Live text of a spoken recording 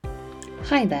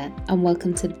Hi there, and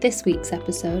welcome to this week's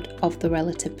episode of The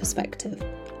Relative Perspective.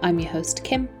 I'm your host,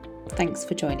 Kim. Thanks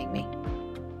for joining me.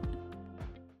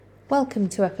 Welcome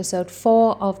to episode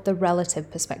 4 of the Relative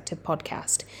Perspective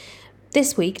podcast.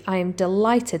 This week, I am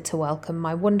delighted to welcome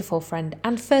my wonderful friend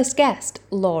and first guest,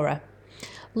 Laura.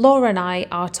 Laura and I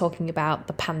are talking about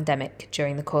the pandemic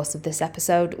during the course of this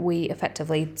episode. We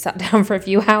effectively sat down for a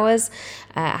few hours,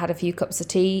 had a few cups of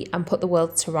tea, and put the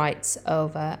world to rights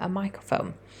over a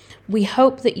microphone. We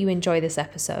hope that you enjoy this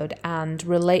episode and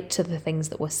relate to the things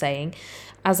that we're saying.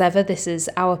 As ever, this is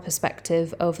our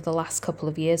perspective over the last couple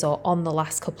of years or on the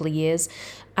last couple of years,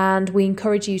 and we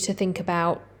encourage you to think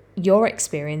about your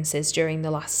experiences during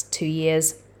the last 2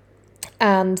 years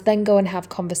and then go and have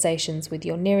conversations with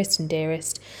your nearest and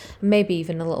dearest, maybe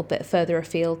even a little bit further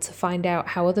afield, to find out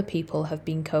how other people have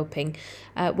been coping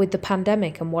with the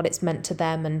pandemic and what it's meant to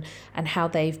them and how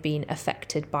they've been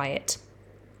affected by it.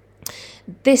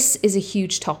 This is a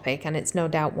huge topic, and it's no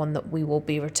doubt one that we will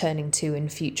be returning to in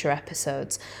future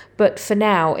episodes. But for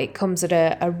now, it comes at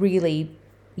a really,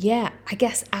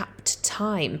 apt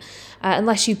time.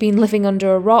 Unless you've been living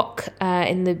under a rock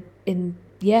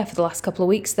for the last couple of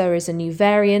weeks, there is a new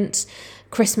variant.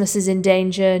 Christmas is in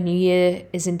danger. New Year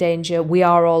is in danger. We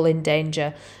are all in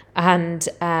danger. And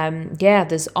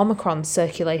there's Omicron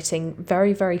circulating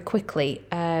very, very quickly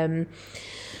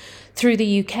through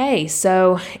the UK.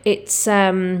 So it's,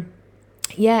 again,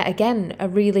 a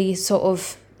really sort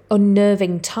of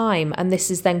unnerving time. And this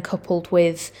is then coupled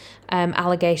with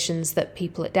allegations that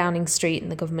people at Downing Street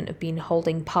and the government have been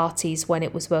holding parties when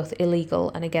it was both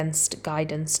illegal and against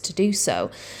guidance to do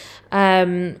so.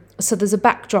 So there's a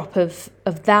backdrop of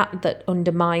that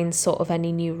undermines sort of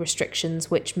any new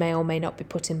restrictions which may or may not be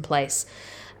put in place.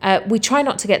 We try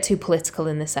not to get too political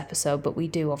in this episode, but we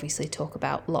do obviously talk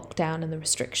about lockdown and the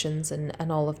restrictions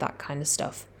and all of that kind of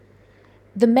stuff.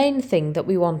 The main thing that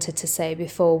we wanted to say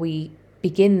before we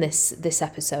begin this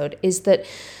episode is that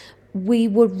we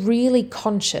were really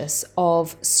conscious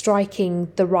of striking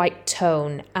the right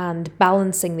tone and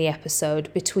balancing the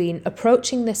episode between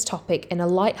approaching this topic in a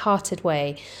light-hearted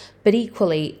way, but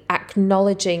equally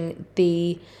acknowledging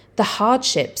the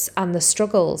hardships and the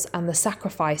struggles and the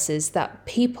sacrifices that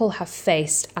people have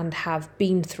faced and have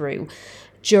been through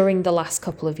during the last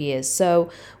couple of years. So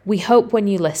we hope when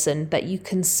you listen that you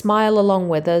can smile along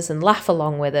with us and laugh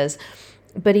along with us,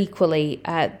 but equally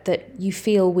that you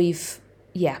feel we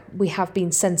have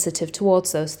been sensitive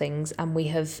towards those things, and we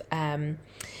have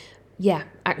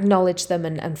acknowledged them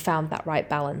and found that right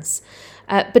balance.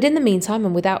 But in the meantime,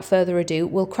 and without further ado,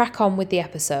 we'll crack on with the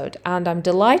episode. And I'm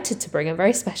delighted to bring a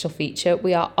very special feature.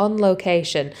 We are on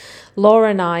location.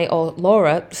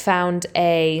 Laura found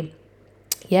a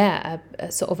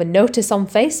sort of a notice on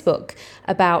Facebook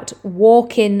about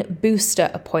walk-in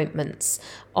booster appointments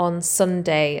on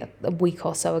Sunday a week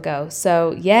or so ago.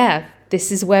 So this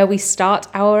is where we start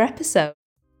our episode.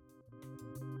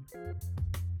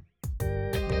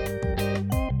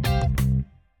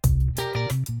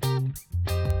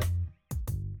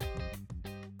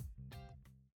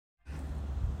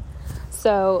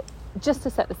 So, just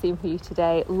to set the scene for you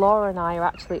today, Laura and I are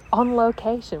actually on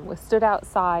location. We're stood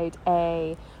outside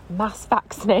a mass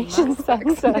vaccination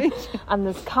centre, and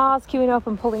there's cars queuing up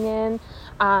and pulling in,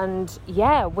 and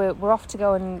we're off to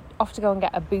go and get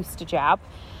a booster jab.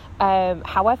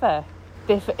 However,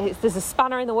 there's a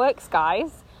spanner in the works,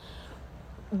 guys.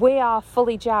 We are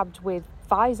fully jabbed with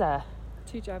Pfizer.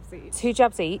 2 jabs each. 2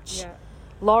 jabs each. Yeah.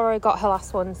 Laura got her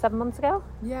last one 7 months ago?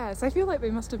 Yeah, so I feel like they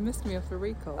must have missed me off the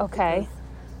recall. Okay.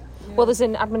 Well, there's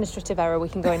an administrative error we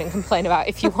can go in and complain about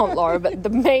if you want, Laura, but the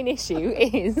main issue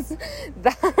is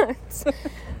that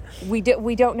we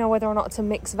don't know whether or not to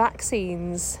mix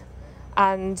vaccines.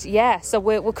 And so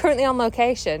we're currently on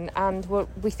location, and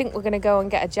we think we're going to go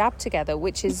and get a jab together,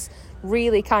 which is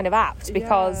really kind of apt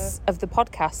because of the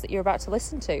podcast that you're about to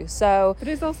listen to. So, but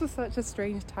it's also such a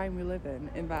strange time we live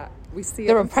in that we see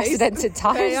they're unprecedented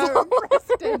times. They are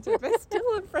unprecedented. They're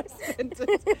still unprecedented.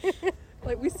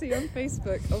 Like, we see on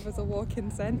Facebook, there's a walk-in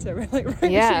centre. We're like, right,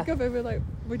 we should go, but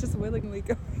we're just willingly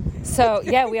going. So,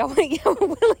 we're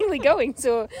willingly going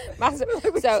to massive.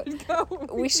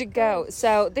 We should go.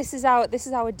 So this is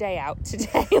our day out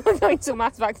today. We're going to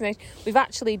mass vaccination. We've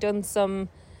actually done some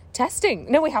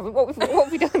testing. No, we haven't. What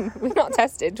have we done? We've not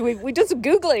tested. We've done some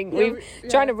Googling. We're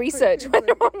trying to research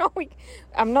whether or not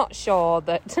I'm not sure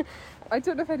that I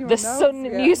don't know if anyone knows. The Sun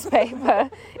newspaper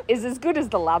is as good as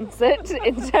the Lancet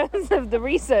in terms of the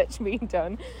research being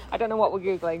done. I don't know what we're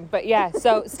Googling, but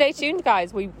so stay tuned,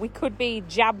 guys. We could be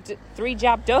jabbed, 3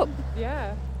 jabbed up.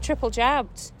 Yeah. Triple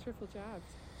jabbed. Triple jabbed.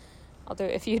 I'll do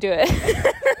it if you do it.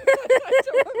 I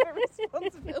don't want my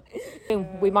responsibility.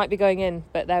 We might be going in,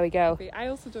 but there we go. I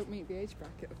also don't meet the age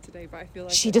bracket of today, but I feel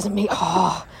like she doesn't meet.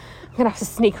 Oh, I'm gonna have to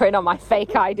sneak her in on my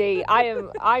fake ID.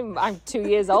 I'm 2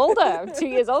 years older. I'm 2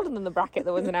 years older than the bracket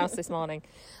that was announced this morning.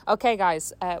 Okay,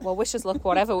 guys. Well, wish us luck,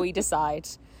 whatever we decide.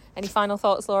 Any final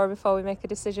thoughts, Laura, before we make a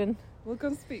decision? We'll go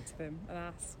and speak to them and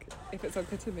ask if it's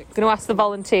okay to mix. Going to ask the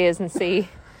volunteers and see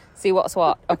what's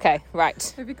what. Okay,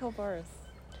 right. Maybe call Boris.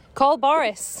 Call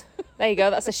Boris. There you go.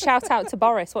 That's a shout out to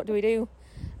Boris. What do we do?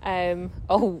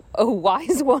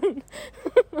 Wise one.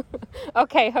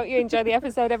 Okay, hope you enjoy the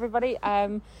episode, everybody.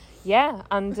 I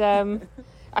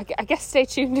guess stay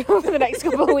tuned over the next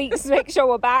couple of weeks to make sure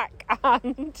we're back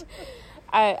and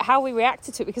how we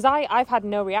reacted to it, because I've had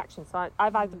no reaction. So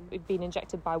I've either been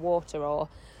injected by water or...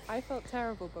 I felt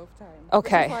terrible both times.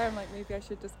 Okay. Which is why I'm like, maybe I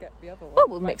should just get the other one. Well,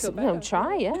 we'll mix it.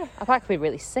 Try, yeah. I might be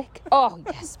really sick. Oh,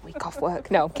 yes, week off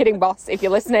work. No, I'm kidding, boss. If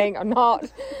you're listening, I'm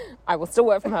not. I will still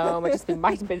work from home. I just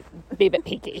might be a bit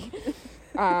peaky.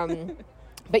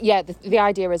 But yeah, the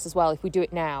idea is as well, if we do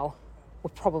it now, we're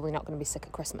probably not going to be sick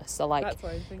at Christmas. So like,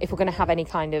 if we're going to have any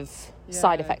kind of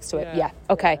side effects to it,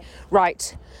 okay,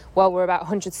 right. Well, we're about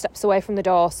 100 steps away from the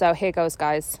door, so here goes,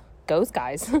 guys.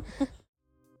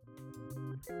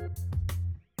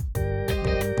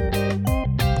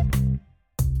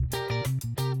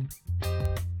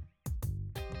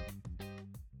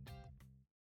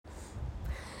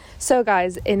 So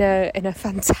guys, in a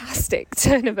fantastic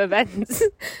turn of events,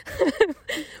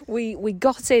 we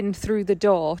got in through the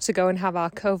door to go and have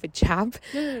our COVID jab.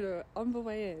 No, on the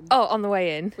way in. Oh, on the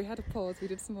way in. We had a pause, we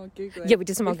did some more Googling. Yeah, we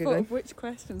did some more Googling. Googling. Of which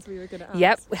questions we were going to ask.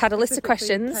 Yep, we had a list of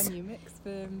questions. Can you mix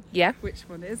them? Yeah. Which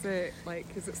one is it? Like,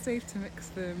 is it safe to mix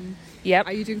them? Yep.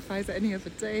 Are you doing Pfizer any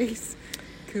other days?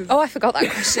 Oh, I forgot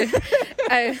that question.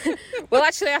 Well,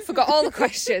 actually, I forgot all the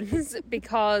questions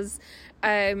because...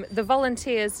 the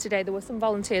volunteers today, there were some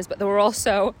volunteers, but there were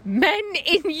also men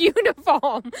in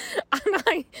uniform,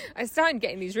 and I started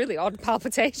getting these really odd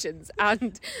palpitations,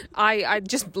 and I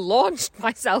just launched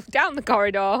myself down the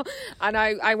corridor, and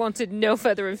I wanted no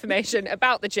further information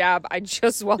about the jab. I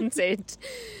just wanted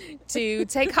to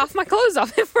take half my clothes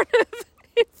off in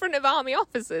front of army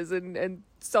officers and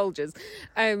soldiers.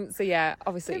 So yeah,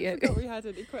 obviously, I forgot we had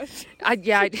any questions.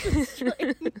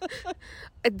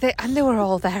 And they were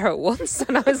all there at once,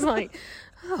 and I was like,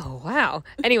 oh wow.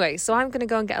 Anyway, so I'm going to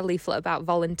go and get a leaflet about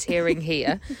volunteering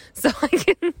here, so I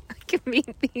can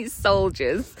meet these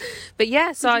soldiers. But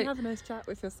yeah, so did you have a nice chat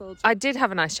with your soldier? I did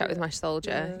have a nice chat with my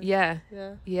soldier. Yeah.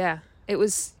 It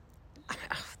was.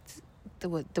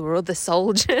 There were other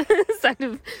soldiers, kind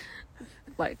of.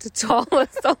 Like a taller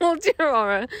soldier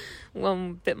or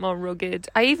one bit more rugged.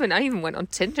 I even went on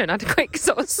Tinder and had a quick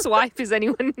sort of swipe. Is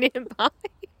anyone nearby?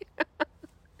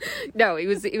 No, it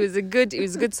was a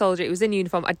good soldier. It was in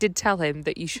uniform. I did tell him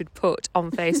that you should put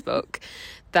on Facebook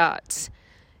that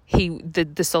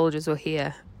the soldiers were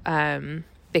here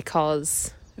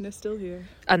because. And they're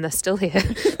still here.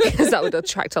 Because that would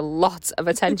attract a lot of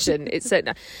attention. It's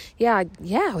certain. Yeah,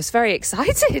 I was very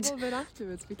excited. Well, then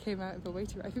afterwards we came out of the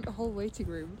waiting room. I think the whole waiting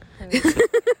room.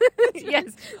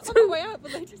 Yes. On the way out, the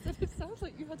lady said, "It sounds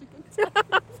like you had a good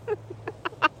time."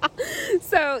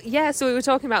 So we were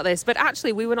talking about this, but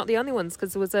actually we were not the only ones,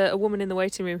 because there was a woman in the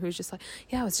waiting room who was just like,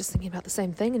 yeah, I was just thinking about the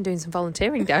same thing and doing some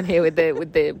volunteering down here with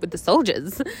the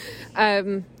soldiers.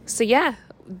 So yeah,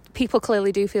 people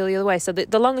clearly do feel the other way. So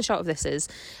the long and short of this is,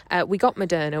 we got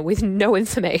Moderna with no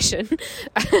information.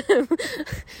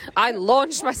 I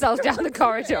launched myself down the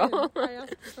corridor.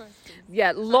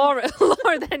 Yeah, Laura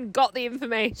then got the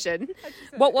information.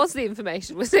 What was the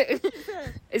information? Was it?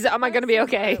 Is it? Am I going to be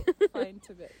okay? Fine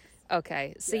to mix.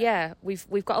 Okay, so yeah,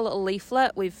 we've got a little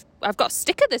leaflet. I've got a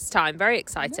sticker this time. Very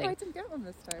exciting. No, I didn't get one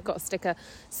this time. Got a sticker.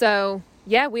 So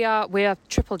yeah, we are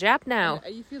triple jab now. Are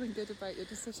you feeling good about your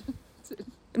decision?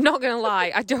 I'm not going to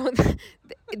lie, I don't.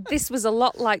 This was a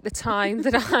lot like the time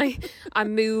that I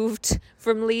moved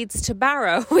from Leeds to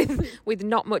Barrow with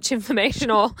not much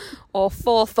information or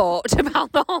forethought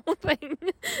about the whole thing.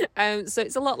 So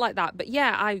it's a lot like that. But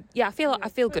yeah, I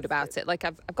feel good about it. Like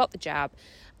I've got the jab.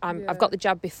 I've got the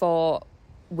jab before.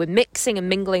 We're mixing and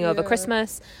mingling over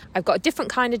Christmas. I've got a different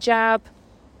kind of jab.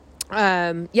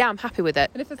 I'm happy with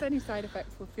it. And if there's any side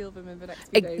effects, we'll feel them in the next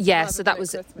few days. Yeah, so that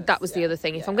was the other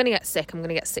thing. If I'm going to get sick, I'm going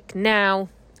to get sick now.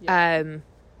 I'm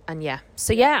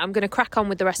going to crack on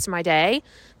with the rest of my day.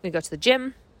 I'm going to go to the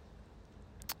gym,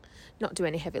 not do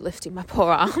any heavy lifting, my poor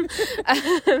arm,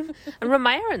 and run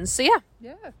my errands. So yeah,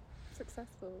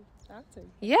 successful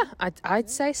starting. Yeah, I'd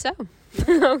say so.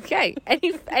 Okay.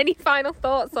 Any final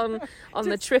thoughts on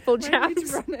the triple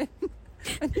jabs?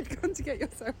 And you'd gone to get your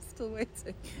Sarah still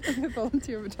waiting. And the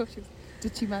volunteer would talk to you.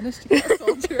 Did she manage to get a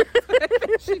soldier? I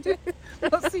think she did.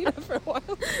 Not seen her for a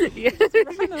while. Yeah.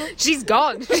 She's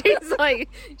gone.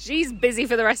 She's busy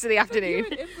for the rest of the afternoon. You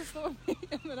went in before me,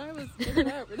 and then I was in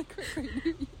and out really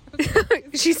quickly.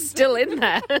 She's still in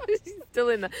there. She's still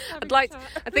in there. I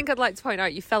think I'd like to point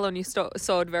out you fell on your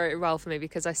sword very well for me,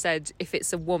 because I said if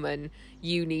it's a woman,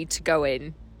 you need to go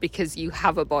in because you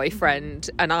have a boyfriend,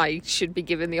 and I should be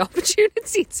given the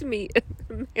opportunity to meet a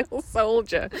male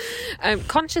soldier.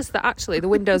 Conscious that actually the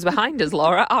windows behind us,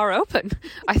 Laura, are open,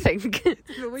 I think.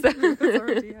 The waiting room was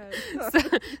already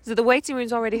heard. So the waiting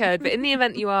room's already heard, but in the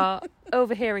event you are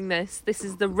overhearing this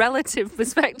is the relative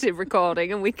perspective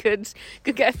recording, and we could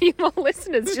get a few more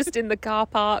listeners just in the car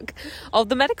park of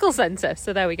the medical centre.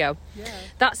 So there we go. Yeah.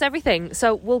 That's everything.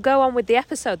 So we'll go on with the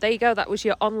episode. There you go. That was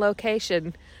your on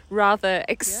location, rather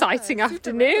exciting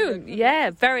afternoon.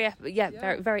 Very apt.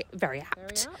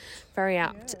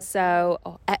 Yeah. So,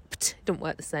 or ept, don't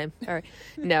work the same.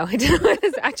 No, I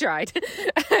don't. I tried.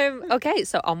 Okay,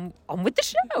 so on with the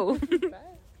show.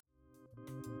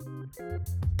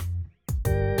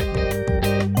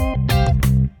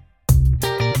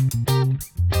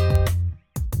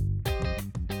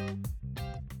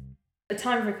 The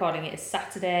time of recording it is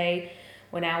Saturday.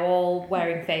 We're now all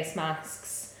wearing face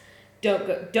masks. Don't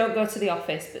go to the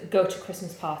office, but go to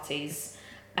Christmas parties.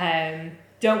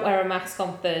 Don't wear a mask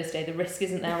on Thursday. The risk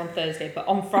isn't there on Thursday, but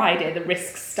on Friday the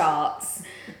risk starts,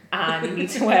 and you need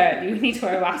to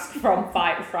wear a mask from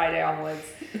Friday onwards.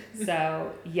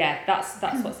 So yeah, that's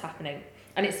what's happening,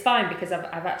 and it's fine because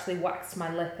I've actually waxed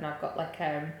my lip, and I've got like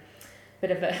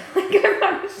bit of a I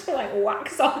managed to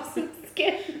wax off some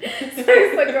skin, so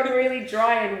it's gone really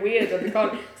dry and weird on the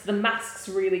corner. So the mask's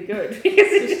really good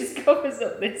because it just covers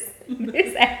up this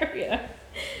area.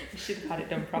 I should have had it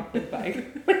done properly,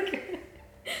 but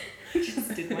I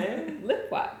just did my own lip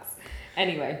wax.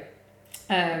 Anyway,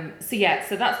 so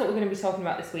that's what we're going to be talking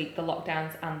about this week: the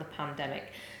lockdowns and the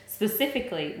pandemic.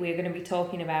 Specifically, we're going to be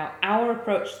talking about our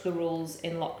approach to the rules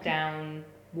in lockdown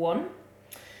 1.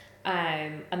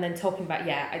 And then talking about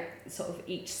sort of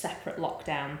each separate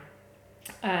lockdown,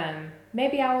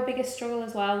 maybe our biggest struggle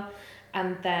as well,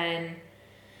 and then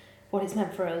what it's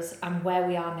meant for us and where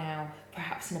we are now,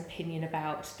 perhaps an opinion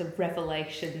about the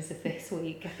revelations of this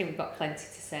week. I think we've got plenty to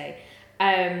say.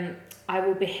 I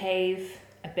will behave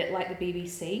a bit like the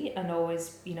BBC and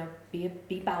always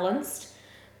be balanced,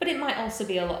 but it might also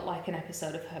be a lot like an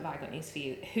episode of Have I Got News For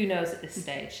You? Who knows at this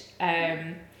stage.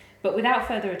 But without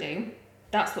further ado,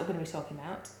 that's what we're going to be talking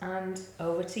about, and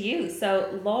over to you.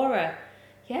 So, Laura,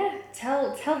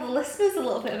 tell the listeners a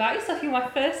little bit about yourself. You're my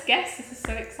first guest. This is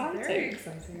so exciting. Very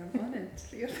exciting. I'm honoured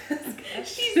to be your first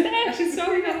guest. She's there. She's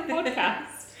talking on the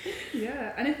podcast.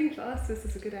 Yeah, and I think for us this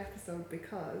is a good episode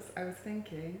because I was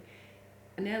thinking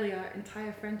nearly our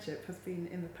entire friendship has been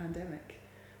in the pandemic.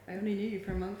 I only knew you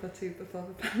for a month or two before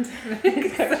the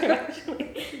pandemic.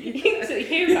 Actually, you sort of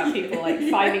hear about people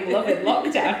finding love in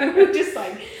lockdown. We're just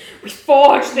we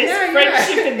forged this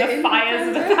friendship in the fires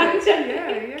of the pandemic.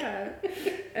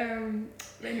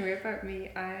 Anyway, about me,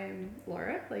 I'm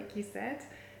Laura, like you said.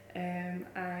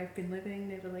 I've been living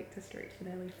near the Lake District for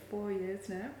nearly 4 years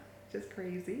now, which is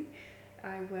crazy.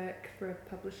 I work for a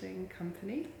publishing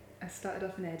company. I started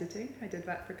off in editing. I did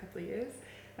that for a couple of years.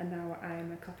 And now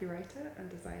I'm a copywriter and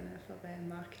designer for their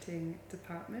marketing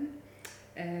department.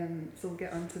 So we'll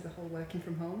get on to the whole working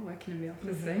from home, working in the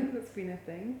office thing. That's been a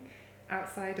thing.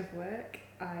 Outside of work,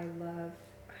 I love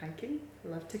hiking. I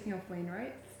love ticking off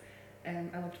Wainwrights.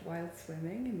 I loved wild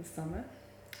swimming in the summer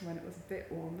when it was a bit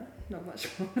warmer. Not much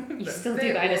warmer. You still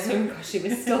do that in a swim costume.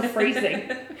 It's still freezing.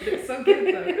 It's so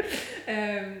good though.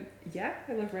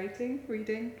 I love writing,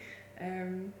 reading.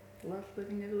 Love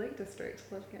living near the Lake District.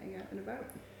 Love getting out and about.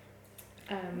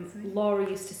 Laura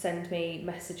used to send me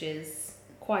messages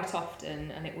quite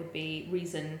often, and it would be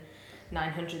reason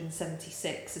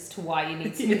 976 as to why you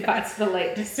need to move back to the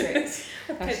Lake District.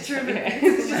 Picture of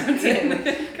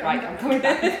Right, I'm coming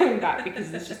back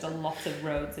because there's just a lot of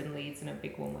roads in Leeds and a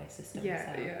big one-way system.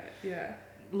 Yeah.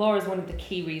 Laura's one of the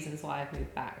key reasons why I've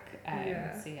moved back.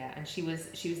 And she was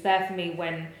there for me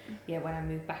when I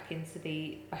moved back into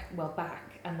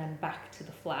back and then back to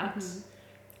the flat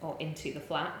or into the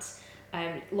flat.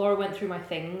 Laura went through my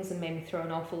things and made me throw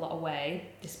an awful lot away,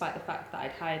 despite the fact that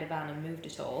I'd hired a van and moved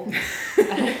it all.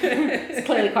 It's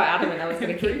clearly quite adamant I was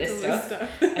going to keep this stuff.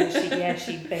 And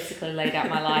she basically laid out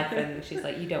my life, and she's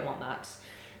like, you don't want that.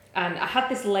 And I had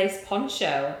this lace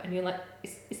poncho, and you're like,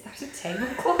 is that a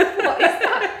tablecloth? What is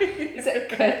that? Is it a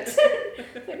curtain?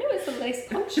 No, it's a lace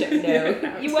poncho.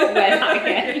 No, you won't wear that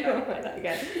again. You won't wear that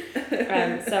again.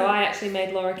 So I actually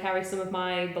made Laura carry some of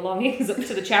my belongings up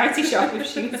to the charity shop if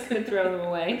she was going to throw them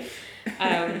away.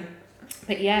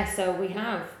 But yeah, so we've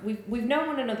known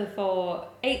one another for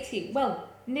 2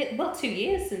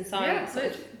 years since I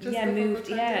moved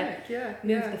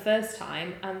the first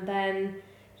time, and then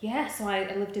so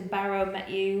I lived in Barrow, met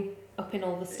you up in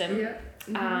Ulverston,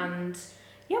 and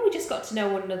we just got to know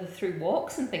one another through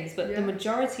walks and things, but the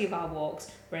majority of our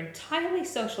walks were entirely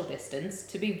social distance,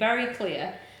 to be very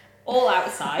clear, all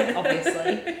outside,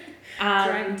 obviously.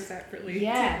 Driving separately.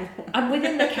 Yeah, and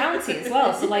within the county as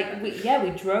well. So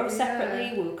we drove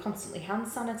separately. We were constantly hand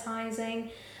sanitizing.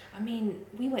 I mean,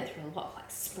 we went through a lot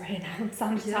of spraying hand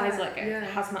sanitizer, a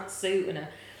hazmat suit and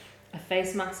a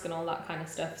face mask and all that kind of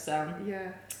stuff. So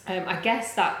I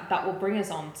guess that will bring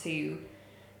us on to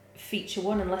feature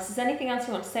one. Unless there's anything else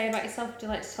you want to say about yourself, would you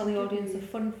like to tell the audience a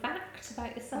fun fact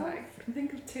about yourself? I can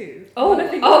think of two.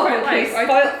 Okay,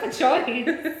 spoiled for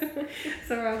choice.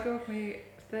 So I'll go with my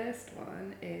first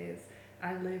one is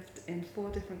I lived in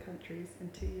 4 different countries in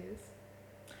 2 years.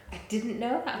 I didn't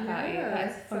know that about you.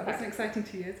 That is a fun fact. That's an exciting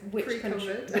 2 years. Which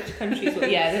countries were?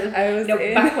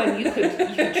 Back when you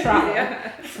could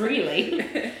travel freely.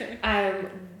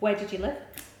 Where did you live?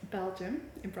 Belgium,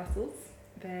 in Brussels,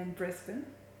 then Brisbane,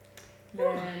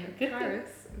 then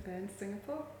Paris, then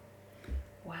Singapore.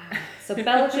 Wow. So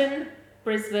Belgium,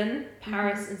 Brisbane,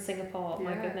 Paris, and Singapore.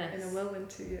 My goodness. In a whirlwind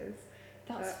 2 years.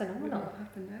 That's phenomenal. What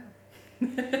happened now?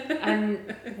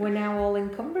 And we're now all in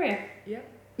Cumbria. Yep.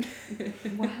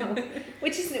 Wow.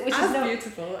 Which is not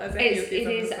beautiful as any of these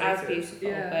it is as beautiful,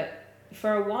 yeah. But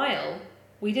for a while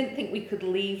we didn't think we could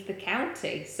leave the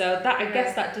county. So that I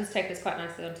guess that does take us quite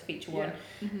nicely on to feature one.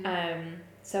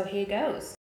 So here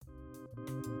goes.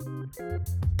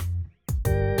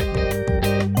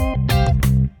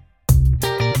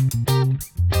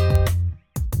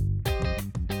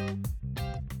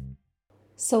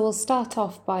 So we'll start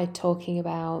off by talking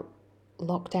about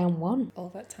lockdown 1. All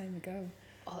that time ago.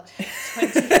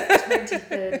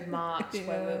 23rd of March,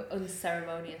 where we were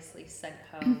unceremoniously sent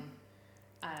home.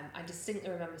 I distinctly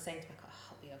remember saying to my God,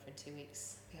 I'll be over in 2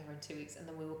 weeks. And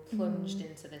then we were plunged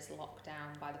into this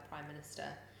lockdown by the Prime Minister.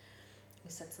 We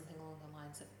said something along the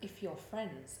lines of, if your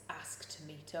friends ask to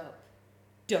meet up,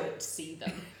 don't see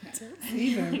them. Don't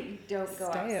see them. Don't go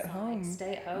outside. Stay at home.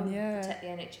 Stay at home. Yeah. Protect the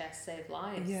NHS, save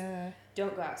lives. Yeah.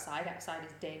 Don't go outside. Outside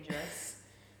is dangerous.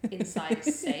 Inside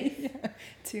is safe.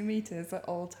 2 meters at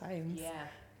all times. Yeah.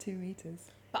 2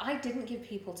 meters. But I didn't give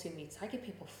people 2 meters. I give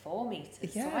people 4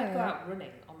 meters. Yeah. So I'd go out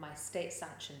running on my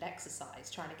state-sanctioned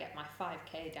exercise, trying to get my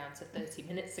 5k down to 30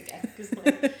 minutes again, because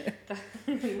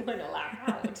we weren't allowed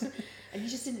out. And you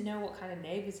just didn't know what kind of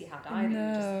neighbours you had either. No.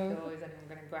 You just think, oh, is anyone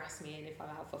going to grass me in if I'm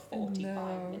out for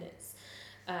 45 minutes?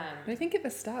 But I think at the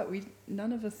start,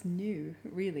 none of us knew,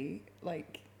 really.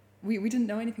 We didn't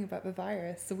know anything about the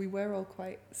virus, so we were all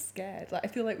quite scared. I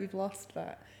feel like we've lost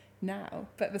that now.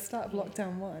 But at the start of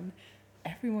lockdown 1,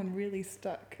 everyone really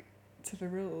stuck to the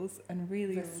rules and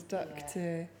really stuck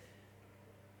to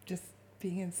just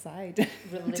being inside,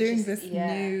 doing this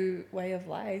new way of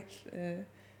life.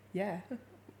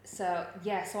 So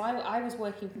I was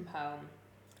working from home.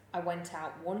 I went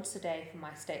out once a day for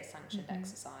my state-sanctioned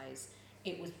exercise.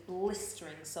 It was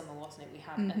blistering summer, wasn't it? We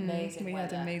had amazing weather.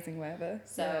 We had amazing weather.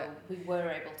 So we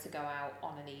were able to go out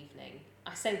on an evening.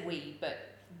 I say we, but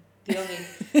the only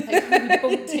we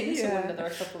bumped into one another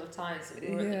a couple of times.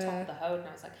 We were at the top of the Hoad, and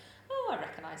I was like, "Oh, I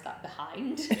recognise that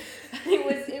behind." And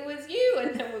it was you.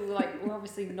 And then we were we're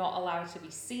obviously not allowed to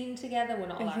be seen together. We're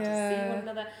not allowed to see one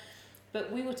another.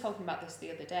 But we were talking about this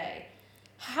the other day.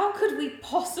 How could we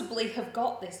possibly have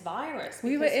got this virus?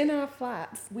 We were in our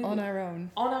flats on our own.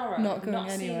 On our own. Not going not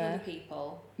anywhere. Seeing other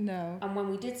people. No. And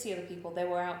when we did see other people, they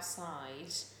were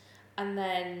outside. And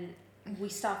then we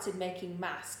started making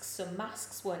masks. So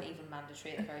masks weren't even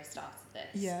mandatory at the very start of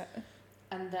this. Yeah.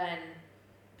 And then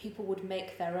people would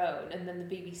make their own. And then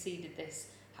the BBC did this,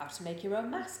 how to make your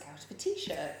own mask out of a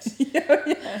t-shirt.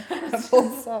 Full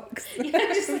socks.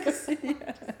 Just like a sock.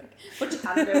 Put your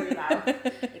hand over your mouth.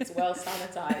 It's well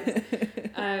sanitized.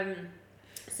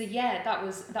 So that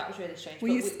was really strange. Were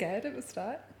you scared at the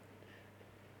start?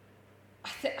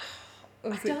 I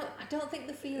don't think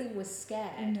the feeling was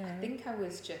scared. No. I think I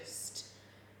was just,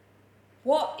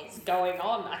 what is going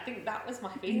on? I think that was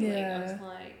my feeling. Yeah. I was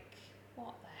like,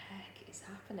 what the heck is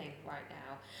happening right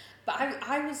now? But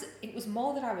it was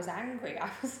more that I was angry. I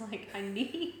was like,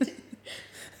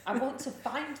 I want to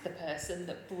find the person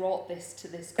that brought this to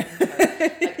this country.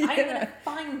 I'm going to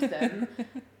find them,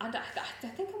 and I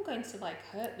think I'm going going to like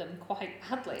hurt them quite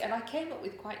badly. And I came up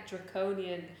with quite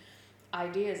draconian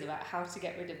ideas about how to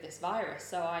get rid of this virus.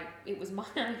 So it was my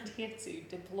idea to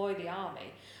deploy the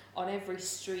army on every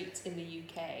street in the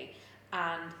UK,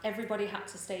 and everybody had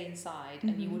to stay inside,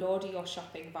 and you would order your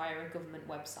shopping via a government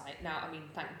website. Now, I mean,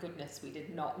 thank goodness we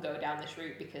did not go down this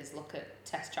route, because look at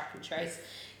Test Track and Trace.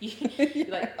 You're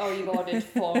like, oh, you've ordered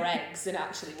 4 eggs, and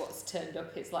actually what's turned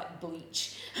up is like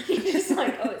bleach. You're just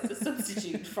like, oh, it's a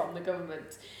substitute from the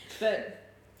government.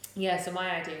 But yeah, so my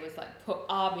idea was like put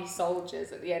army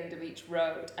soldiers at the end of each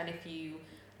road, and if you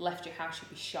left your house, you'd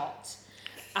be shot.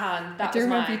 And that was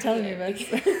my idea. I do remember you telling me this.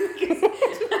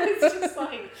 It's just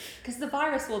like, because the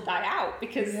virus will die out,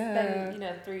 because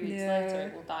then, 3 weeks later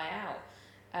it will die out.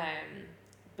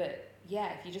 But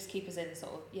yeah, if you just keep us in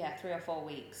sort of 3 or 4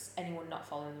 weeks, anyone not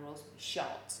following the rules will be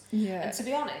shot. Yeah. And to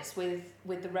be honest, with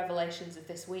the revelations of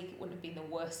this week, it wouldn't have been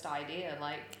the worst idea.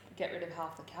 Like, get rid of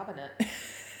half the cabinet.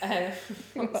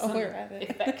 Some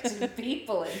effective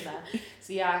people in there.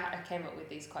 So I came up with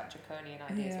these quite draconian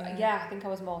ideas. But I think I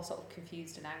was more sort of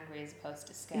confused and angry as opposed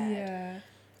to scared. Yeah.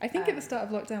 I think at the start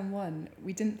of lockdown 1,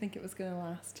 we didn't think it was going to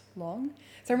last long.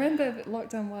 So I remember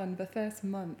lockdown 1, the first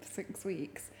month, 6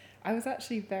 weeks, I was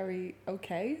actually very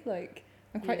okay. Like,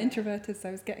 I'm quite introverted, so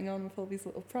I was getting on with all these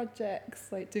little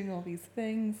projects, like doing all these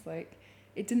things. Like,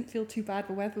 it didn't feel too bad.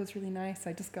 The weather was really nice.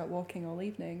 I just got walking all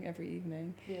evening, every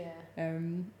evening. Yeah.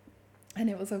 And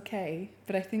it was okay.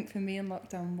 But I think for me in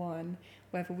lockdown 1,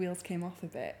 where the wheels came off a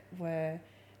bit, I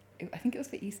think it was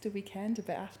the Easter weekend, a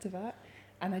bit after that.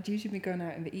 And I'd usually be going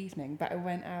out in the evening, but I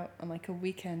went out on like a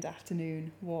weekend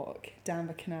afternoon walk down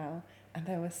the canal, and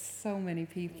there were so many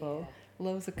people,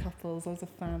 loads of couples, loads of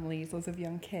families, loads of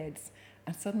young kids.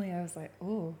 And suddenly I was like,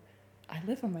 oh, I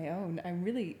live on my own. I'm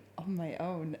really on my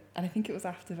own. And I think it was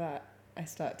after that I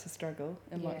started to struggle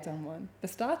in lockdown 1. The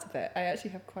start of it, I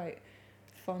actually have quite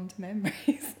fond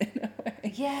memories in a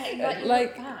way. Yeah,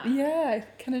 like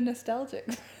kind of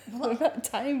nostalgic for that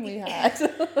time we had.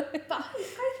 But I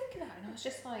think about it, and I was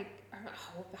just like,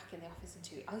 we're back in the office in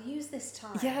 2 weeks. I'll use this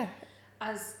time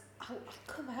as I'll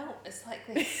come out as like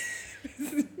this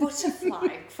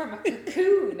butterfly from a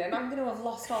cocoon, and I'm going to have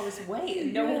lost all this weight,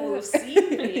 and no one will have seen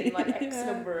me in like X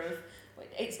number of.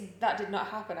 That did not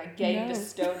happen. I gained 1.5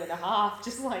 stones,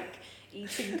 just like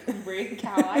eating Cumbrian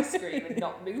cow ice cream and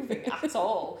not moving at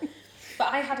all.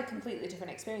 But I had a completely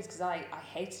different experience, because I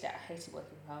hated it. I hated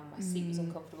working from home. My seat was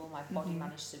uncomfortable. My body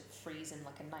managed to freeze in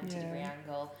like a 90-degree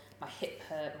angle. My hip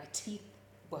hurt. My teeth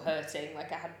were hurting.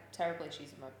 Like, I had terrible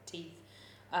issues with my teeth.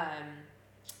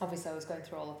 Obviously I was going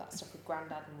through all of that stuff with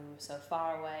Grandad, and we were so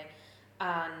far away.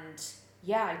 And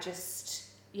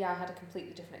I had a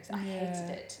completely different experience. I hated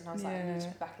it, and I was like, I need to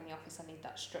be back in the office. I need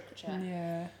that structure.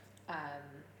 Yeah.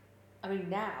 I mean,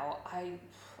 now I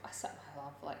set my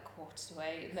alarm for like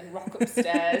 8:15, and then rock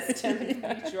upstairs, turn the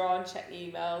computer on, check the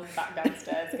emails, back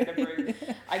downstairs, get a brew.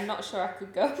 I'm not sure I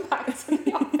could go back to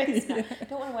the office now. I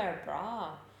don't want to wear a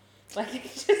bra. Like,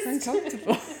 it's just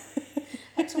uncomfortable.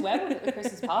 I had to wear one at the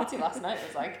Christmas party last night. It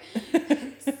was like,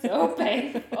 it's so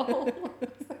painful.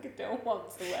 It's like, I don't want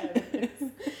to wear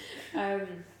this. I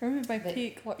remember my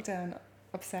peak lockdown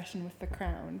obsession with The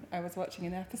Crown. I was watching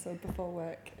an episode before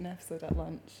work, an episode at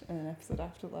lunch, and an episode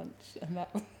after lunch, and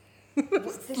that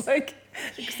was like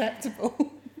acceptable.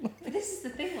 But this is the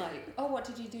thing, like, what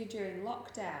did you do during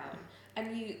lockdown?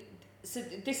 And so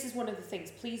this is one of the things.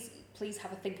 Please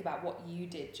have a think about what you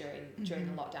did during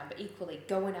the lockdown, but equally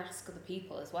go and ask other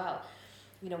people as well.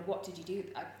 What did you do?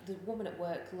 The woman at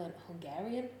work learnt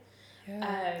Hungarian.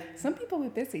 Yeah. Some people were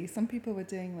busy. Some people were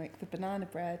doing like the banana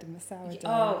bread and the sourdough.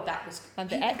 Oh, that was... And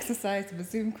the exercise and the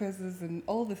Zoom quizzes and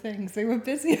all the things. They were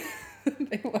busier than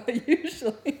they were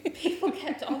usually. People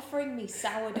kept offering me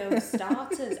sourdough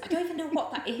starters. I don't even know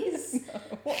what that is. No.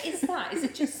 What is that? Is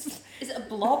it a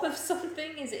blob of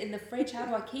something? Is it in the fridge? How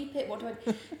do I keep it? What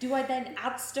do I then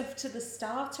add stuff to the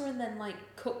starter and then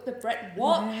like cook the bread?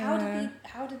 What? Yeah.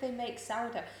 How do they make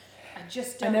sourdough? I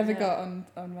just don't know. I never got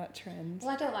on that trend.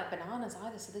 Well, I don't like bananas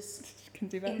either, so this can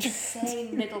do that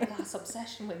insane middle class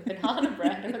obsession with banana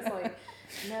bread. I was like,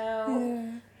 no.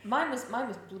 Yeah. Mine was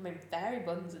blooming fairy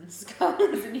buns and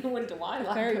scones, and you wonder why.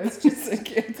 Like, I was just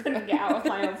couldn't get out of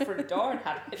my own front door and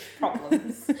had hip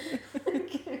problems.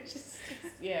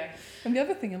 And the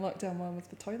other thing in lockdown 1 was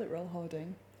the toilet roll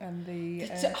hoarding. And I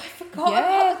forgot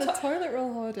about the toilet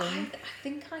roll hoarding. I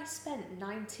think I spent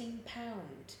 £19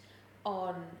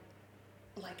 on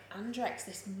like Andrex,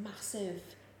 this massive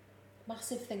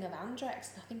thing of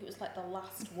Andrex, and I think it was like the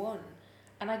last one,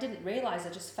 and I didn't realise. I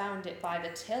just found it by the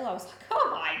till. I was like,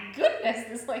 oh my goodness,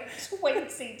 there's like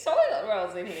 20 toilet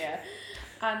rolls in here.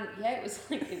 And yeah, it was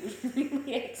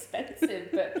really expensive,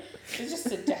 but it was just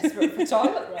so desperate for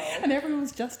toilet roll. And everyone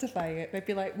was justifying it. They'd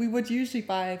be like, we would usually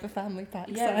buy the family pack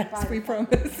size, we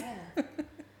promise. Yeah.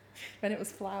 When it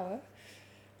was flour.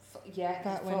 Yeah,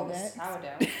 that it was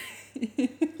sourdough.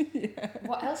 Yeah.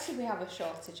 What else did we have a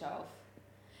shortage of?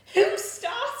 Who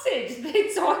started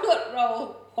the toilet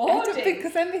roll hoarding?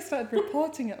 Because then they started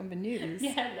reporting it on the news.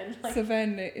 Yeah, and then so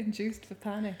then it induced the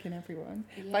panic in everyone.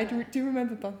 Yeah. But I do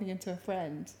remember bumping into a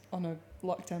friend on a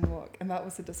lockdown walk, and that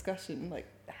was a discussion, like,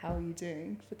 how are you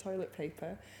doing for toilet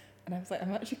paper? And I was like,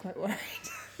 I'm actually quite worried.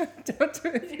 Down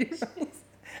to a few rolls.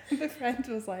 And the friend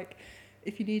was like,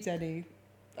 if you need any,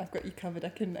 I've got you covered. I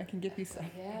can give you some.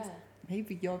 Yeah.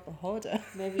 Maybe you're the hoarder.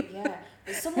 Maybe, yeah.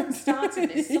 But someone started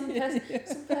this. Some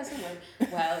person went,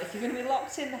 well, if you're going to be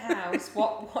locked in the house,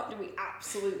 what do we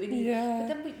absolutely need? Yeah.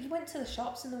 But then you went to the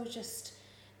shops and there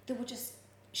were just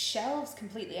shelves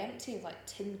completely empty of like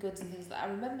tinned goods and things like that.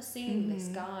 I remember seeing this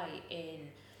guy in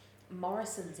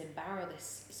Morrison's in Barrow,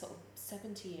 this sort of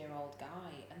 70-year-old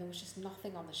guy, and there was just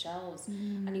nothing on the shelves.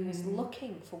 And he was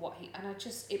looking for what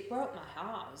it broke my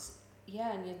heart.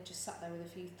 And you just sat there with a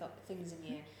few things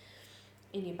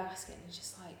in your basket, and it's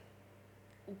just like,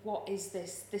 what is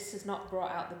this? This has not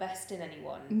brought out the best in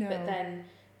anyone. No. But then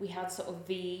we had sort of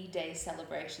VE Day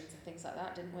celebrations and things like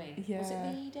that, didn't we? Yeah. Was it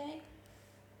VE Day?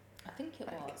 I think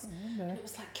it was. And it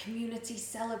was like community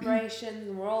celebrations,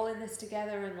 and we're all in this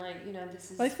together, and like,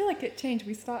 this is... Well, I feel like it changed.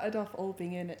 We started off all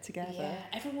being in it together. Yeah,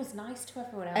 everyone was nice to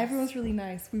everyone else. Everyone was really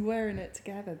nice. We were in it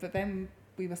together, but then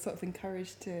we were sort of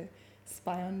encouraged to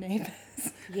spy on neighbours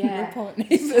and report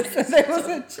neighbours, so there was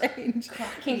a change.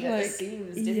 Cracking at the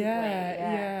seams, didn't we?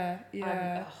 Yeah. Oh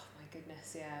my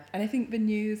goodness, yeah. And I think the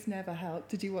news never helped.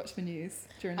 Did you watch the news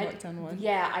during lockdown one?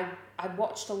 Yeah, I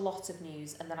watched a lot of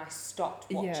news, and then I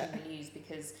stopped watching the news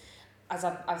because, as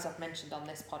I've mentioned on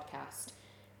this podcast,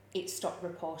 it stopped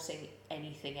reporting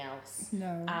anything else.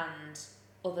 No. And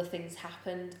other things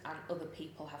happened, and other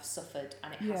people have suffered,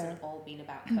 and it hasn't all been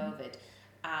about COVID.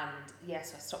 And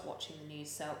so I stopped watching the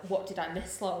news. So what did I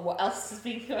miss, Laura? What else has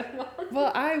been going on?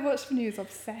 Well, I watched the news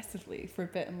obsessively for a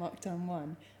bit in lockdown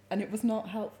one, and it was not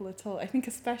helpful at all. I think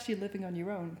especially living on your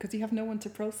own, because you have no one to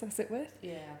process it with.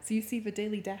 Yeah. So you see the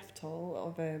daily death toll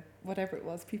of whatever it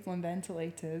was, people on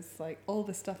ventilators, like all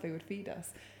the stuff they would feed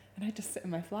us, and I just sit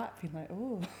in my flat being like,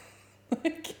 oh,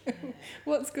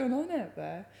 what's going on out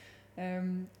there?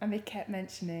 And they kept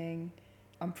mentioning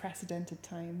unprecedented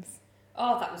times.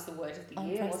 Oh, that was the word of the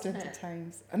year, wasn't it? Unprecedented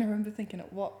times. And I remember thinking,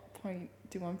 at what point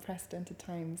do unprecedented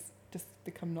times just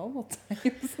become normal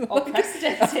times?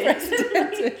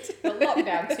 Unprecedented. But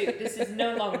lockdown too. This is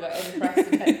no longer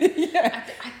unprecedented. Yeah.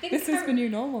 I think this is the new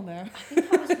normal now. I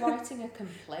think I was writing a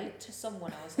complaint to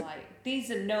someone. I was like, these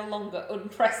are no longer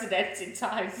unprecedented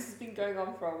times. This has been going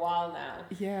on for a while now.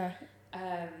 Yeah.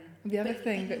 The other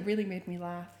thing that really made me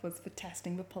laugh was the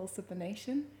testing the pulse of the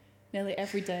nation. Nearly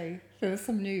every day there was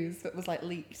some news that was like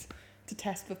leaked to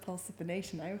test the pulse of the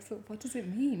nation. I was like, what does it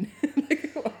mean?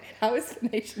 How is the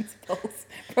nation's pulse?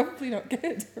 Probably not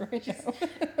good right now.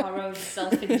 Our own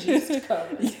self-induced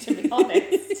code, to be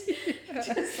honest.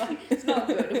 Just like, it's not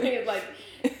good. We're like,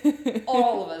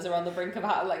 all of us are on the brink of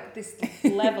like this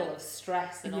level of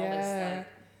stress and all this like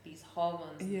these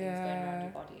hormones and things going around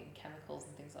your body and chemicals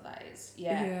and things like that. It's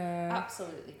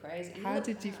absolutely crazy. How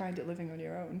did you find it living on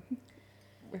your own?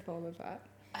 With all of that,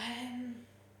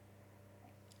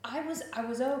 I was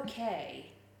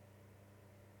okay.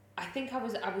 I think I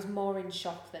was more in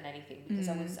shock than anything because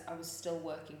I was still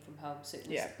working from home, so it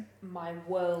was my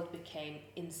world became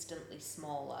instantly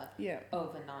smaller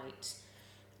overnight,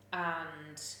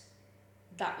 and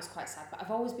that was quite sad. But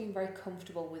I've always been very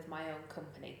comfortable with my own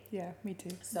company. Yeah, me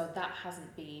too. So that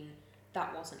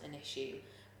wasn't an issue.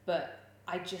 But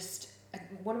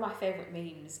one of my favourite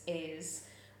memes is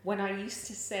when I used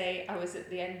to say I was at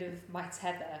the end of my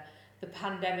tether, the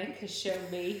pandemic has shown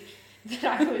me that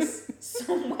I was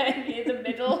somewhere near the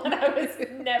middle and I was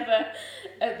never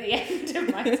at the end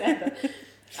of my tether.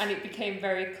 And it became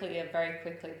very clear very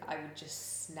quickly that I would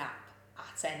just snap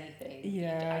at anything.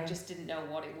 Yeah. I just didn't know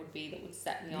what it would be that would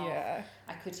set me off. Yeah.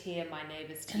 I could hear my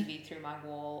neighbour's TV through my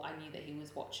wall. I knew that he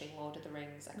was watching Lord of the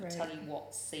Rings. I could tell you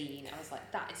what scene. I was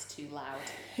like, that is too loud.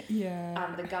 Yeah.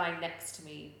 And the guy next to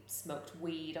me smoked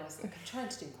weed. I was like, I'm trying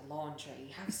to do my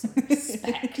laundry. Have some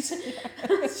respect.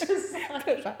 It's just like...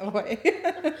 Put that away.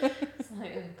 It's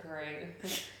like, oh, great.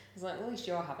 It's like, well, at least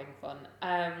you're having fun.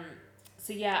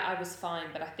 So yeah, I was fine,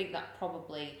 but I think that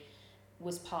probably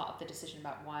was part of the decision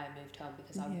about why I moved home,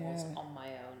 because I was on my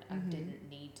own and didn't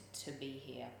need to be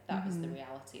here. That was the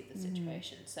reality of the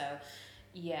situation. So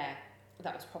yeah,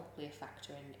 that was probably a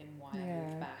factor in why I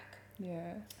moved back.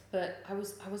 Yeah. But I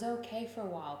was okay for a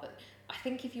while, but I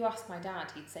think if you asked my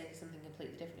dad, he'd say something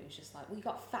completely different. He was just like, well, you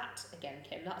got fat again,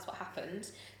 Kim. That's what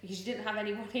happened because you didn't have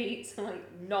anybody to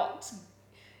like not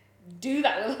do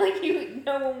that with. Like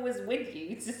no one was with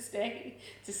you to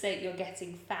say you're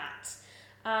getting fat.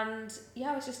 And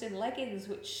yeah, I was just in leggings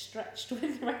which stretched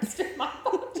with the rest of my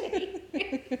body.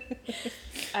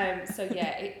 So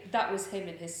yeah, that was him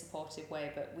in his supportive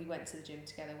way. But we went to the gym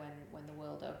together when the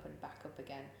world opened back up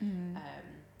again.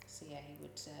 So yeah, he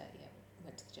would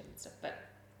went to the gym and stuff. But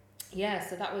yeah,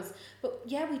 so that was. But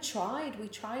yeah, we tried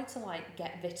to like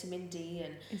get vitamin D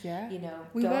and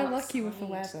we go were outside. lucky with the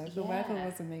weather. The weather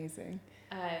was amazing.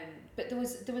 But there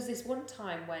was this one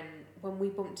time when we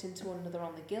bumped into one another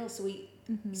on the gill. So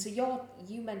so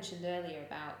you mentioned earlier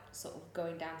about sort of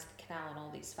going down to the canal and all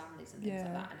these families and things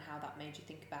like that, and how that made you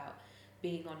think about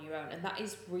being on your own. And that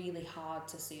is really hard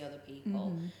to see other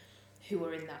people who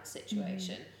are in that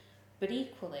situation. But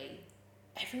equally,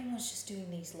 everyone was just doing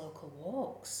these local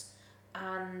walks,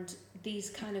 and these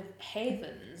kind of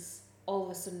havens all of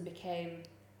a sudden became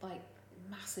like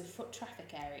massive foot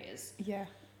traffic areas. Yeah.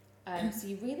 So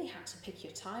you really had to pick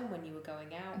your time when you were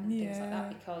going out and things like that,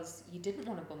 because you didn't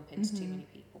want to bump into too many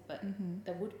people, but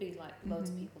there would be like loads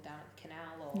of people down at the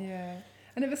canal or... Yeah.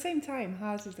 And at the same time,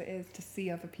 hard as it is to see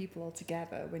other people all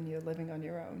together when you're living on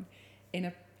your own, in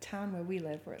a town where we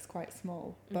live, where it's quite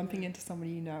small, bumping into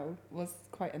someone you know was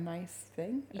quite a nice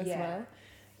thing as well.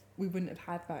 We wouldn't have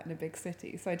had that in a big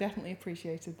city, so I definitely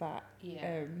appreciated that.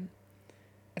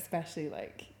 Especially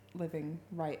like living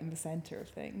right in the centre of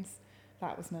things.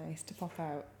 That was nice to pop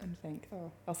out and think,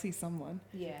 oh, I'll see someone.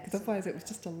 Yeah. Because otherwise it was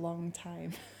just a long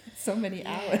time. So many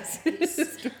hours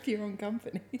just with your own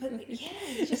company. But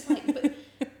you're just like... But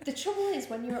the trouble is,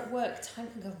 when you're at work, time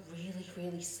can go really,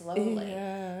 really slowly.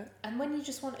 Yeah. And when you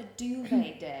just want a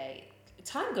duvet day,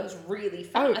 time goes really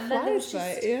fast. Oh, it and flies, then there was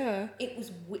just, It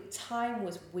was... time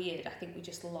was weird. I think we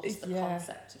just lost the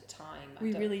concept of time.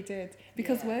 We really did.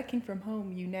 Because working from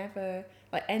home, you never...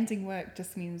 Like, ending work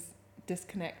just means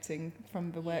disconnecting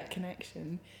from the work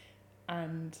connection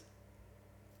and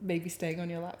maybe staying on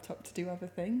your laptop to do other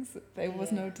things. There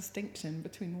was no distinction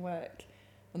between work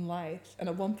and life, and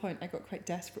at one point I got quite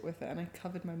desperate with it and I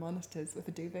covered my monitors with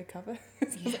a duvet cover.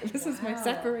 This is my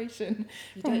separation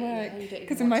from work,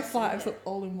 because in my flat it was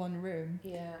all in one room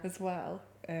as well.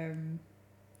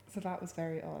 So that was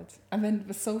very odd. And then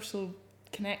the social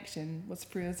connection was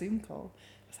through a Zoom call.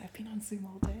 I've been on Zoom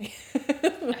all day.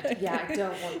 I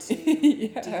don't want to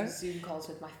do Zoom calls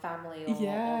with my family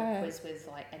or quiz with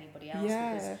like anybody else.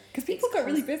 Yeah, because people got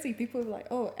really busy. People were like,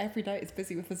 "Oh, every night is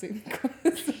busy with a Zoom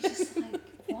quiz." You're just like,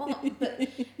 what? But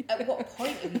at what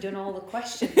point have you done all the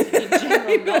questions in your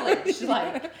general knowledge?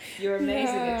 Like, you're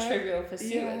amazing at Trivial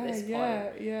Pursuit at this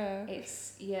point.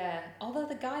 It's Although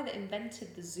the guy that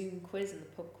invented the Zoom quiz and the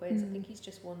pub quiz, I think he's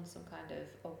just won some kind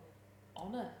of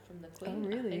honour from the Queen. Oh,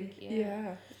 really?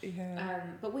 I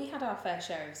think, but we had our fair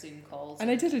share of Zoom calls.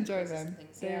 And I did enjoy them.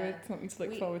 They were something to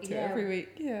look forward to every week.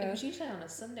 Yeah. It was usually on a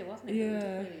Sunday, wasn't it? Yeah. We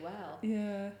did really well.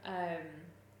 Yeah.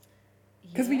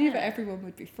 Because we knew that everyone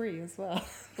would be free as well.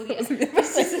 Well, this is the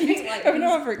thing, like, there were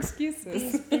no other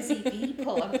excuses. These busy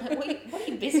people. I'm like, what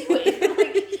are you busy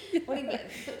with? Like,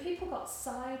 but people got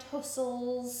side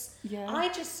hustles. Yeah. I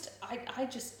just,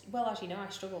 well, as you know, I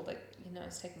struggled. Like,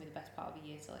 it's taken me the best part of a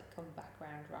year to like come back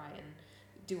round right and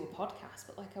do a podcast.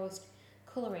 But like, I was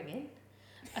colouring in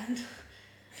and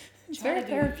it's very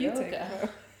therapeutic.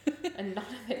 And none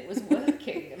of it was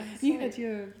working. And you had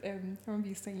your, I remember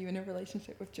you saying you were in a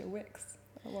relationship with Joe Wicks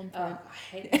at one point. Oh, I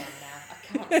hate him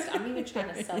now. I can't. I'm even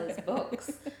trying to sell his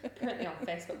books. Currently on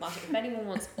Facebook Market. If anyone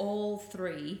wants all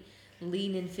 3,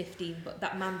 Lean in 15, but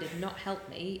that man did not help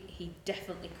me. He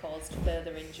definitely caused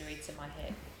further injury to my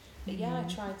hip. But I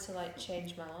tried to like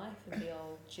change my life and be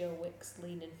all Joe Wicks,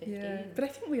 Lean in 15. Yeah, but I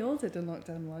think we all did in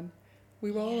lockdown 1. We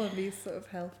were all on these sort of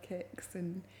health kicks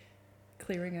and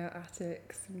clearing out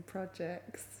attics and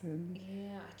projects and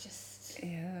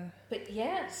But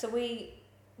so we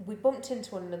bumped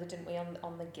into one another, didn't we,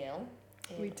 on the Gill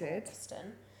in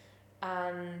Boston,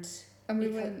 and we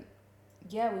went.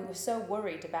 Yeah, we were so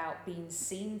worried about being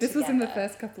seen this together. Was in the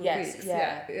first couple of weeks.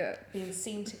 Yeah. Being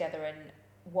seen together and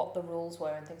what the rules were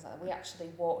and things like that. We actually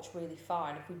walked really far,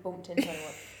 and if we bumped into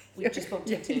anyone, we just bumped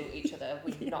into each other.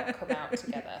 We'd not come out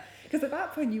together. Because at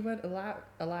that point you weren't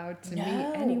allowed to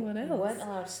meet anyone else. You weren't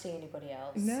allowed to see anybody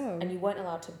else. No. And you weren't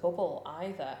allowed to bubble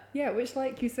either. Yeah, which,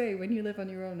 like you say, when you live on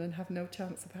your own and have no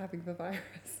chance of having the virus,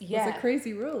 it's a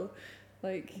crazy rule.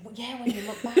 Like, yeah, when you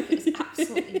look back, it was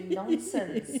absolutely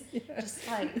nonsense. Yeah. Just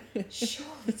like,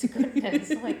 surely to goodness,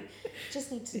 like,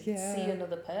 just need to see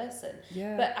another person.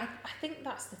 Yeah. But I think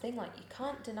that's the thing, like, you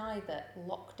can't deny that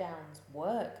lockdowns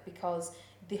work, because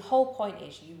the whole point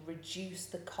is you reduce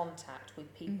the contact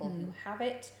with people who have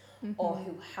it or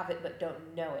who have it but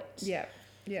don't know it. Yeah,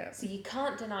 yeah. So you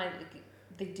can't deny that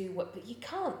they do what, but you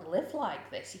can't live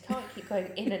like this. You can't keep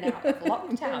going in and out of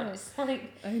lockdown. It's like,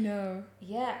 I know.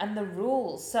 Yeah, and the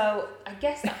rules. So I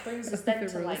guess that brings us then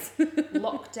to rules. Like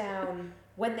lockdown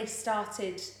when they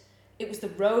started. It was the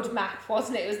roadmap,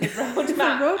 wasn't it? It was the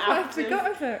roadmap. I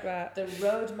forgot about that. The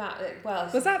roadmap. Well,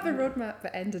 was that the roadmap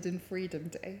that ended in Freedom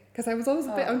Day? Because I was always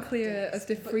a bit unclear as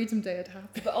to if Freedom Day had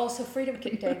happened. But also Freedom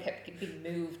Day kept being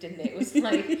moved, didn't it? It was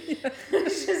like,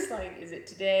 it's just like, is it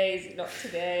today? Is it not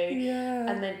today? Yeah.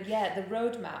 And then, the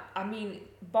roadmap. I mean,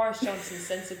 Boris Johnson's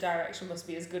sense of direction must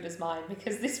be as good as mine,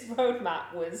 because this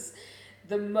roadmap was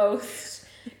the most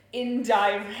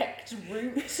indirect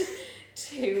route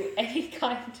to any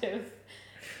kind of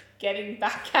getting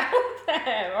back out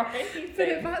there or anything. But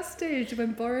at that stage,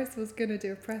 when Boris was going to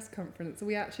do a press conference,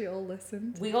 we actually all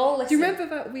listened. We all listened. Do you remember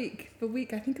that week? The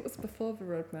week, I think it was before the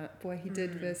roadmap, where he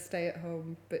did the stay at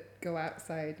home but go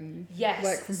outside and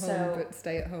work from home but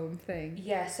stay at home thing.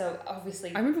 Yeah, so obviously...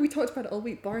 I remember we talked about it all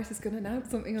week. Boris is going to announce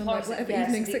something on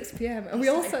evening, 6 p.m. And we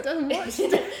all sat down and watched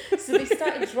it. So they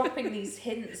started dropping these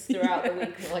hints throughout the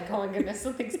week. We're like, oh my goodness,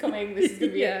 something's coming. This is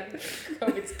going to be it.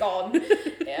 COVID's gone.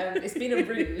 It's been a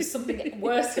ruse. Something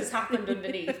worse has happened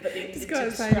underneath, but they needed to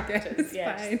distract us.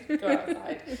 Go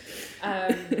outside.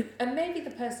 And maybe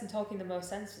the person talking the most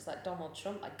sense was like Donald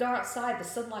Trump. Like, go outside, the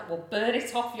sunlight will burn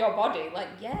it off your body. Like,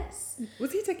 yes.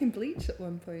 Was he taking bleach at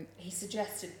one point? He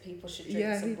suggested people should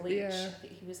drink some bleach. I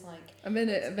think he was like, and then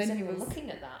he was looking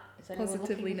at that.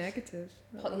 Positively negative.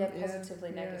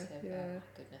 Positively negative. Yeah. Oh my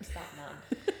goodness, that man.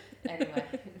 Anyway,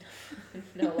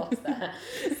 no loss there.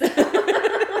 So,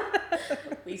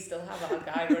 we still have our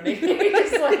guy running. We're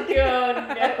just like, oh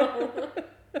no.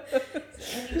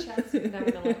 Is there any chance we can have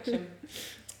an election?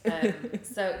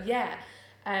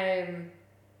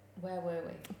 Where were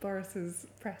we? Boris's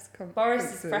press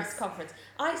conference.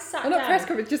 I sat down. Not press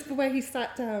conference, just the way he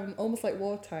sat down, almost like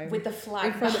wartime. With the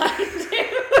flag behind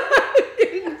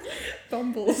him.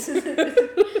 Bumbles.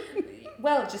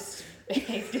 Well, just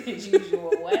behaved in his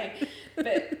usual way.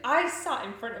 But I sat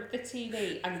in front of the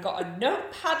TV and got a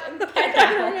notepad and pen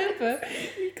out. I remember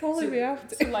you calling me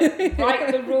after. To like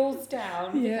write the rules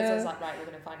down, because I was like, right, we're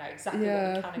going to find out exactly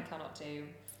what we can and cannot do. And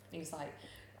he was like,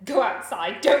 go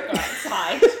outside, don't go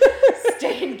outside,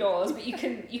 stay indoors, but you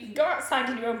can go outside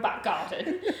in your own back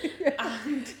garden.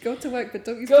 And go to work, but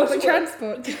don't use public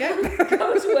transport to get there.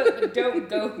 Go to work, but don't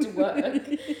go to work.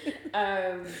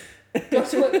 Go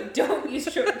to work, but don't use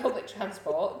public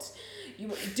transport.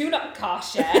 You do not car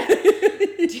share.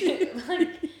 It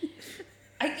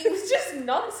was just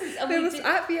nonsense. And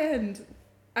at the end,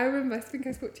 I remember, I think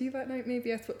I spoke to you that night,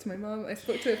 maybe I spoke to my mum, I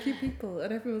spoke to a few people,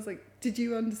 and everyone was like, did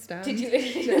you understand? Did you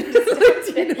understand?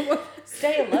 Do you know what?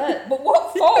 Stay alert. But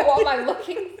what for? What am I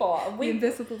looking for? And the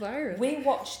invisible virus. We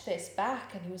watched this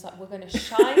back, and he was like, we're going to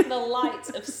shine the light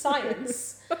of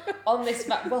science on this.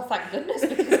 Well, thank goodness,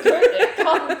 because currently I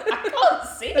can't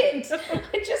see it.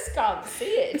 I just can't see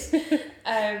it.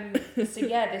 So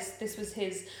yeah, this was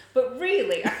his. But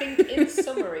really, I think in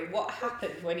summary, what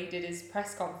happened when he did his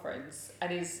press conference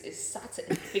and is sat at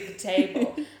his big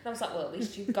table, and I was like, well, at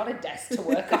least you've got a desk to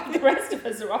work on. The rest of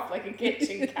us are off like a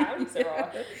kitchen counter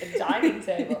or a dining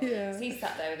table. Yeah. So he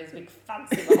sat there with his big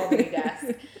fancy mahogany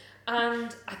desk.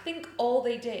 And I think all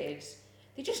they did,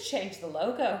 they just changed the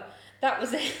logo. That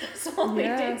was it. That's all they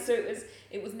did. So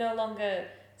it was no longer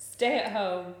stay at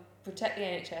home, protect the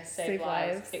NHS, save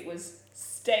lives. It was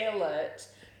stay alert,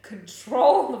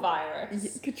 control the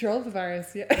virus. Control the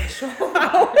virus, yeah. Control the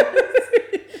virus.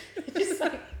 Just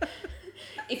like,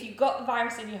 if you've got the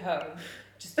virus in your home,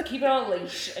 just keep it on a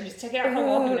leash and just take it out for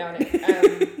walking down it.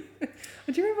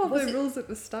 Do you remember all the rules at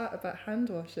the start about hand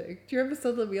washing? Do you remember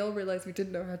suddenly we all realised we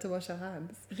didn't know how to wash our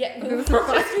hands? Yeah, we were just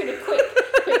doing a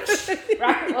quick,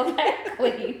 right, well, they're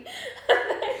clean.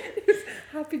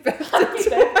 Happy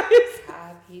birthday.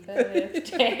 Happy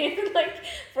birthday. Like,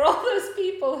 for all those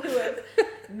people who have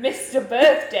missed a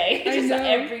birthday, just like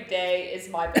every day is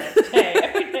my birthday.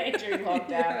 Every day during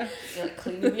lockdown. You're like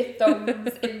cleaning your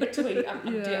thumbs in between.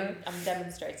 I'm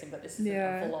demonstrating, but this is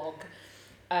a vlog.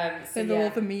 And all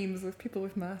the memes with people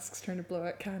with masks trying to blow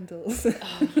out candles.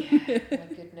 Oh yeah, my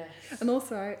goodness. And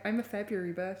also, I'm a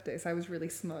February birthday, so I was really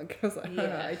smug. I was like,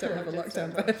 I don't have a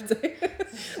lockdown birthday.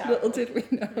 Little did we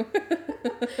know.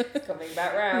 It's coming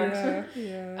back round.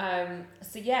 Yeah.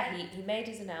 So yeah, he made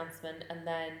his announcement, and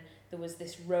then there was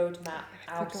this roadmap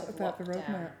out of about lockdown. the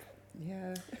roadmap.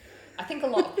 Yeah. I think a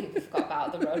lot of people forgot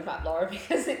about the roadmap, Laura,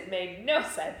 because it made no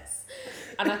sense.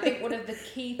 And I think one of the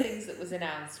key things that was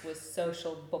announced was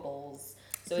social bubbles.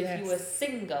 So if you were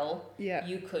single,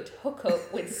 you could hook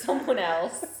up with someone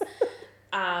else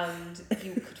and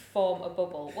you could form a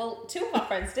bubble. Well, two of our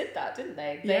friends did that, didn't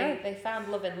they? They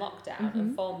found love in lockdown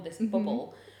and formed this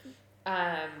bubble.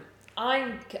 I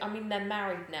mean, they're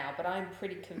married now, but I'm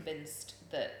pretty convinced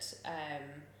that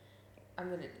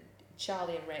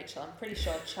Charlie and Rachel, I'm pretty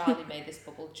sure Charlie made this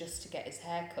bubble just to get his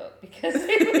hair cut, because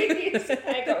his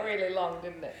hair got really long,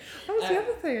 didn't it? That was the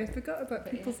other thing, I forgot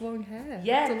about people's long hair.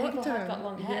 Yeah, people have got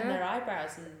long hair and their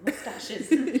eyebrows and moustaches.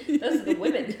 Those are the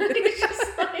women. It's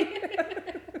just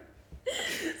like...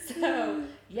 So,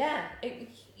 yeah.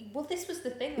 Well, this was the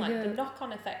thing, like, the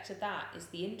knock-on effect of that is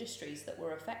the industries that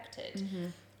were affected.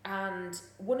 And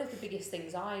one of the biggest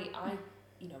things I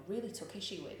really took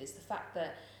issue with is the fact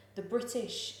that the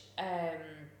British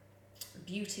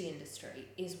beauty industry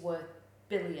is worth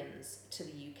billions to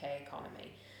the UK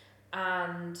economy,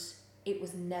 and it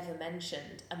was never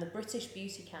mentioned. And the British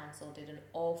Beauty Council did an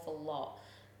awful lot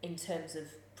in terms of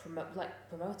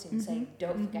promoting, saying,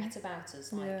 don't forget about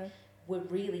us. We're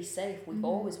really safe. We've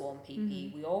always worn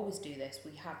PPE. We always do this.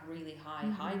 We have really high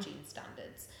hygiene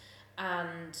standards,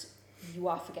 and you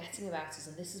are forgetting about us.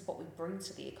 And this is what we bring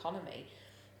to the economy.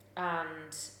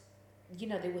 And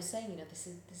they were saying,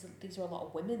 these are a lot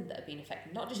of women that have been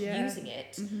affected, not just using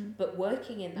it, but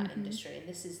working in that industry, and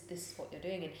this is what you're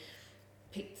doing.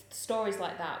 And stories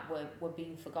like that were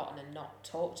being forgotten and not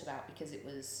talked about because it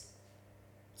was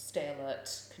stay alert,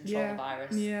 control the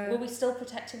virus. Were we still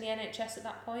protecting the NHS at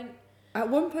that point? At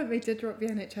one point, they did drop the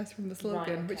NHS from the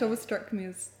slogan, which always struck me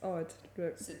as odd.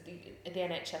 But... So the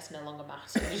NHS no longer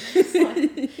matters. It's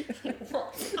like,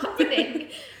 what's happening?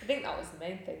 I think that was the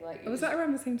main thing. Like, was that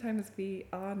around the same time as the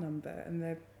R number and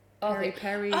the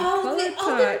Peri the Nando's?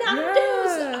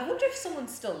 I wonder if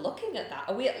someone's still looking at that.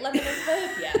 Are we at lemon and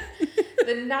herb yet?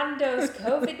 The Nando's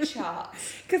COVID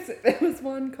charts. Because there was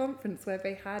one conference where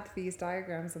they had these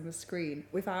diagrams on the screen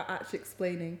without actually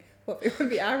explaining what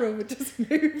the arrow would just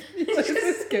move. Like, is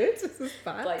this good? Is this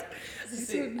bad? Like, this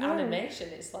is animation.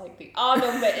 It's like the R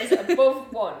number is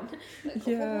above 1. Like,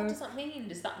 what does that mean?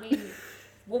 Does that mean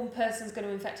one person's going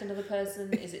to infect another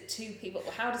person? Is it 2 people?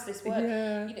 How does this work?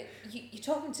 You're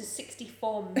talking to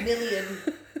 64 million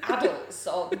adults,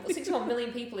 or 61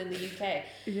 million people in the UK.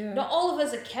 Not all of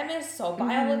us are chemists or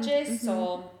biologists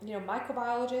or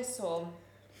microbiologists or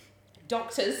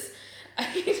doctors.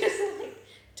 You just like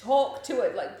talk to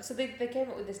it, like, so they came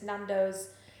up with this Nando's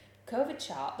COVID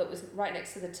chart that was right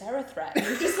next to the terror threat,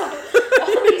 and just like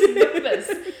all these numbers.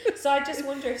 So I just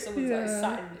wonder if someone's like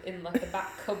sat in like a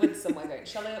back cupboard somewhere going,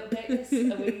 shall I update this?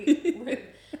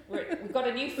 We've got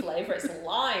a new flavour, it's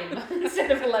lime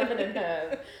instead of lemon and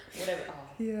herb, whatever.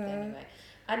 Anyway.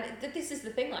 And this is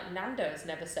the thing, like, Nando's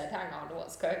never said, hang on,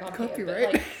 what's going on copyright. Here?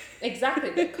 But, like,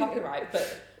 exactly, the copyright,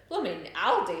 but I mean,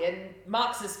 Aldi and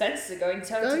Marks and Spencer going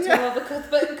toe to toe over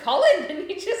Cuthbert and Colin, and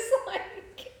you just like,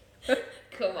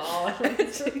 come on.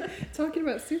 Talking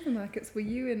about supermarkets, were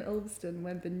you in Ulverston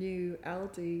when the new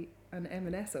Aldi and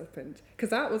M&S opened? Because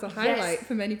that was a highlight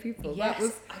for many people.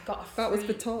 Yes, that was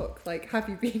the talk. Like, have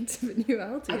you been to the new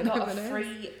Aldi and M&S? I got a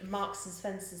free Marks and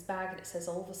Spencer's bag, and it says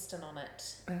Ulverston on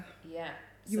it. Yeah.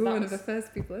 So you were one of the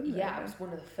first people in there. Yeah, I was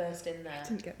one of the first in there. I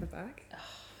didn't get the bag.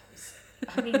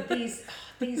 I mean,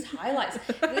 these highlights.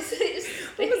 What was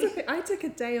the thing? I took a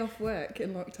day off work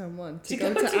in lockdown 1 to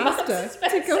go to Asda.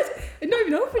 It not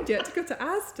even opened yet, to go to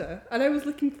Asda, and I was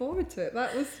looking forward to it.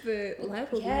 That was the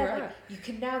level we were at. You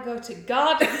can now go to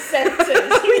garden centres.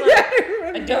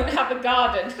 I don't have a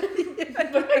garden,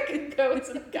 but I can go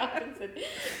to the garden centre.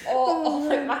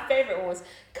 Or my favourite one was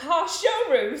car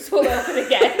showrooms will open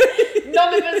again.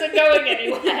 None of us are going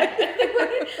anywhere.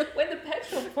 When the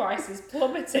petrol prices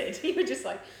plummeted, you were just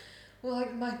like, well,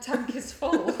 like, my tank is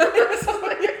full. So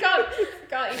like, I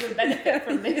can't even benefit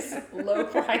from this low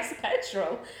price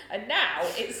petrol. And now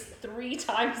it's 3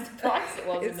 times the price it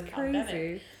was in the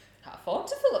pandemic. Can't afford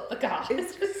to fill up the car.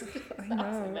 It's just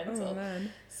absolutely mental. Oh,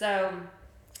 man.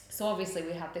 So obviously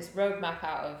we had this roadmap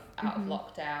out of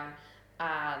lockdown,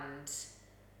 and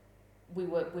we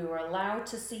were allowed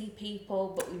to see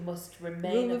people, but we must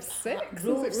remain Rule of six.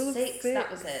 Rule of six.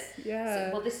 That was it. Yeah.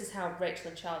 So, well, this is how Rachel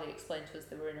and Charlie explained to us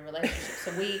they were in a relationship.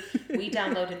 So we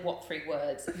downloaded What 3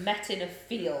 Words, met in a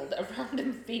field, a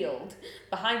random field,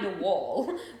 behind a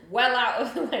wall, well out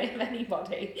of the way of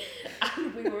anybody,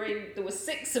 and there were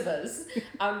 6 of us,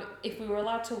 and if we were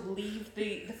allowed to leave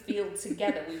the field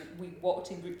together, we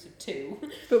walked in groups of 2.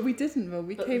 But we didn't, though.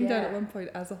 We came down at one point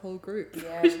as a whole group,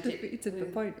 which defeated the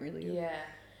point, really.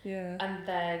 Yeah. And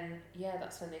then,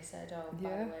 that's when they said, oh, by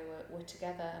the way, we're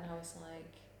together. And I was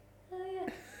like, oh,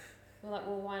 yeah. We're like,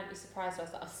 well, why aren't you surprised? I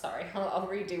was like, oh, sorry, I'll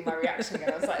redo my reaction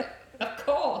again. I was like, of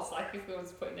course, like if we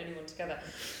was putting anyone together.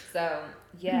 So,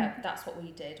 that's what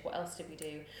we did. What else did we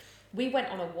do? We went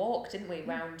on a walk, didn't we,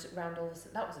 round all this.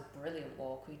 That was a brilliant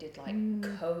walk. We did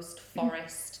like coast,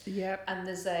 forest. Yep. And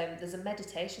there's a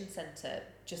meditation centre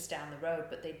just down the road,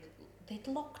 but they'd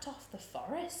locked off the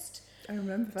forest. I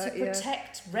remember that, to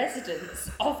protect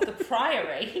residents of the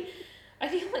priory.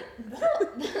 And you're like, what?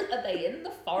 Are they in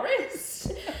the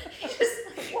forest? You're just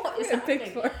like, what is happening?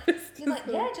 Big forest. You're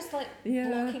like, just like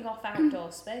blocking off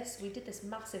outdoor space. We did this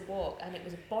massive walk, and it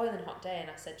was a boiling hot day, and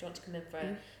I said, do you want to come in do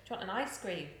you want an ice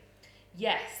cream?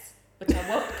 Yes, but I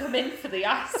won't come in for the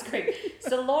ice cream.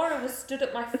 So Laura was stood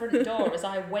at my front door as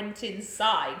I went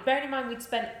inside. Bearing in mind we'd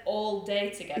spent all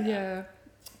day together.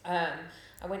 Yeah.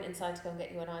 I went inside to go and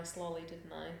get you an ice lolly,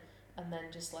 didn't I? And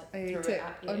then just like threw it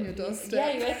at you. On your doorstep.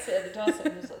 Yeah, you ate it at the doorstep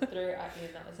and just like threw it at you,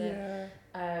 and that was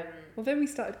it. Well, then we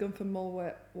started going for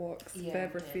more walks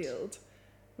further afield,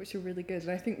 which were really good.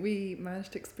 And I think we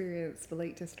managed to experience the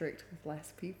Lake District with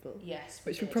less people. Yes,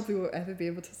 which we probably won't ever be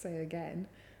able to say again.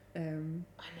 I know.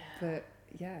 But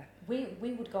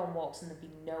we would go on walks and there'd be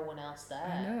no one else there.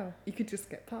 I know. You could just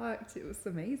get parked. It was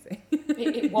amazing.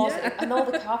 It was. And all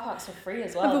the car parks were free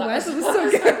as well. And the weather was so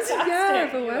good. Yeah,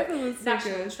 the weather was so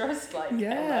National good. Trust, like.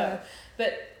 Yeah.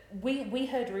 But we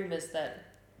heard rumours that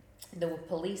there were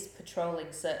police patrolling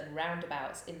certain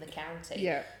roundabouts in the county.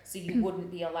 Yeah. So you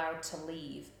wouldn't be allowed to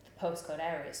leave the postcode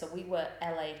area. So we were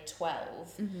LA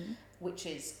 12, which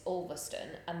is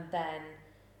Ulverston, and then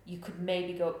you could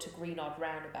maybe go up to Greenodd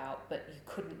roundabout, but you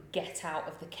couldn't get out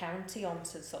of the county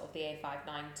onto sort of the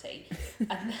A590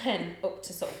 and then up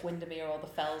to sort of Windermere or the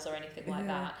Fells or anything like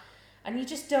that. And you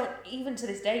just don't, even to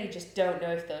this day, you just don't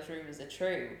know if those rumours are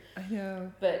true. I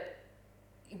know. But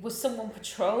was someone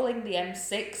patrolling the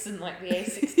M6 and like the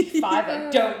A65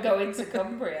 like, don't go into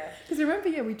Cumbria? Because remember,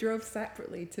 we drove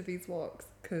separately to these walks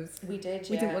because we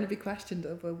didn't want to be questioned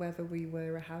over whether we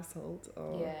were a household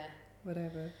or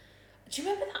whatever. Do you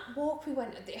remember that walk we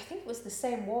went? I think it was the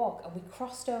same walk, and we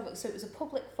crossed over. So it was a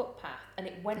public footpath, and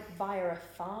it went via a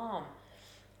farm.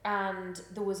 And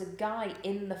there was a guy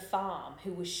in the farm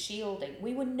who was shielding.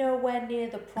 We were nowhere near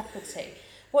the property.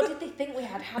 What did they think we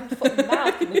had? Hand, foot, and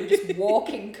mouth, and we were just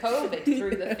walking COVID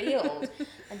through the field.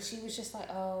 And she was just like,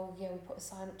 "Oh yeah, we put a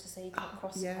sign up to say you can't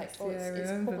cross the it's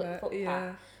a public footpath."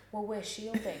 Yeah. Well, we're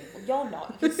shielding. Well, you're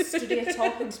not. You can stood here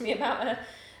talking to me about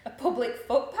a public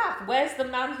footpath. Where's the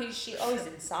man who's he's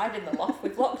inside in the loft.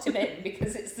 We've locked him in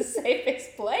because it's the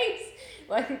safest place.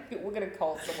 Like, we're going to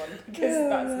call someone because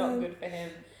that's not good for him.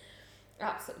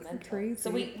 Absolutely mental. Crazy. So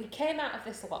we came out of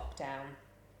this lockdown.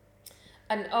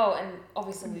 And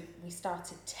obviously we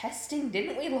started testing,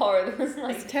 didn't we, Laura? There was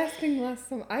like testing last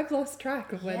summer. I've lost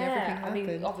track of when everything happened.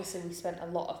 I mean, obviously we spent a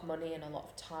lot of money and a lot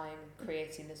of time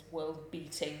creating this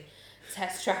world-beating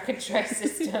test, track and trace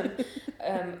system.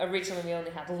 Originally we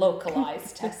only had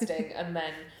localised testing, and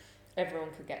then everyone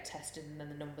could get tested, and then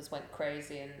the numbers went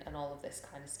crazy and all of this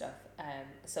kind of stuff.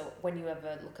 So when you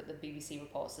ever look at the BBC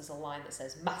reports, there's a line that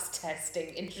says mass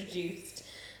testing introduced,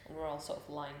 and we're all sort of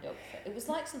lined up. It was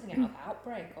like something out of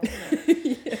Outbreak, wasn't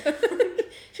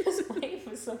it? Just waiting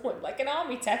for someone, like an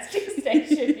army testing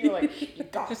station. You're like, you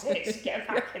got it, get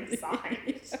back inside.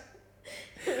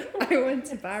 I went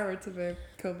to Barrow to the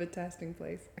COVID testing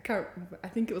place. I can't remember. I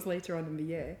think it was later on in the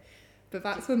year. But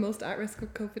that's the most at risk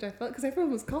of COVID I felt, because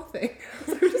everyone was coughing.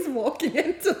 So we were just walking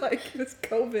into like this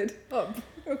COVID hub.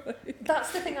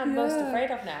 That's the thing I'm most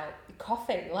afraid of now.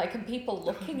 Coughing, and people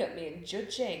looking at me and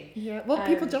judging. Yeah, well,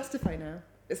 people justify now.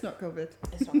 It's not COVID.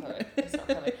 It's not COVID. It's not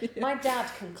COVID. My dad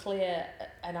can clear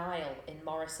an aisle in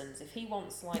Morrison's. If he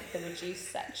wants the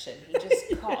reduced section, he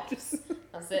just coughs.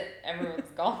 That's it.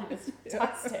 Everyone's gone. It's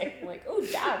fantastic. I'm like, oh,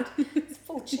 Dad, it's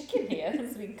full chicken here.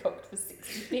 It's been cooked for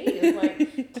 60p.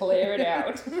 It's clear it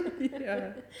out.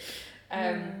 Yeah.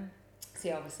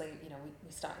 So obviously,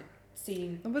 we started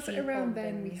seeing. And was it around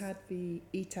then we had the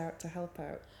Eat Out to Help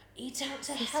Out? Eat Out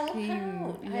to Help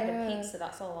Out. I had a pizza.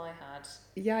 That's all I had.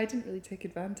 Yeah, I didn't really take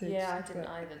advantage. Yeah, I didn't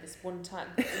either. This one time,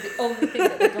 the only thing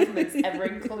that the government's ever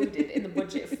included in the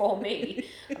budget for me,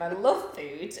 and I love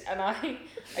food, and I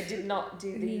did not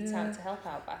do the Eat Out to Help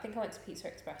Out, but I think I went to Pizza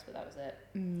Express, but that was it.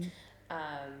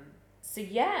 So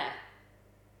yeah,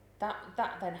 that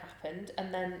then happened,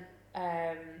 and then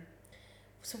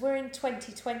so we're in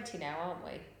 2020 now, aren't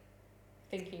we?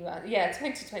 Thinking about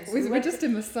 2020. We were just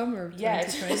in the summer of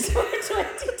 2020. Summer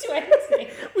 2020.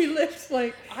 We lived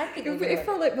like I think it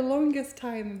felt like the longest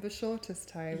time and the shortest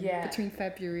time between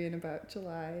February and about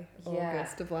July,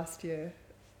 August of last year.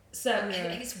 So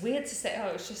it's weird to say,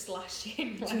 it's just last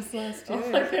year. Like, just last year. Oh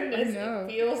my goodness, it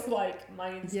feels like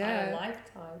my entire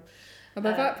lifetime. And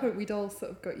by that point, we'd all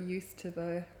sort of got used to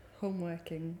the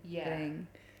homeworking thing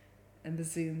and the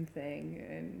Zoom thing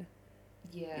and.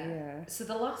 Yeah. So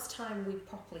the last time we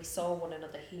properly saw one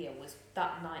another here was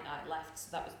that night I left. So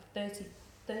that was the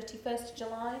 31st of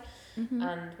July.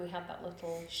 And we had that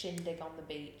little shindig on the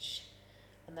beach.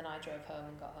 And then I drove home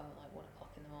and got home at like 1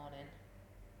 o'clock in the morning.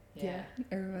 Yeah,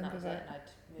 I remember and that. Was it. And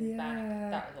I'd moved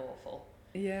back. That was awful.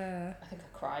 Yeah. I think I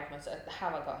cried myself. How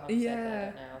I got home safely, I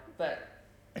don't know. But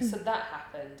so that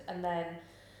happened. And then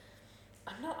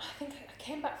I think I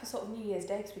came back for sort of New Year's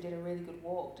Day because we did a really good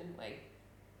walk, didn't we?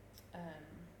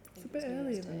 It's a bit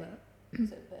earlier than that.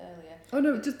 Was it a bit earlier? Oh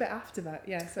no, just a bit after that.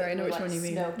 Yeah, sorry, I know which one you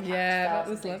mean. Yeah, that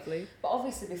was lovely. But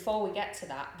obviously before we get to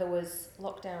that, there was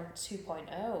lockdown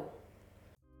 2.0.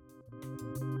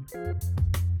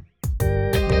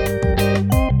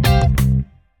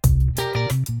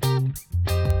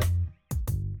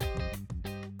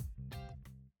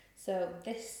 So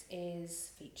this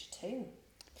is feature 2.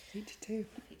 Feature 2.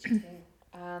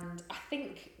 And I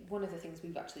think one of the things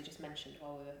we've actually just mentioned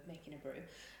while we were making a brew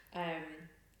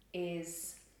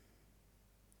is,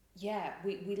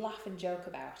 we laugh and joke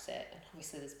about it, and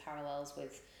obviously there's parallels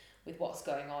with what's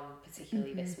going on,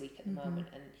 particularly this week at the moment,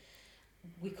 and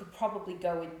we could probably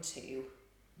go into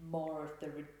more of the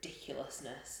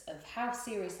ridiculousness of how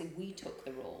seriously we took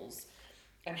the rules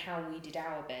and how we did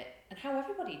our bit and how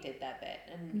everybody did their bit,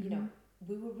 and you know,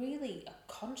 we were really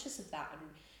conscious of that,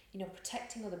 and you know,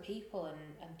 protecting other people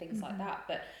and things like that.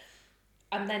 But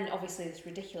and then obviously this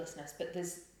ridiculousness, but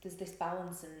there's this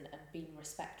balance and being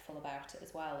respectful about it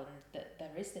as well, and that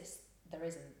there was this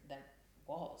very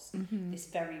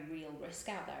real risk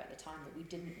out there at the time that we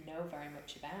didn't know very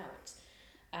much about.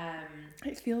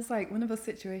 It feels like one of those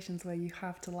situations where you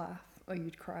have to laugh or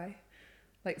you'd cry.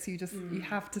 Like, so you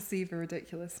have to see the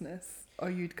ridiculousness or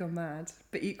you'd go mad.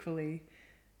 But equally,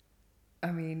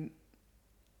 I mean,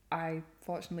 I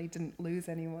fortunately didn't lose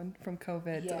anyone from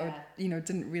COVID or, you know,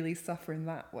 didn't really suffer in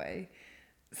that way.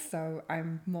 So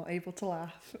I'm more able to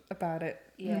laugh about it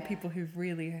than people who've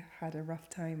really had a rough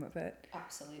time of it.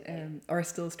 Absolutely. Or are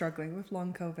still struggling with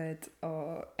long COVID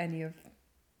or any of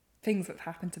things that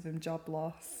happened to them, job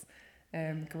loss,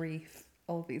 grief,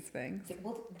 all these things.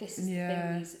 Well, this is the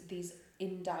thing, these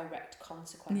indirect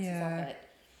consequences of it.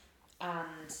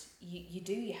 And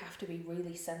you have to be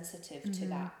really sensitive to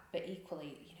that. But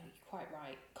equally, you know, you're quite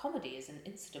right. Comedy is an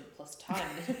incident plus time.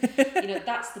 You know,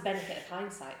 that's the benefit of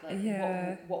hindsight. Like,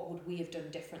 what would we have done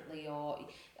differently? Or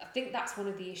I think that's one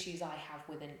of the issues I have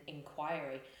with an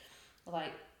inquiry.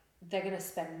 Like, they're going to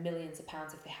spend millions of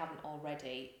pounds, if they haven't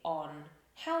already, on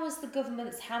how was the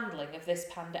government's handling of this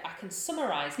pandemic. I can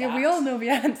summarise that. Yeah, we all know the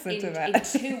answer to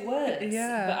that. In 2 words.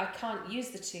 But I can't use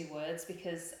the 2 words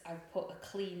because I've put a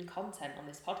clean content on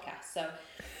this podcast. So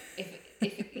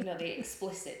if you know, the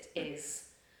explicit is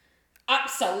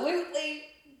absolutely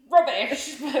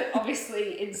rubbish, but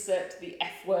obviously insert the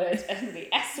F word and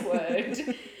the S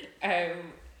word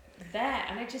there.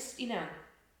 And I just, you know,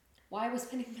 why are we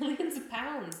spending millions of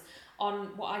pounds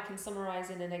on what I can summarise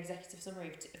in an executive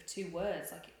summary of 2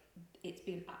 words? Like, it's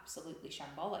been absolutely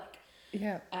shambolic.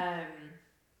 Yeah.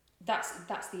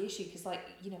 That's the issue, because,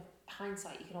 like, you know,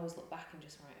 hindsight, you can always look back and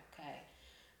just, right, okay.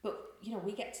 But, you know,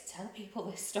 we get to tell people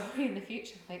this story in the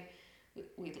future. Like,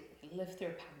 we lived through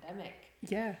a pandemic.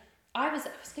 Yeah. I was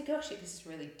negotiating, this is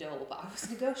really dull, but I was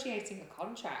negotiating a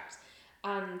contract,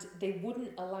 and they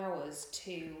wouldn't allow us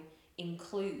to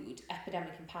include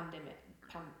epidemic and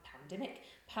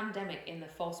pandemic in the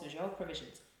force majeure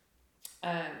provisions,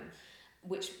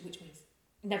 which means,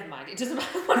 never mind, it doesn't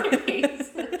matter what it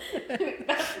means.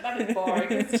 that is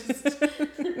boring. It's just,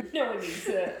 no one needs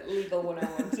a legal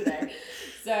 101 today.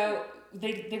 So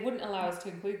they wouldn't allow us to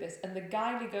include this, and the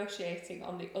guy negotiating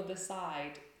on the other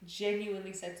side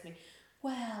genuinely said to me,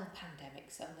 well,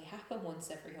 pandemics only happen once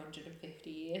every 150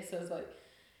 years. So I was like,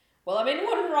 Well, I'm in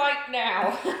one right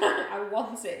now. I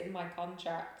want it in my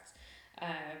contract.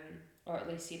 Or at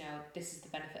least, this is the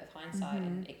benefit of hindsight,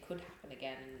 and it could happen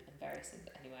again, and various things.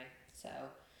 Anyway, so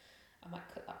I might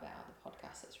cut that bit out of the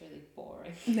podcast. That's really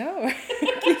boring. No,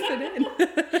 keep it in.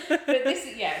 But this,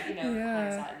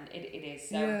 hindsight, and it is.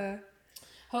 So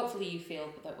hopefully you feel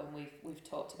that when we've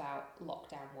talked about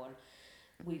lockdown 1,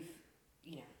 we've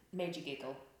made you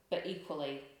giggle, but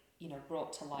equally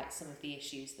brought to light some of the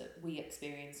issues that we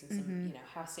experienced, and some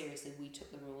how seriously we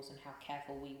took the rules and how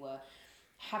careful we were.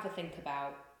 Have a think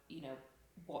about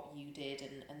what you did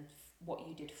and what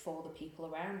you did for the people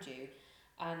around you,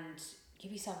 and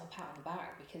give yourself a pat on the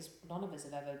back, because none of us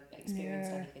have ever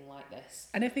experienced anything like this.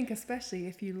 And I think especially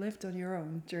if you lived on your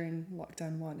own during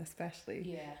lockdown 1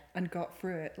 especially, and got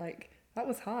through it, like, that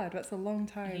was hard. That's a long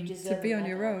time to be on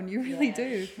your own. You really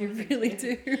do. You really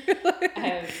do.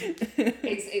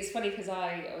 It's funny because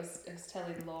I was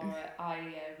telling Laura,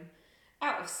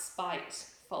 out of spite,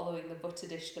 following the butter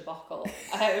dish debacle,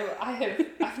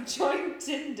 I've joined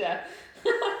Tinder,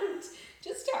 and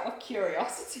just out of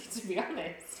curiosity, to be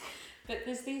honest. But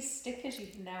there's these stickers you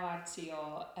can now add to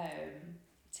your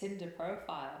Tinder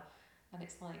profile. And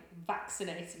it's like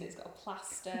vaccinated, and it's got a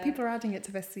plaster. People are adding it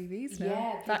to their CVs now.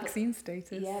 Yeah. Vaccine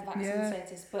status. Yeah, vaccine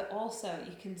status. But also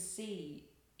you can see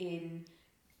in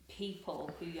people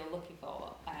who you're looking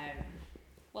for,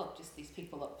 just these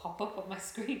people that pop up on my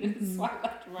screen and swipe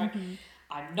left and right.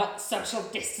 I'm not social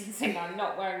distancing, I'm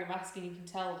not wearing a mask, and you can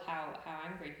tell how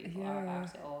angry people are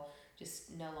about it, or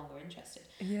just no longer interested.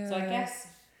 Yeah. So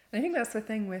I think that's the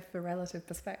thing with the relative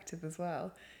perspective as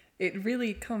well. It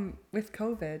really with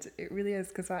COVID, it really is,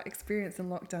 because that experience in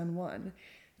lockdown 1,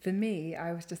 for me,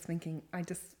 I was just thinking, I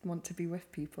just want to be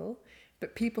with people.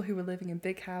 But people who were living in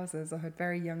big houses or had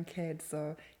very young kids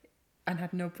and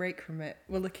had no break from it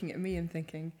were looking at me and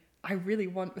thinking, I really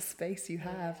want the space you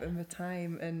have and the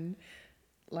time, and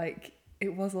like,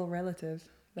 it was all relative.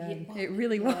 Then it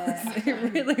really was.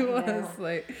 It really was.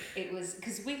 Like, it was,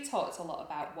 because we talked a lot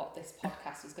about what this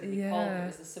podcast was going to be called. It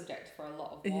was the subject for a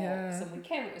lot of walks, and we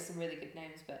came up with some really good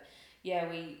names. But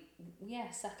we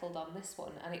settled on this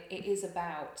one, and it is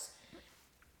about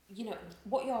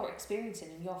what you're experiencing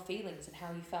and your feelings and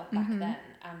how you felt back then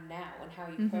and now, and how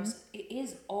you process. It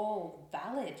is all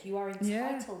valid. You are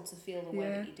entitled to feel the way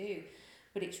that you do,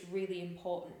 but it's really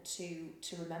important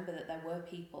to remember that there were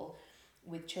people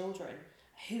with children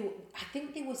who, I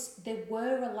think they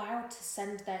were allowed to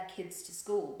send their kids to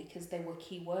school because they were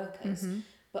key workers,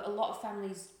 but a lot of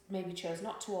families maybe chose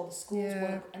not to, or the schools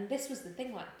weren't. And this was the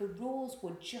thing, like, the rules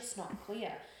were just not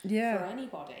clear for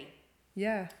anybody.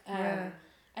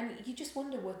 And you just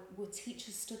wonder, were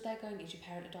teachers stood there going, is your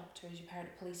parent a doctor, is your parent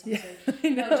a police officer?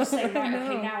 Just saying, right,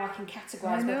 okay, now I can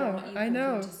categorise whether or not you can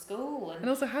come to school. And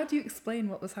also, how do you explain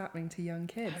what was happening to young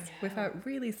kids without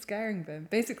really scaring them?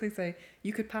 Basically say,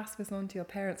 you could pass this on to your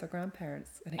parents or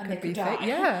grandparents, and it could be fake.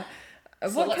 Yeah.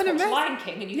 So what kind of Lion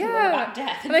King, and you can learn about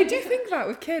death. And I do think that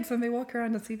with kids, when they walk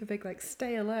around and see the big, like,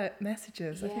 stay alert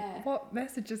messages, I think, what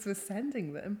messages was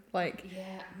sending them? Like,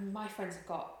 my friends have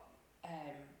got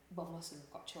most of them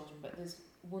have got children, but there's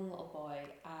one little boy,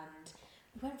 and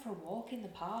we went for a walk in the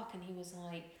park, and he was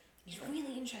like, he's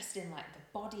really interested in, like, the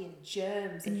body and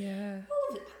germs, and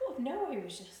out of nowhere he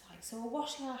was just like, so we're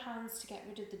washing our hands to get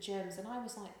rid of the germs, and I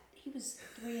was like, he was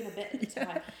 3 and a bit at the time. He's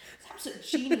an absolute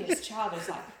genius child. I was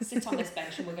like, sit on this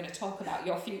bench and we're going to talk about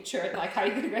your future and, like, how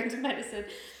you're going to go into medicine.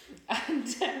 And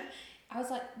I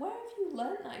was like, where have you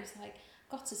learned that? He was like,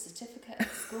 got a certificate at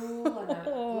school, and I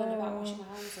learned about washing my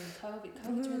hands and COVID.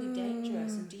 COVID's really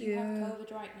dangerous, and do you have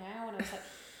COVID right now? And I was like,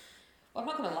 well, I'm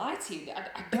not going to lie to you,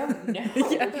 I don't know,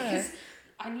 because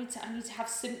I need to have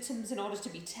symptoms in order to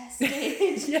be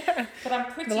tested. But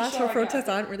I'm pretty sure the lateral flow tests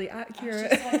aren't really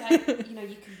accurate.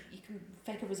 You can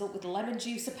fake a result with lemon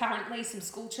juice. Apparently, some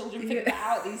school children figured that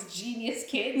out. These genius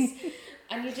kids,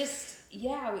 and you just.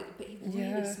 But he's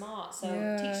really smart, so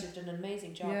teachers have done an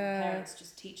amazing job, and parents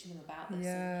just teaching them about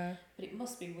this. But it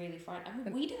must be really frightening. I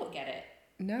mean, we don't get it.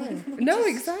 No,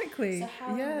 exactly. So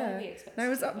how can they be expected? I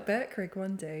was up Birkrigg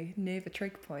one day, near the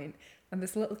trig point, and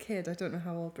this little kid, I don't know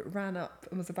how old, but ran up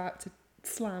and was about to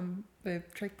slam the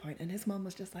trig point, and his mum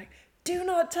was just like, do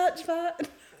not touch that.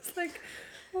 It's like,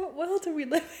 what world are we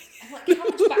living in? And, like, how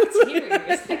much bacteria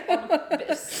is, like, on a bit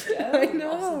of stone?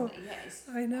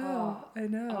 I know. I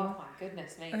know. Oh my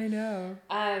goodness me. I know.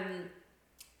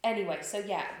 Anyway, so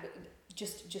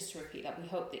just to repeat that, we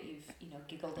hope that you've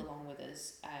giggled along with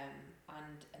us,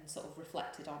 and sort of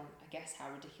reflected on, I guess, how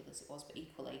ridiculous it was, but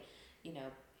equally,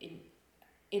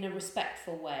 in a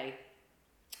respectful way,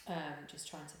 just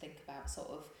trying to think about sort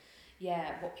of,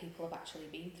 what people have actually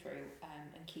been through,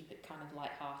 and keep it kind of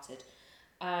light-hearted.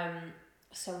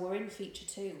 So we're in feature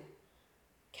 2.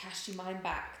 Cast your mind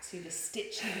back to the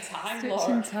Stitch in Time, Laura.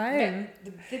 Stitch in Time.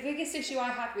 The biggest issue I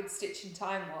had with Stitch in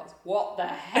Time was, what the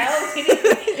hell did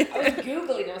it I was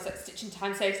Googling, I was like, Stitch in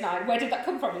Time saves 9. Where did that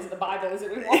come from? Is it the Bible? Is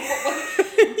it...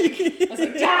 I was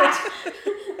like, Dad,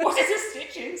 what is a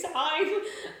Stitch in Time?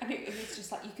 And it was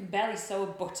just like, you can barely sew a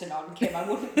button on, Kim. I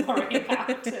wouldn't worry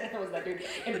about it. I was like doing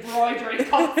embroidery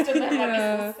constantly. I'm like,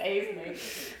 this will save me.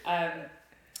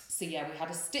 So yeah, we had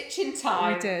a Stitch in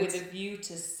Time with a view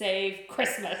to save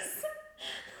Christmas.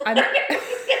 And it was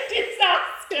a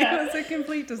disaster. It was a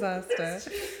complete disaster.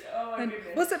 Oh my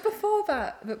goodness. Was it before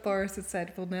that Boris had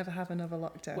said we'll never have another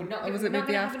lockdown? Or was it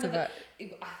maybe after that?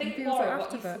 I think, Laura,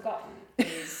 what you've forgotten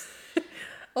is...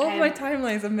 all of my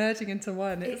timelines are merging into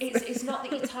one. It's not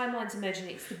that your timeline's are merging,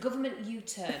 it's the government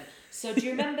U-turn. So do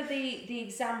you remember the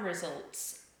exam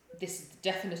results? This is the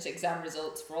definite exam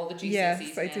results for all the GCSEs.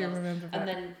 Yes, I do remember that. And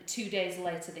then 2 days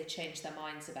later, they changed their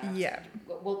minds about it. Yeah.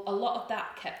 Well, a lot of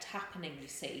that kept happening, you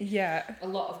see. Yeah. A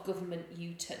lot of government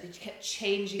U-turn, they kept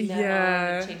changing their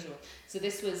mind and changing. So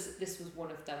this was one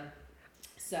of them.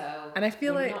 So, and I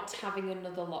feel we're like not having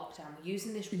another lockdown. We're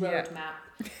using this roadmap.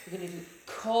 We're going to do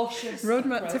cautious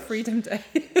roadmap approach. To Freedom Day.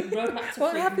 Roadmap to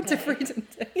what Freedom happened Day. to Freedom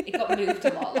Day? It got moved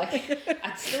a lot. Like,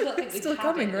 I still don't think it's we've still had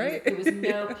coming, it. right? There was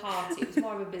no party. It was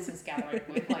more of a business gathering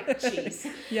with like cheese.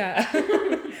 Yeah.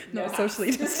 Not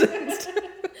socially distanced.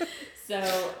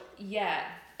 So yeah,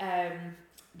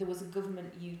 there was a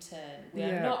government U-turn. We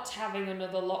are not having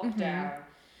another lockdown. Mm-hmm.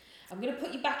 I'm going to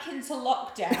put you back into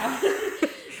lockdown.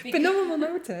 But no one will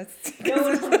notice. No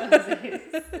one will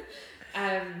notice.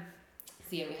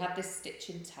 So yeah, we had this Stitch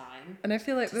in Time. And I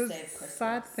feel like the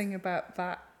sad thing about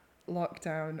that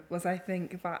lockdown was, I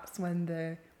think that's when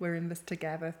the we're in this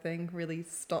together thing really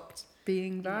stopped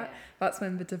being that. Yeah. That's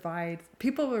when the divide,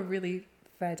 people were really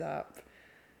fed up,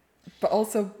 but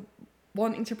also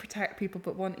wanting to protect people,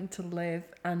 but wanting to live,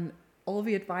 and all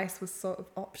the advice was sort of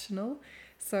optional.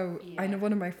 So I know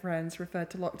one of my friends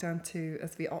referred to lockdown 2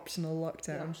 as the optional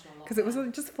lockdown, because it was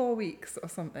just 4 weeks or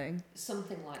something.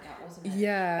 Something like that, wasn't it?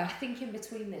 Yeah. But I think in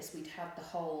between this, we'd had the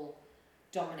whole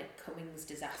Dominic Cummings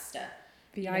disaster.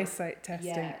 The eyesight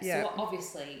testing. Yeah. So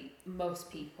obviously,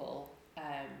 most people,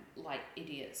 like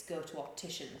idiots, go to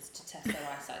opticians to test their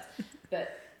eyesight.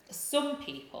 But some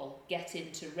people get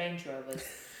into Range Rovers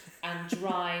and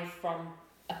drive from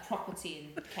a property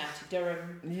in County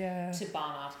Durham to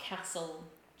Barnard Castle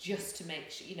just to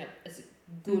make sure, as a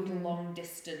good long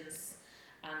distance.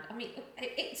 And I mean,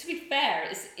 to be fair,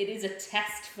 it is a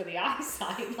test for the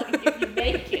eyesight. Like, if you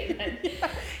make it, then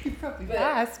you probably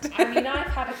passed. I mean, I've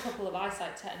had a couple of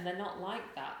eyesight tests, and they're not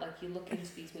like that. Like, you look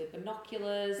into these weird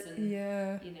binoculars, and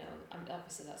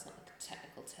obviously that's not a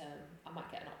technical term. I might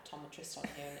get an optometrist on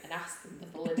here and ask them the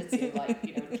validity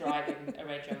of driving a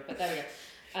Range Rover. But there we go.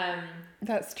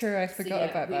 That's true. I forgot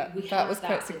about that. That was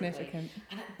quite significant.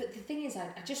 But the thing is, I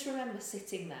just remember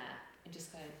sitting there and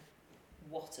just going,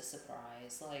 what a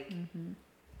surprise. Like,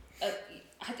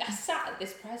 I sat at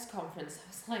this press conference, I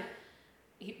was like,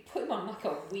 he put him on like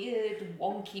a weird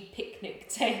wonky picnic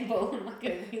table and like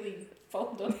a really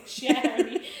fold up chair, and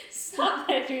he sat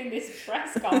there doing this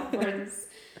press conference.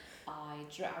 I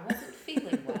wasn't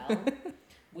feeling well.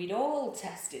 We'd all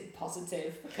tested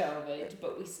positive for COVID,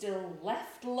 but we still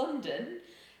left London,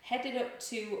 headed up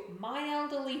to my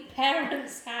elderly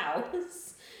parents'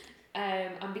 house.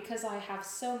 And because I have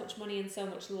so much money and so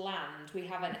much land, we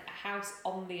have a house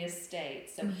on the estate.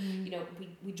 So,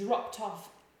 we dropped off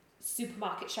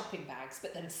supermarket shopping bags,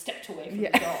 but then stepped away from the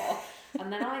door.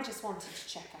 And then I just wanted to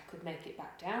check I could make it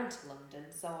back down to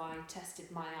London. So I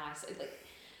tested my eyes.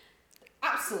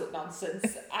 Absolute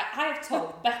nonsense. I have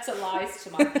told better lies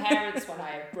to my parents when I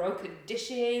have broken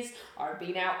dishes or I've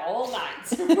been out all night.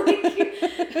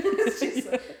 It's just,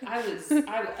 I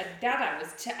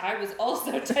was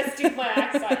also testing my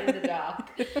eyesight in the dark.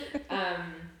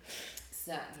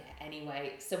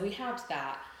 Anyway, so we had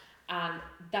that, and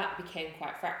that became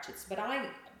quite fractured. But a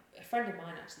friend of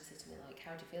mine actually said to me, like,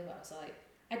 how do you feel about it? I was like,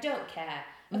 I don't care.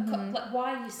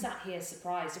 Why are you sat here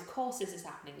surprised? Of course this is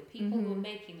happening. The people who are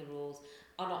making the rules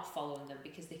are not following them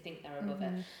because they think they're above it.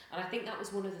 And I think that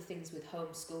was one of the things with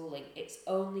homeschooling. It's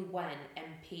only when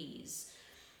MPs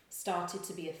started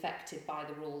to be affected by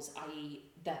the rules, i.e.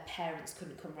 their parents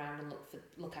couldn't come round and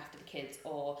look after the kids,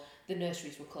 or the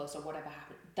nurseries were closed, or whatever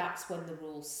happened. That's when the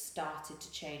rules started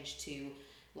to change to,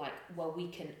 like, well, we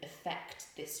can affect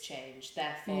this change,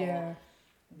 therefore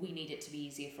we need it to be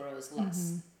easier for us.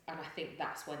 And I think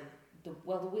that's when the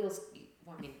wheels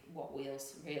Well, I mean, what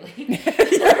wheels, really?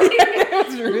 It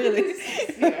was really.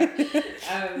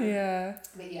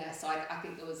 But yeah, so I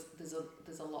think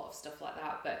there's a lot of stuff like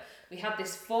that. But we had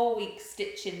this 4-week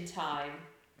stitching time.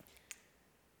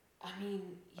 I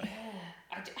mean, yeah,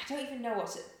 I don't even know what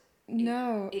to...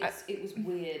 It was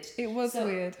weird. It was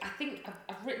weird. I think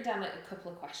I've written down a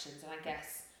couple of questions, and I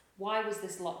guess, why was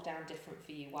this lockdown different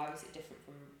for you? Why was it different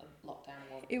from a lockdown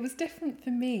one? It was different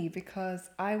for me because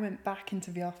I went back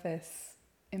into the office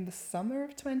in the summer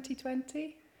of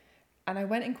 2020, and I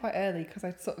went in quite early because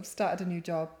I sort of started a new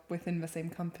job within the same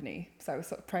company, so it was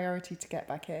sort of priority to get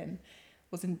back in.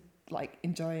 Wasn't like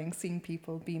enjoying seeing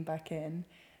people, being back in.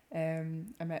 I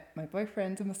met my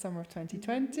boyfriend in the summer of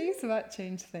 2020, so that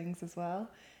changed things as well.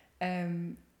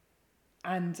 And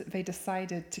they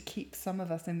decided to keep some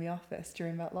of us in the office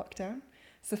during that lockdown.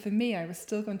 So for me, I was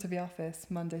still going to the office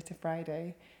Monday to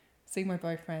Friday, seeing my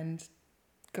boyfriend,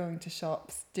 going to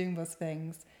shops, doing those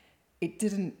things. It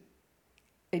just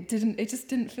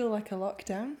didn't feel like a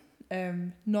lockdown.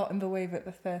 Not in the way that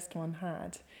the first one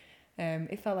had.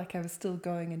 It felt like I was still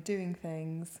going and doing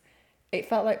things. It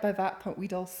felt like by that point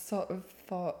we'd all sort of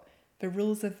thought the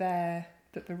rules are there,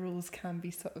 but the rules can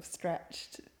be sort of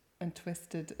stretched and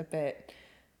twisted a bit.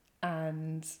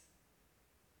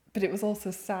 But it was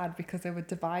also sad because there were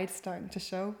divides starting to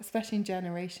show, especially in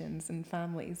generations and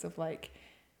families of like,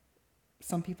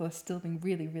 some people are still being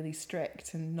really, really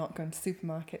strict and not going to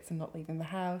supermarkets and not leaving the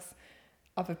house.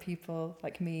 Other people,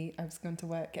 like me, I was going to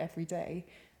work every day.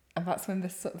 And that's when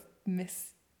this sort of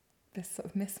mismatch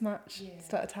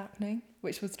started happening,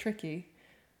 which was tricky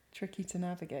to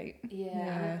navigate.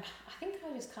 Yeah. I think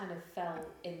I just kind of fell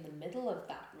in the middle of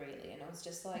that, really, and I was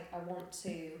just like, I want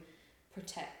to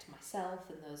protect myself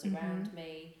and those around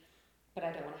me, but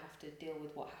I don't want to have to deal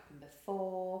with what happened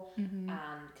before,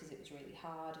 and because it was really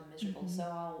hard and miserable.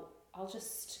 So I'll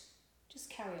just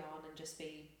carry on and just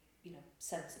be,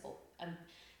 sensible, and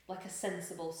like a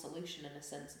sensible solution and a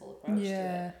sensible approach to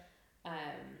it.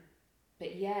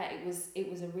 But yeah, it was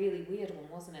a really weird one,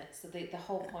 wasn't it? So the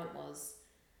whole point was,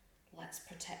 let's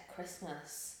protect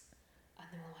Christmas. And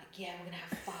they were like, yeah, we're going to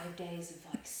have 5 days of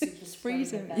like super spreading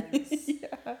events.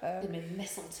 There'd be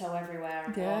mistletoe everywhere,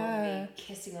 and we're all going to be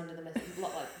kissing under the mistletoe,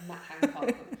 like Matt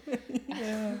Hancock.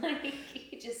 Like,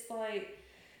 just like,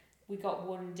 we got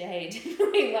one day,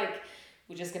 didn't we? Like,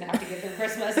 we're just going to have to give them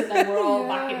Christmas, and then we're all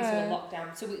back into a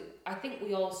lockdown. So I think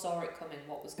we all saw it coming,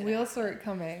 what was going to happen. We all saw it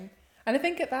coming. And I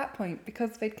think at that point,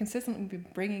 because they'd consistently been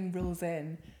bringing rules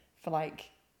in for like,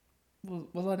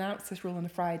 we'll announce this rule on a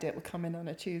Friday, it will come in on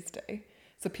a Tuesday.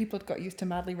 So people had got used to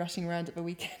madly rushing around at the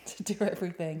weekend to do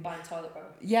everything. Buying toilet roll.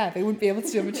 Yeah, they wouldn't be able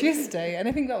to do it on a Tuesday. And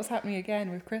I think that was happening again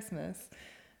with Christmas.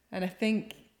 And I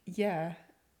think, I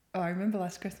remember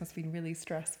last Christmas being really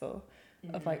stressful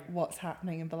of like what's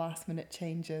happening and the last minute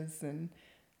changes and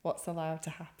what's allowed to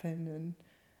happen. And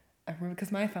I remember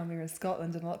because my family were in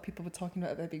Scotland and a lot of people were talking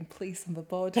about there being police on the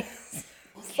borders.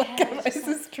 Is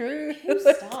this true? Who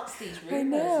starts these rumours? I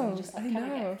know. And just, like, I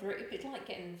know. Get through it? It'd be like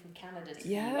getting from Canada to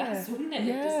the US, wouldn't it?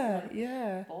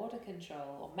 Yeah. Border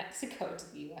control, or Mexico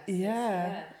to the US.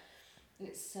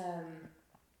 It's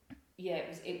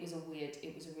it was a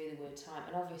really weird time,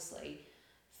 and obviously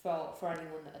for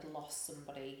anyone that had lost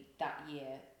somebody that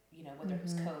year, whether it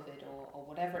was COVID or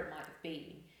whatever it might have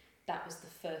been, that was the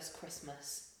first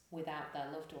Christmas without their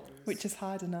loved ones, which is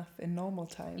hard enough in normal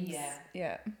times.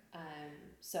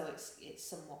 So it's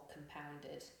somewhat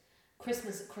compounded.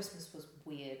 Christmas was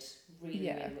weird, really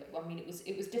weird. I mean, it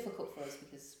was difficult for us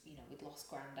because we'd lost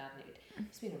Grandad, and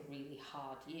it's been a really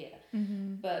hard year.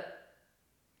 But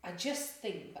I just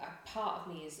think that a part of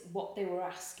me is what they were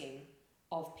asking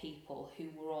of people who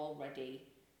were already,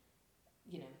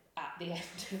 at the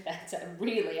end of their term,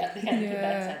 really at the end of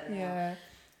their term,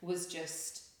 was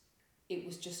just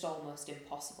almost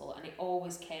impossible, and it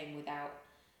always came without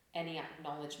any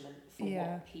acknowledgement for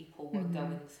what people were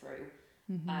going through,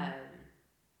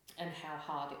 and how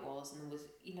hard it was. And there was,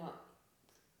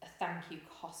 a thank you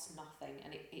cost nothing,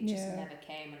 and it just never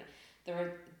came. And there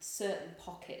are certain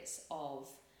pockets of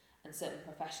and certain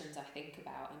professions I think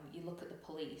about, and you look at the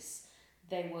police,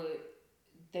 they were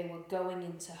going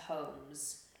into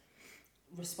homes,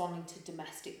 responding to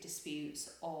domestic disputes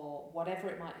or whatever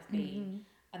it might have been,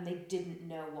 and they didn't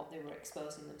know what they were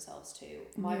exposing themselves to.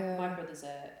 My brother's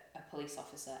a police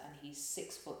officer, and he's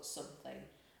 6 foot something,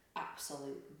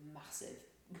 absolute massive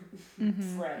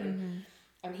frame,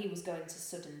 and he was going to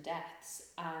sudden deaths,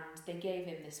 and they gave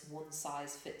him this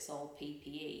one-size-fits-all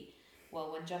PPE.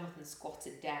 Well, when Jonathan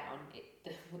squatted down,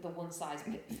 the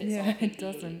one-size-fits-all PPE it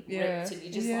doesn't. ripped, and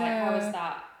you're just like, how is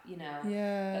that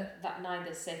that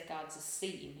neither safeguards a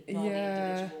scene nor the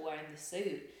individual wearing the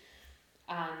suit.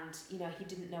 And, he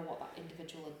didn't know what that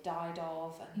individual had died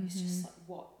of, and he was just like,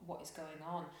 what is going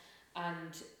on?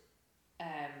 And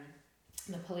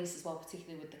the police as well,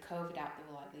 particularly with the COVID app, they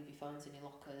were like, leave your phones in your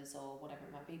lockers or whatever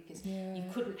it might be, because you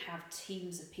couldn't have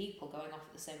teams of people going off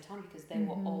at the same time because they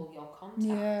were all your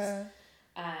contacts.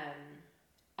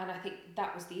 And I think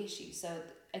that was the issue. So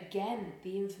again,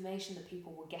 the information that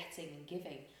people were getting and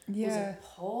giving was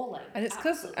appalling. And it's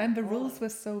because the rules were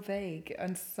so vague,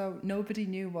 and so nobody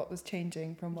knew what was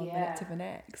changing from one minute to the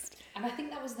next. And I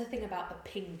think that was the thing about the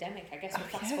pandemic. I guess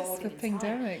we're fast forwarding the in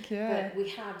pandemic, time. But we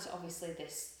had obviously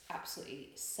this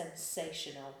absolutely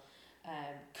sensational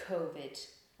COVID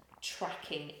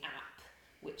tracking app,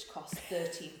 which cost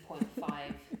 13.5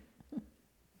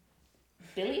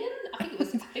 billion. I think it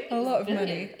was a lot of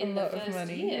money. A lot of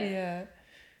money. Yeah.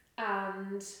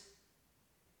 And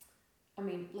I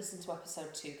mean, listen to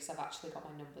episode 2 because I've actually got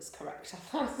my numbers correct. So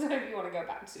if you want to go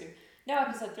back to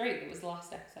episode 3, it was the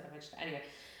last episode I mentioned. Anyway,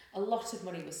 a lot of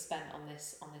money was spent on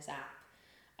this app,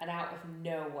 and out of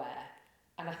nowhere.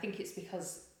 And I think it's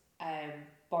because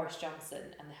Boris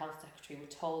Johnson and the health secretary were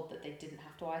told that they didn't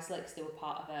have to isolate because they were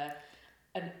part of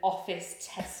an office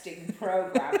testing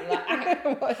program. You're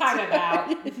like, hang about.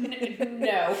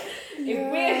 No.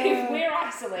 If we're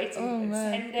isolating for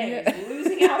 10 days,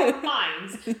 losing our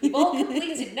minds, we've all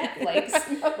completed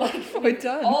Netflix. We're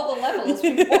done. All the levels,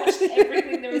 we've watched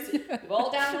everything there is. We've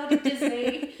all downloaded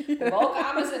Disney. We've all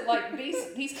got Amazon. Like,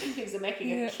 these companies are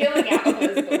making a killing out of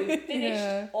us, but we've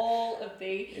finished all of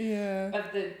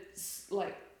the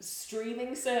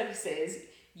streaming services.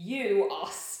 You are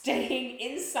staying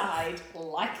inside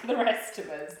like the rest of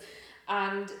us.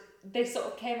 And they sort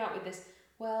of came out with this,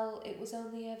 well, it was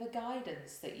only ever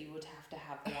guidance that you would have to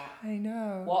have the app. I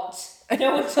know. What?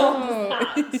 No one told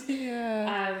us that.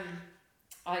 Yeah.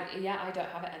 I don't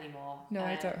have it anymore. No,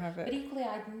 I don't have it. But equally,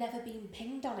 I'd never been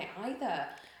pinged on it either.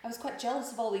 I was quite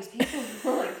jealous of all these people who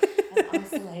were like, I'm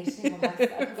isolating,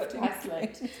 I've got to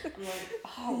isolate. I'm like,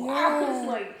 oh wow, it's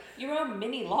like your own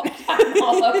mini lockdown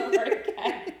all over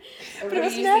again. But it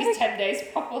was these 10 days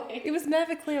properly. It was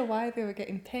never clear why they were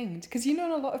getting pinged, because in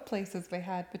a lot of places they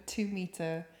had the 2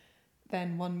 metre,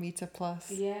 then 1 metre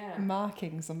plus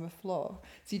markings on the floor.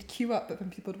 So you'd queue up, but then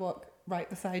people would walk right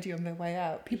beside you on their way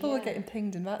out. People were getting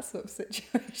pinged in that sort of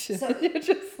situation. So, you're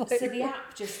just like, so the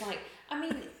app just like, I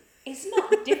mean, it's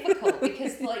not difficult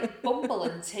because like Bumble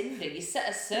and Tinder, you set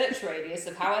a search radius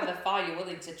of however far you're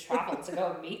willing to travel to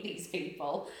go and meet these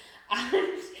people, and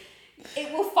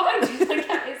it will find you. Like,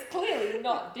 it's clearly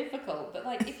not difficult, but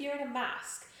like if you're in a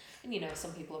mask, and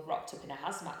some people have rocked up in a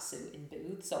hazmat suit in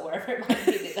Booths or wherever it might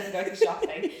be that they're going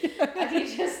shopping, and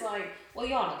you're just like, well,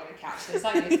 you're not going to catch this,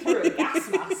 are you? Through a gas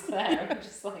mask there, and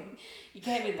just like, you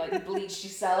came in like bleached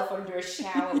yourself under a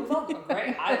shower. We've all got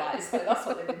great highlights, like that's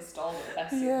what they've installed at the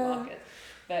best supermarkets.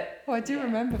 But I do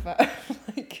remember that,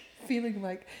 like feeling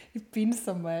like you've been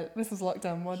somewhere. This was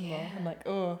lockdown 1 more. I'm like,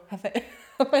 oh, am I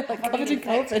like covered in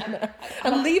COVID now?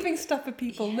 And leaving stuff for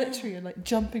people literally and like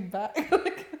jumping back,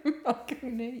 like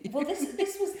fucking neat. Well,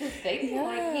 this was the thing.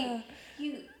 Like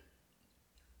you.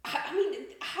 I mean,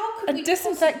 how could we? And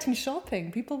disinfecting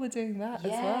shopping, people were doing that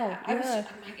as well. I was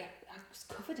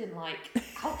covered in like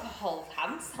alcohol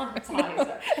hand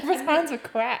sanitizer. Everyone's hands were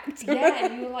cracked. Yeah,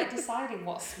 and you were like deciding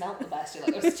what smelled the best. You're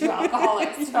like, it's too alcoholic,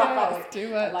 it's too alcoholic. It's too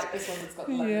much. I like this one that's got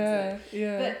the lemons in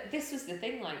it. But this was the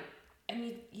thing, like,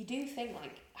 and you do think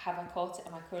like, have I caught it?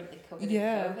 Am I currently covered in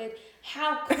COVID?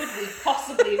 How could we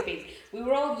possibly have been? We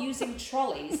were all using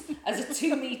trolleys as a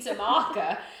 2 metre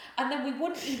marker, and then we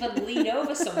wouldn't even lean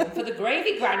over someone for the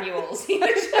gravy granules. He was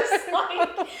just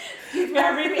like, I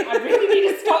really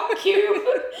need a stock cube.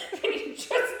 Can you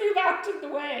just move out of the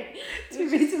way? 2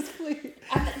 metres, please.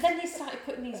 And then they started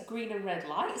putting these green and red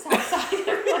lights outside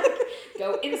and like,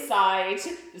 go inside.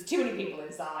 There's too many people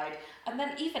inside. And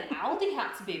then even Aldi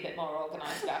had to be a bit more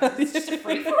organised about it. It's just a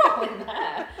free-for-all in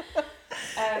there.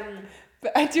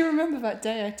 But I do remember that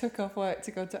day I took off work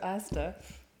to go to Asda.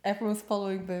 Everyone was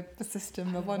following the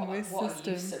system, the one-way system. What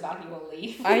a use of annual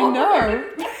leave. I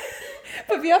know.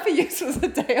 But the other use was the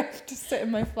day I was just sitting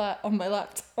in my flat on my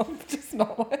laptop, just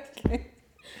not working.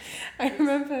 I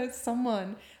remember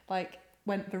someone like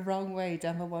went the wrong way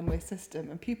down the one-way system,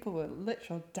 and people were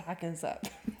literal daggers up.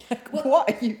 Like, well,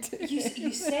 what are you doing?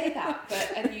 You say that,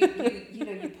 but and you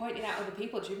pointed out other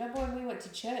people. Do you remember when we went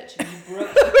to church and you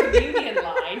broke the communion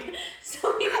line? So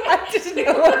I didn't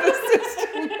know what the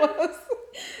system was.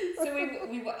 So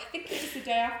we I think it was the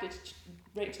day after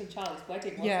Rachel and Charlie's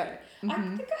wedding, wasn't it? Mm-hmm.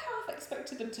 I think I half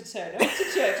expected them to turn up to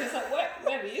church. I was like,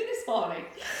 where were you this morning?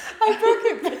 I broke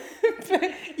it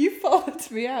you followed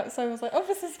me out, so I was like, oh,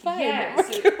 this is fine. Yeah,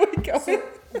 so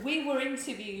we were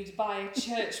interviewed by a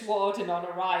church warden on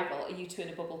arrival. Are you two in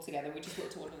a bubble together? We just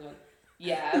looked at one another.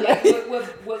 Yeah, like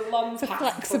we're long it's past a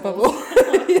flexible.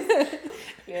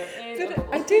 Yeah, but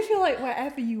I do feel like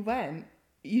wherever you went,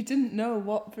 you didn't know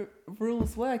what the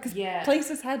rules were, because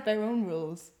places had their own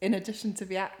rules in addition to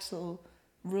the actual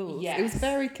rules. Yes. It was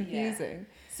very confusing.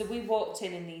 Yeah. So we walked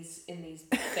in these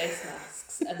face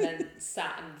masks and then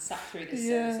sat through the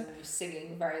service and we were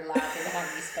singing very loudly behind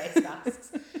these face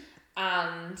masks.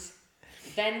 And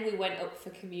then we went up for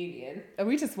communion. And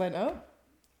we just went up.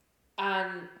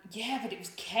 And but it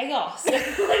was chaos.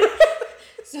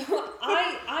 So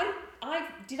I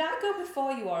did I go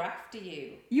before you or after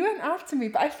you? You went after me,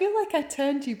 but I feel like I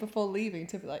turned you before leaving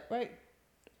to be like, right.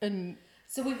 And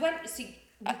so we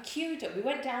queued up, we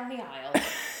went down the aisle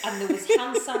and there was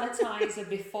hand sanitizer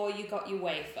before you got your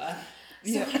wafer.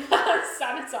 So we were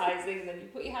sanitising, then you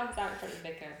put your hands out in front of the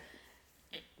vicar.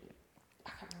 I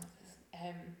can't remember this.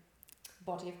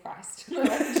 Body of Christ.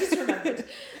 I just remembered.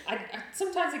 I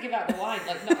sometimes I give out the wine,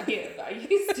 like not here, but I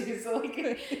used to. So like,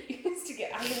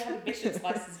 I had a bishop's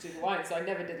license to do the wine, so I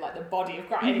never did like the body of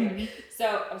Christ. Anyway,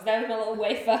 so I was there with my little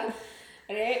wafer,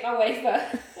 and I ate my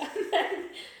wafer, and then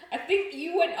I think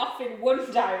you went off in one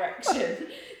direction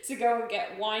to go and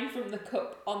get wine from the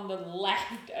cup on the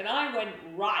left, and I went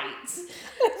right.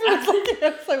 I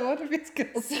was like, what are these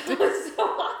girls doing?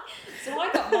 So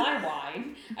I got my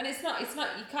wine, and it's not. You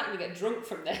can't even get drunk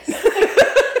from this. So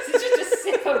it's just a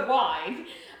sip of wine.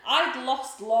 I'd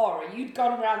lost Laura. You'd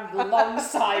gone around the long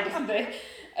side of the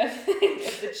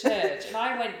church, and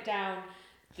I went down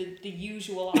the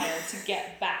usual aisle to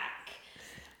get back.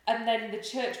 And then the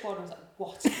church warden was like,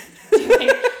 "What are you doing?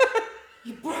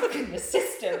 You've broken the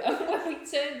system." And when we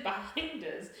turned behind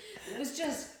us, it was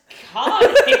just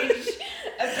carnage.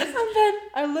 And then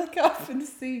I look up and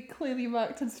see clearly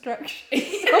marked instructions.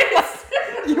 Yes.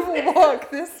 You will walk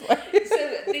this way. So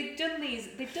they've done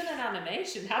an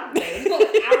animation, haven't they?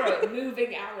 Little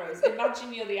moving arrows.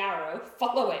 Imagine you're the arrow,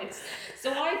 follow it.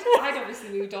 So I'd obviously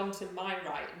moved on to my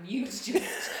right, and you'd just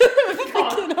thinking,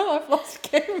 I've lost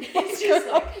game. It's just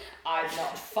like, I'm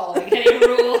not following any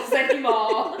rules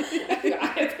anymore.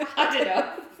 I've had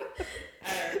enough.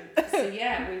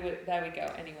 There we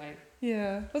go. Anyway.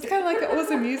 Yeah, it's kind of like it always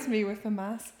amused me with the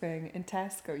mask thing in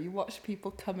Tesco. You watch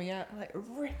people coming out like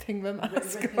ripping the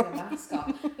mask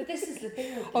off. But this is the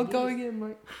thing. Or going in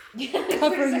like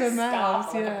covering their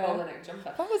mouths.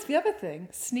 Jumper. That was the other thing.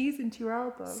 Sneeze into your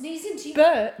elbow.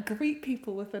 But greet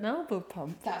people with an elbow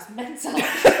pump. That's mental.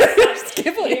 Just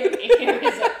here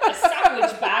is a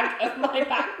sandwich bag of my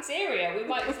bacteria. We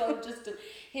might as well just.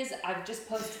 I've just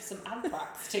posted some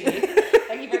anthrax to you.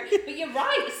 Thank you but you're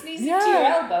right. Sneeze into your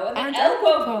elbow and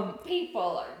elbow pump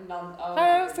people are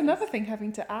that's another thing,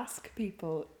 having to ask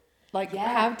people, like,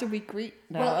 how do we greet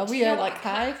now? Well, are we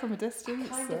hi from a distance?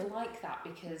 I kind of like that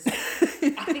because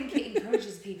I think it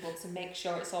encourages people to make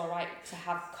sure it's all right to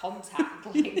have contact.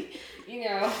 Like,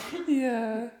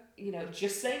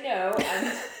 just say no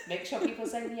and make sure people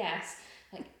say yes.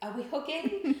 Like, are we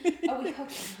hugging? Are we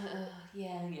hugging?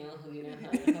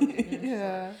 Hugging.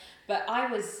 Yeah. But I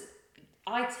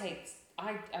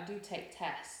do take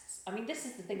tests. I mean, this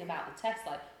is the thing about the test.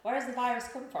 Like, where does the virus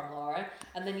come from, Laura?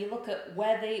 And then you look at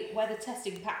where the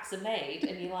testing packs are made,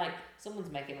 and you're like, someone's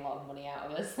making a lot of money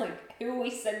out of us. Like, who are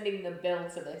we sending the bill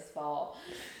to this for?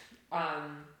 I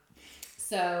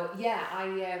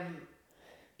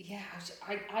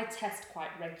test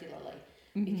quite regularly.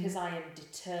 Because I am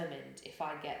determined, if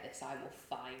I get this, I will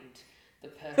find the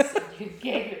person who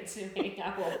gave it to me.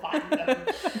 I will find them.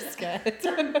 I'm scared.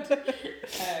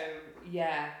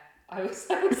 I was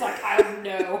like, I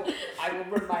know. I will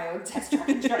run my own test track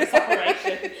and trace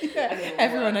operation.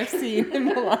 Everyone I've seen in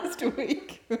the last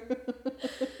week.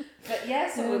 But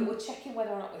so we're checking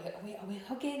whether or not are we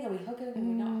hugging? Are we hugging? Are we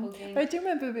not hugging? But I do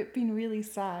remember it being really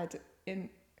sad in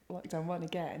lockdown 1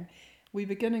 again. We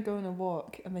were going to go on a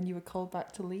walk, and then you were called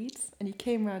back to Leeds, and you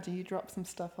came round and you dropped some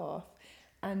stuff off,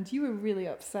 and you were really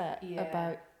upset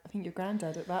about, I think, your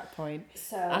granddad at that point.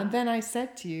 And then I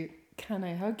said to you, can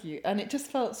I hug you? And it just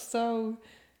felt so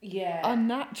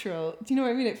unnatural. Do you know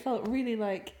what I mean? It felt really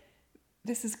like,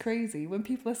 this is crazy. When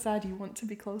people are sad, you want to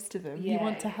be close to them. You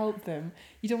want to help them.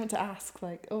 You don't want to ask,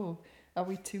 like, oh, are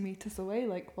we 2 meters away?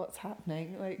 Like, what's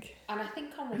happening? Like, and I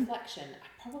think on reflection, I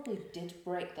probably did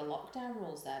break the lockdown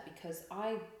rules there, because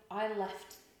I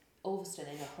left Ulverston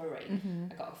in a hurry.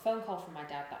 I got a phone call from my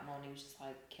dad that morning. He was just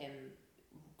like, Kim,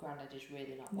 Grandad is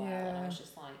really not well. And I was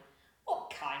just like, what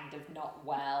kind of not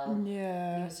well? He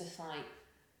was just like,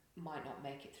 might not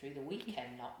make it through the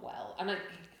weekend not well. And I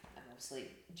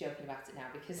obviously joking about it now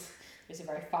because there's a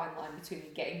very fine line between me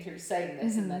getting through saying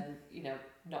this and then, you know,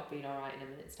 not being all right in a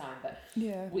minute's time. But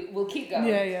we'll keep going.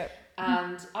 Yeah.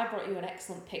 And I brought you an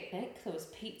excellent picnic. There was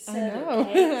pizza, I there know. were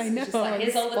cakes. I know. Just like,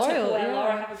 here's all the Spoiled, Tupperware,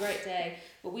 Laura, have a great day.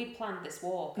 But we'd planned this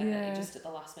walk, and it just at the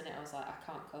last minute, I was like, I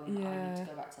can't come. I need to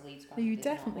go back to Leeds. You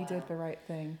definitely did the right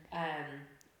thing.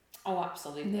 Oh,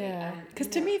 absolutely. Yeah. Because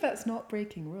to me, that's not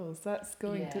breaking rules. That's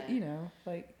going to, you know,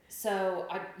 like. So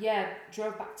I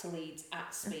drove back to Leeds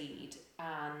at speed,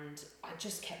 and I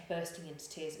just kept bursting into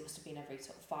tears. It must have been every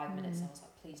sort of 5 minutes. I was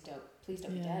like, please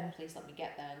don't be dead. Please let me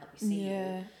get there and let me see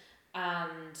you.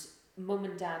 And Mum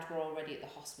and Dad were already at the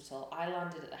hospital. I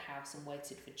landed at the house and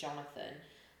waited for Jonathan.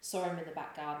 Saw him in the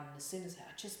back garden, and as soon as I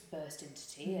just burst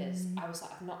into tears. I was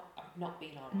like, I've not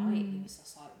been all right. He was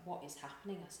just like, what is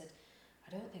happening? I said,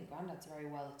 I don't think Grandad's very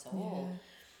well at all.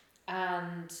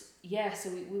 And so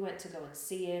we went to go and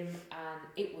see him, and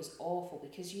it was awful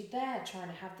because you're there trying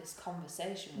to have this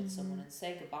conversation with someone and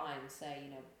say goodbye and say,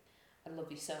 you know, I love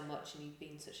you so much and you've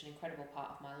been such an incredible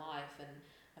part of my life, and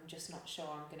I'm just not sure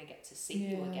I'm going to get to see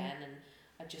you again, and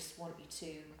I just want you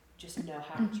to just know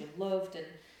how much you're loved. And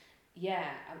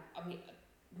I mean,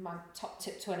 my top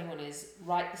tip to anyone is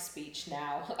write the speech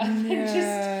now and then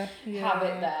just have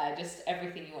it there, just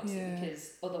everything you want to do,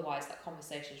 because otherwise that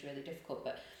conversation is really difficult.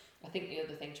 But I think the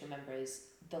other thing to remember is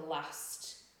the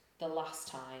last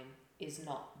time is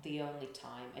not the only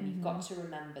time, and you've got to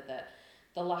remember that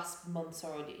the last months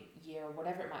or year or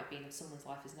whatever it might be in someone's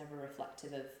life is never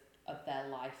reflective of their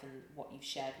life and what you've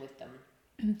shared with them.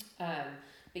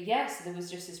 But so there was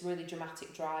just this really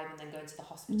dramatic drive, and then going to the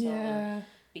hospital and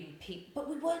being but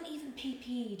we weren't even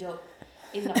PP'd up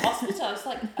in the hospital. It's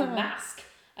like a mask,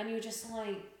 and you were just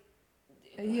like,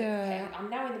 okay, I'm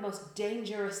now in the most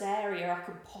dangerous area I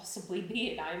could possibly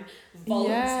be in. I'm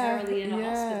voluntarily in a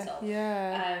hospital.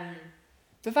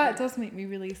 But that does make me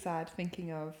really sad,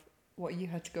 thinking of what you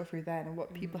had to go through then and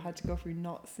what people had to go through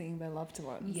not seeing their loved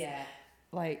ones.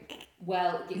 And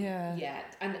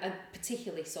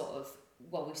particularly sort of,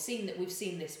 well, we've seen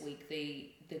this week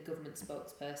the government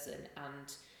spokesperson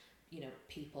and, you know,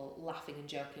 people laughing and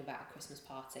joking about a Christmas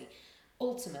party.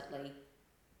 Ultimately,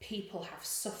 people have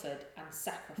suffered and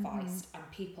sacrificed, and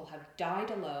people have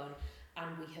died alone,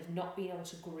 and we have not been able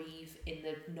to grieve in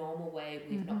the normal way.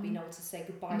 We've not been able to say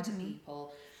goodbye to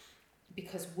people,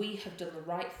 because we have done the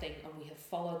right thing and we have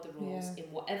followed the rules in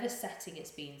whatever setting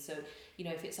it's been. So, you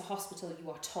know, if it's a hospital, you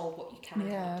are told what you can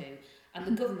and cannot do. And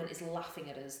the government is laughing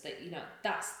at us that, you know,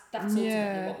 that's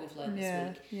ultimately what we've learned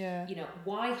this week. You know,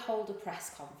 why hold a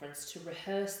press conference to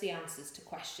rehearse the answers to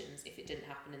questions if it didn't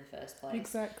happen in the first place?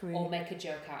 Exactly. Or make a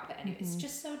joke out of it anyway. It's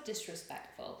just so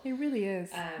disrespectful. It really is.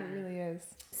 It really is.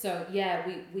 So,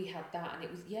 we had that, and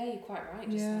it was, you're quite right.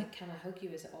 Just like, can I hug you?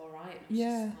 Is it all right? And I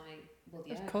was just like, well,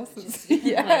 of course it's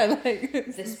just, at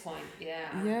this point,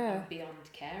 I'm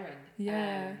beyond caring.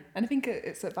 And I think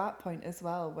it's at that point as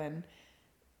well when,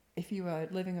 if you were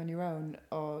living on your own,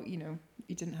 or, you know,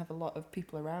 you didn't have a lot of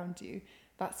people around you,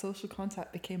 that social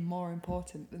contact became more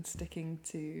important than sticking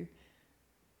to,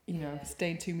 you know,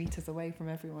 staying 2 meters away from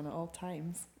everyone at all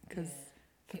times, because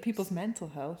for people's mental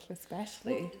health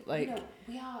especially, you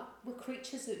know, we're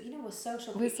creatures of, you know, we're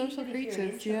social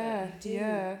creatures.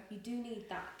 You do need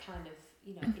that kind of,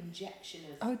 you know, injection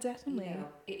of, definitely, you know,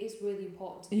 it is really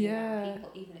important to be around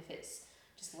people, even if it's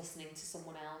just listening to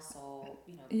someone else, or,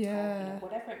 you know, talking, or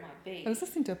whatever it might be. I was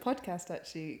listening to a podcast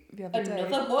actually the other day.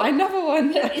 Another one?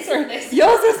 Isn't this?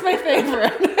 Yours is my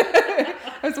favourite.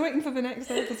 I was waiting for the next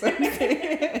episode.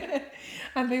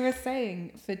 And they were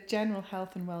saying, for general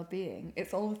health and well-being,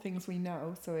 it's all the things we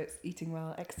know. So it's eating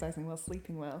well, exercising well,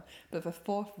 sleeping well. But the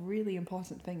fourth really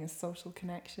important thing is social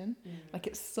connection. Like,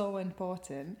 it's so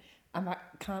important. And that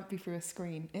can't be through a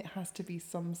screen. It has to be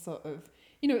some sort of,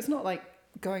 you know, it's not like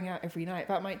going out every night.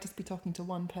 That might just be talking to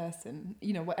one person,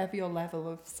 you know, whatever your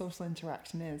level of social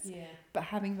interaction is. But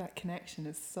having that connection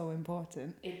is so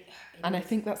important. And I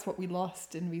think that's what we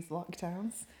lost in these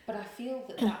lockdowns. But I feel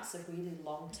that that's a really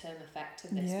long-term effect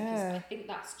of this, because I think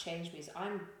that's changed me. As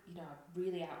I'm, you know, a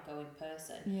really outgoing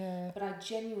person. But I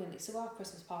genuinely, so our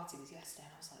Christmas party was yesterday,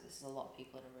 and I was like, this is a lot of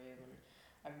people in a room,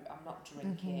 and I'm not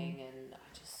drinking, and I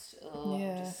just,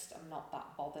 I'm not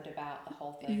that bothered about the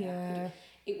whole thing.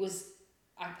 It was,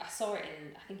 I saw it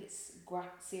in, I think it's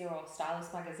Grazia or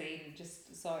Stylist magazine,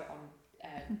 just saw it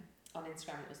on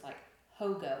Instagram. It was like,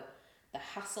 Hogo, the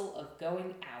hassle of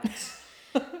going out.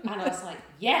 And I was like,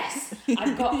 yes,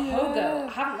 I've got Hogo.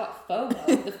 I haven't got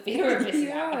FOMO, the fear of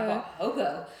missing out. I've got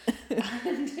Hogo.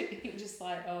 And it was just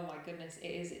like, oh my goodness,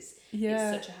 it's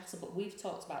such a hassle. But we've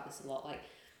talked about this a lot. Like,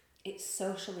 it's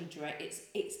socially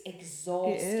it's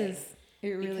exhausting.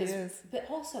 It really is. But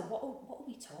also, what are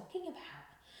we talking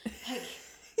about? Like,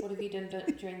 what have you done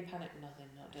during the panic? Nothing.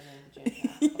 Not done anything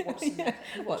during that.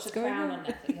 I've watched Netflix. What's The going Crown on?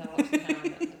 Netflix. I watched The Crown on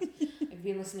Netflix. Have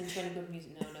you been listening to any good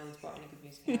music? No one's brought any good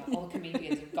music out. All the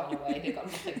comedians have gone away. They've got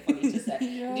nothing funny to say.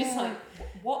 Yeah. Just like,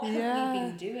 what have we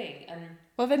been doing? And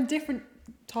well, then different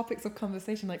topics of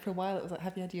conversation. Like for a while, it was like,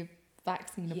 have you had your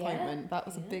vaccine appointment? That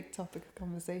was a big topic of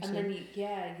conversation. And then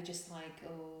you're just like,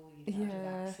 oh, you had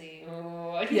a vaccine.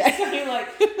 Oh, and you're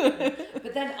like,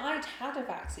 but then I'd had a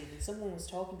vaccine and someone was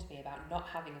talking to me about not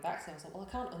having a vaccine. I was like, well,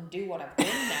 I can't undo what I've done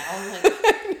now. I'm like,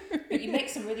 but you make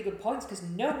some really good points because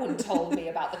no one told me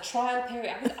about the trial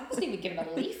period. I wasn't even given a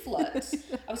leaflet.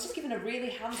 I was just given a really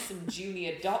handsome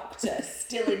junior doctor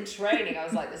still in training. I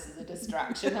was like, this is a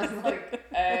distraction. I was like,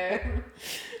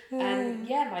 and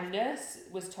my nurse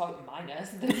was talking.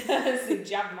 The nurse who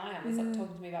jabbed my arm was like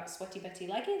talking to me about Sweaty Betty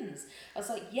leggings. I was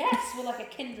like, yes, we're like a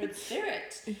kindred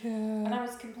spirit. And I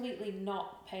was completely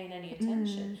not paying any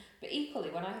attention. But equally,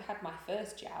 when I had my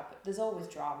first jab, there's always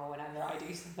drama whenever I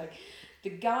do something. The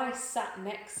guy sat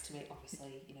next to me,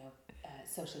 obviously,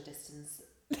 social distance,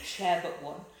 chair but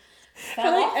one.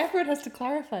 I think everyone has to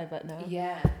clarify that now.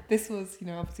 Yeah. This was,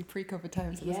 obviously pre-COVID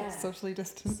times, so this was socially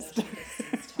distanced. Social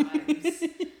distance times.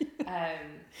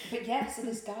 So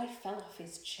this guy fell off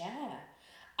his chair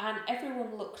and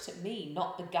everyone looked at me,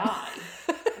 not the guy.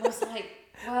 And I was like,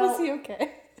 well... Was he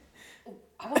okay?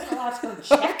 I wasn't allowed to go and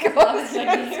check him. I was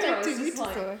just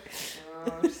like,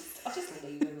 I'll just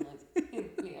leave him.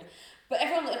 But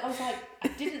everyone, I was like, I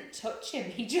didn't touch him.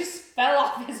 He just fell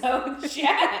off his own chair.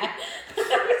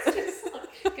 I was just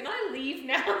like, can I leave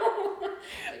now?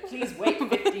 Like, please wait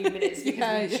 15 minutes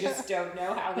because we just don't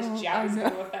know how this jab is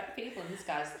going to affect people. And this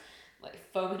guy's like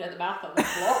foaming at the mouth on the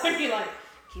floor. And you're like,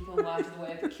 keep on out of the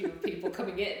way of the queue of people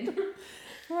coming in.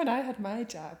 When I had my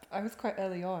jab, I was quite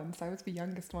early on, so I was the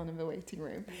youngest one in the waiting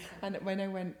room. And when I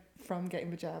went from getting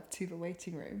the jab to the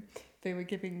waiting room, they were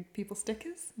giving people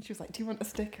stickers. And she was like, do you want a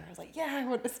sticker? I was like, yeah, I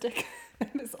want a sticker. And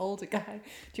this older guy,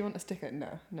 do you want a sticker?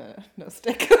 No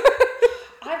sticker.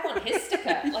 I want his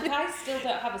sticker. Like, I still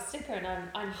don't have a sticker and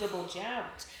I'm double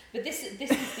jabbed. But this is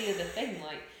the other thing,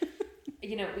 like,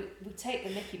 we take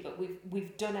the mickey, but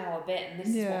we've done our bit, and this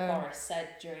is what Boris said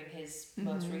during his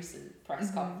most recent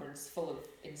press conference, full of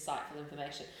insightful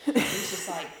information. He was just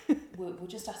like, we're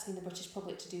just asking the British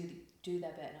public to do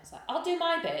their bit, and I was like, I'll do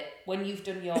my bit when you've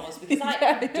done yours, because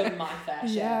I've done my fair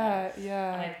share.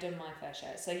 I have done my fair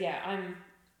share. So I'm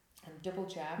double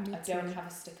jabbed. I don't have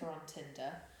a sticker on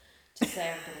Tinder to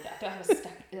say I'm double jabbed. I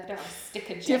don't have a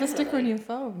sticker. Do you have a sticker on your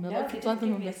phone? No, they didn't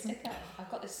give me a sticker. I've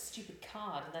got this stupid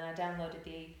card, and then I downloaded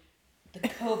the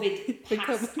COVID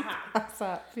pass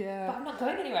app. Yeah. But I'm not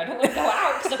going anywhere. I don't want to go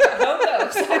out because I've got home though,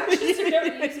 so I just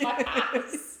don't use my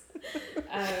pass.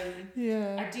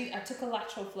 I took a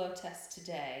lateral flow test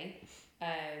today,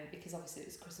 because obviously it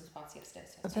was Christmas party yesterday.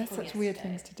 So there's such weird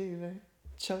things to do though.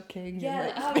 Choking.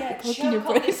 Yeah, and choke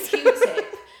on this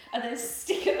Q-tip and then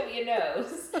stick it up your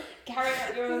nose, carry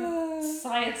out your own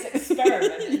science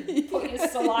experiment and put your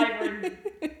saliva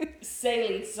and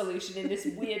saline solution in this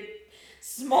weird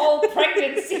small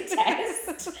pregnancy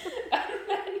test. And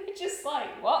then you're just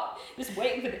like, what? Just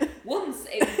waiting for the... Once,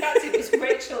 in fact, it was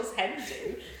Rachel's hen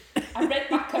do. I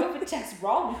read my COVID test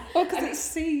wrong. Oh, because it's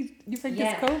C. You think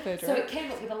it's COVID, right? So it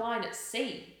came up with a line at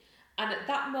C. And at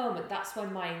that moment, that's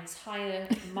when my entire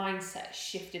mindset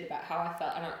shifted about how I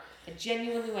felt. And I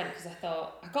genuinely went, because I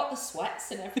thought, I got the sweats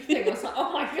and everything. I was like,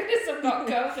 oh my goodness, I've got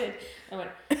COVID. I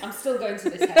went, I'm still going to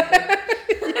this head.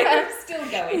 I'm still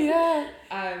going. Yeah.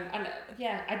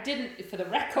 I didn't, for the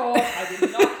record, I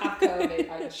did not have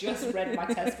COVID. I just read my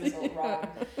test result wrong.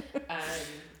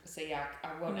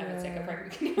 I won't ever take a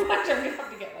pregnant. Can you imagine? I'm going to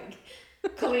have to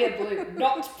get clear blue,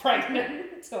 not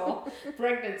pregnant, or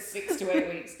pregnant 6 to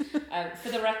 8 weeks. For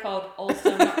the record,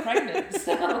 also not pregnant.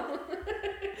 So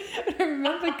I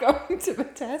remember going to the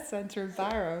test centre in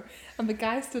Barrow, and the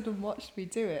guy stood and watched me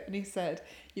do it, and he said,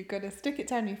 "You've got to stick it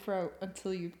down your throat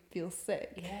until you feel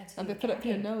sick, and they put up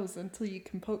your nose until you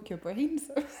can poke your brains."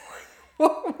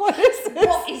 What is this?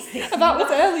 What is this? And that was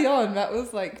early on. That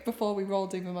was before we were all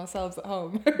doing them ourselves at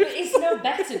home. But it's no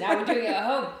better now. We're doing it at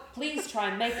home. Please try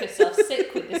and make yourself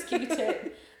sick with this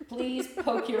Q-tip. Please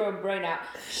poke your own brain out.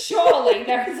 Surely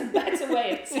there is a better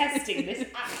way of testing this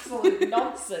absolute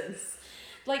nonsense.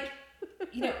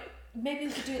 Maybe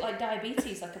we could do it like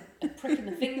diabetes, like a prick in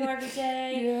the finger every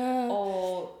day,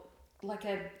 or like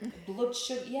a blood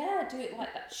sugar. Yeah, do it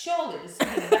like that. Surely there's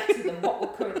something better than what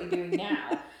we're currently doing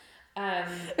now.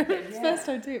 The first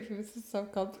time doing it for me was so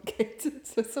complicated.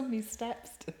 So many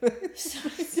steps to it. So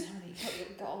many.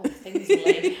 You've got all the things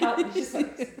laid out. It's just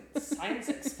like a science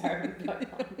experiment going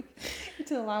on.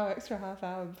 To allow extra half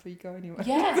hour before you go anywhere.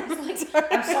 Yeah, it's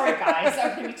like, I'm sorry guys,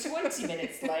 I'm going to be 20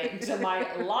 minutes late until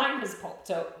my line has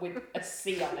popped up with a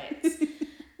C on it.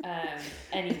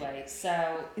 Anyway,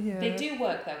 so they do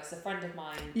work though, because a friend of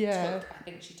mine I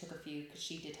think she took a few, because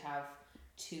she did have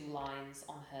 2 lines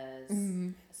on hers,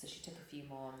 so she took a few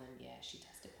more, and then she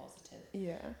tested positive.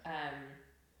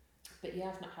 But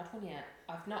I've not had one yet.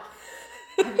 I've not.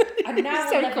 I now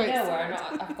will never know where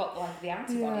I've got like the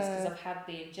antibodies, because I've had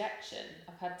the injection.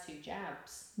 I've had 2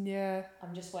 jabs. Yeah.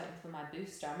 I'm just waiting for my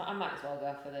booster. I might as well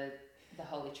go for the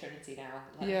Holy Trinity now.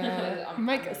 Like, you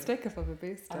might get a sticker for the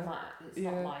booster. It's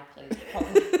not likely.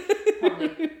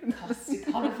 Probably cost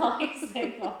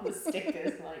economising on the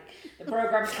stickers. Like the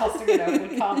program's costing enough.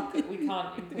 We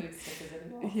can't include stickers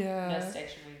anymore. No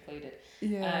stationery included.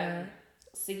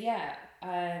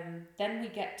 Then we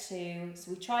get to...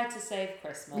 So we tried to save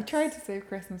Christmas.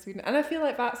 And I feel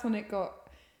like that's when it got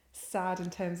sad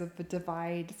in terms of the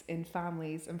divides in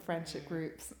families and friendship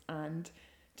groups, and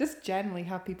just generally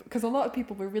how people... Because a lot of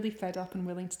people were really fed up and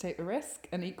willing to take the risk,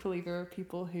 and equally there were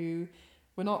people who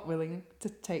were not willing to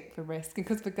take the risk. And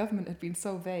because the government had been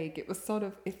so vague, it was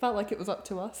it felt like it was up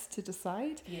to us to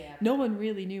decide. No one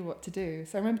really knew what to do.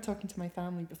 So I remember talking to my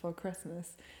family before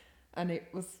Christmas, and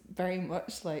it was very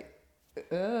much like,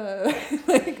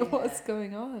 what's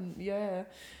going on?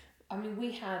 I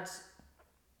mean,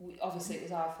 obviously it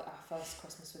was our first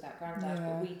Christmas without Grandad,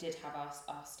 but we did have our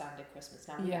standard Christmas.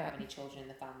 Now we don't have any children in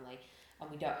the family, and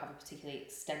we don't have a particularly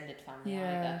extended family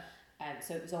either.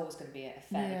 So it was always going to be a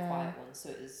fairly quiet one. So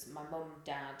it was my mum,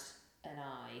 dad, and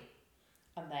I,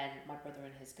 and then my brother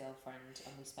and his girlfriend,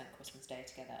 and we spent Christmas Day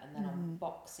together. And then on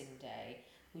Boxing Day,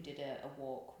 we did a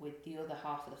walk with the other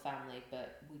half of the family,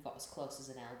 but we got as close as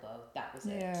an elbow. That was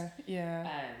it. And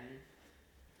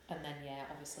then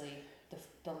obviously the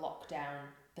lockdown,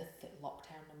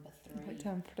 lockdown number 3.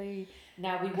 Lockdown 3.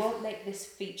 Now we won't make this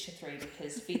feature 3,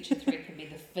 because feature 3 can be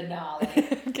the finale.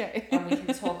 Okay. And we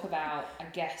can talk about, I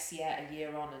guess, a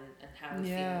year on, and how we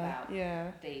feel about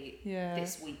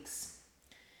this week's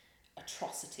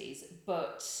atrocities.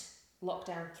 But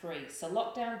lockdown 3. So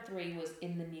lockdown 3 was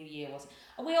in the new year, wasn't it?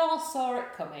 And we all saw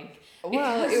it coming.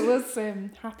 Well, it was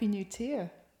Happy New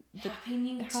Year. Happy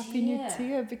New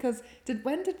Year, because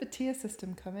when did the tier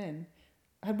system come in?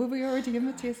 Were we already in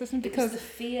the tier system? Because it was the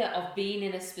fear of being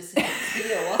in a specific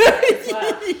tier, wasn't it, as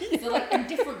well? So like in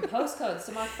different postcodes.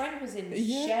 So my friend was in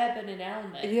Sherburn and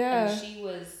Elmet, and she's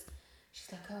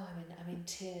like, oh, I'm in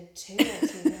tier 2 or 2,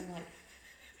 and I'm like,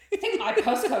 I think my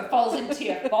postcode falls in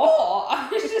tier 4. I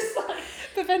was just like...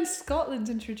 But then Scotland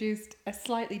introduced a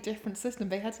slightly different system.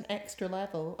 They had an extra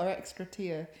level or extra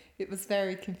tier. It was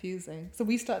very confusing. So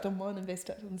we started on 1 and they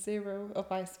started on 0, or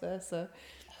vice versa.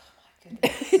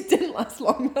 It didn't last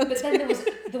long. But then there was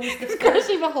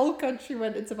actually the whole country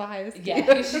went into the highest tier.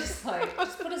 It was just like,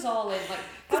 just put us all in. Like,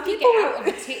 how do you get out of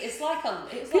a tier? It's like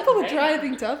people were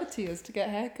driving to other tiers to get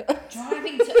haircuts.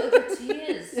 Driving to other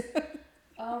tiers.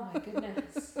 Oh my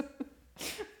goodness.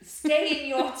 Stay in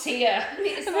your tier. I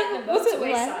mean, it's like the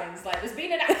motorway signs. Like, there's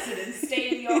been an accident. Stay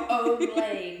in your own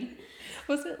lane.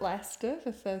 Was it Leicester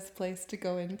the first place to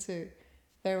go into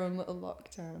their own little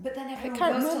lockdown? But then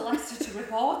everyone goes to Leicester to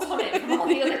report on it from all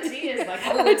the other tiers. Like,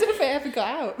 I don't know if they ever got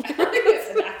out. I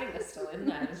think they're still in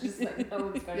there. It's just like no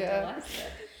one's going to Leicester.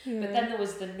 But then there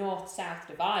was the north-south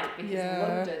divide, because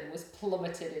London was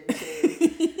plummeted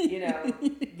into,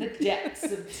 the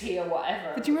depths of tier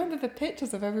whatever. But do you remember the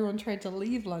pictures of everyone trying to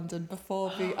leave London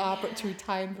before the arbitrary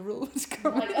time rule was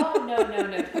coming? Like, oh, no,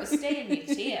 stay in your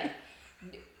tier.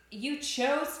 You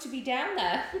chose to be down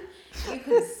there. You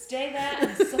could stay there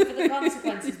and suffer the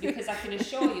consequences, because I can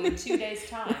assure you in 2 days'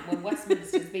 time, when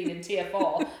Westminster's been in tier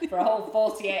 4 for a whole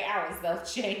 48 hours, they'll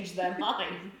change their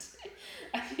mind.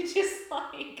 And you're just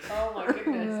like, oh my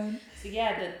goodness. So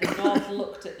the North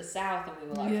looked at the South and we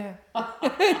were like,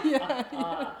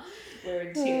 we're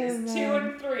in tiers 2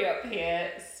 and 3 up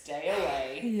here, stay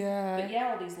away. But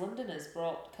all these Londoners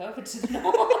brought COVID to the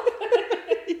North.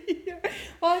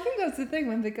 Well, I think that's the thing,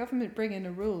 when the government bring in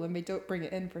a rule and they don't bring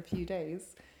it in for a few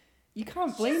days, you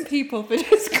can't blame people for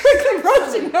just quickly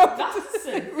rushing up.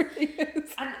 It really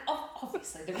is. And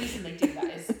obviously the reason they do that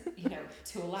is,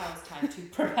 to allow us time to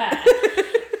prepare.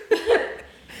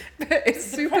 But it's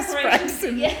super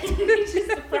stressful. It's just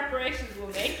the preparations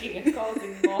we're making are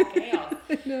causing more chaos.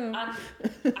 No. And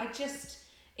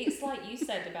it's like you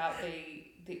said about the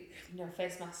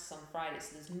face masks on Friday,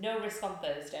 so there's no risk on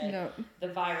Thursday. No.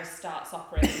 The virus starts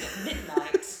operating at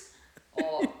midnight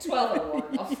or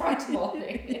 12:01 on Friday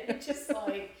morning. It's just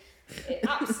like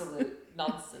absolute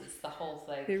nonsense, the whole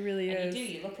thing. It really is.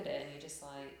 You look at it and you're just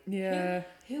like, yeah,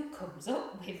 who comes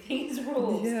up with these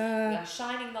rules? Yeah. We are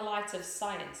shining the light of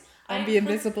science on the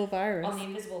invisible virus. On the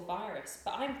invisible virus.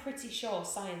 But I'm pretty sure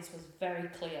science was very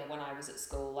clear when I was at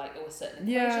school. Like, there were certain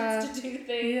equations to do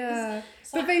things. Yeah.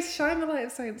 But they shine the light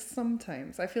of science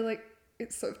sometimes. I feel like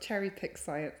it's sort of cherry pick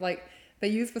science. Like, they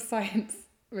use the science,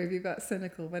 maybe that's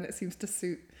cynical, when it seems to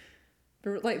suit.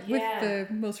 But like with the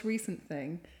most recent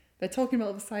thing, they're talking about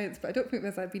all the science, but I don't think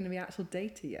there's been any actual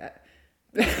data yet.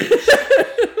 But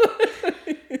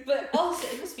also,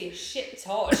 it must be a shit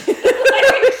torch. Like,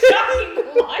 shining the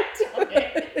light on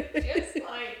it.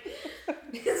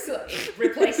 It's like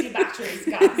replacing batteries,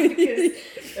 guys, because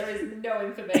there is no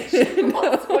information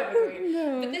whatsoever.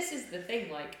 No. But this is the thing,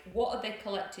 like, what are they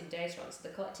collecting data on? So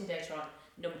they're collecting data on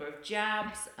number of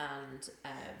jabs and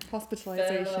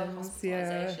hospitalizations,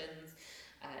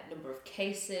 number of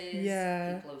cases,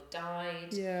 people who've died.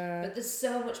 But there's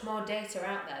so much more data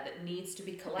out there that needs to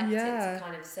be collected to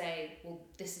kind of say, well,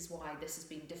 this is why this has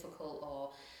been difficult,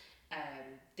 or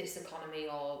this economy,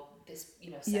 or this,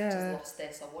 sector's lost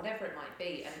this, or whatever it might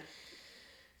be. And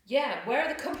where are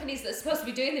the companies that are supposed to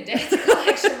be doing the data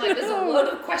collection? Like, there's a lot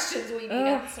of questions we need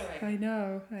answering. I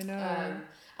know.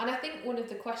 And I think one of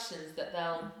the questions that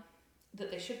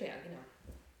they should be,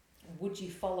 would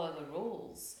you follow the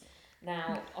rules?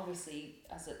 Now, obviously,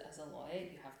 as a lawyer,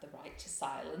 you have the right to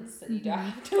silence, and you don't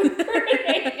have to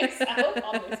incriminate yourself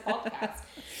on this podcast.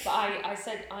 But I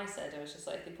said, I was just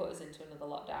like, if they put us into another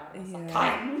lockdown, I was like,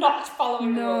 I am not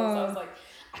following the rules. I was like,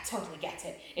 I totally get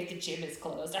it. If the gym is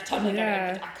closed, I totally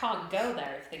get it. I can't go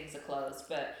there if things are closed.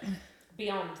 But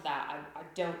beyond that, I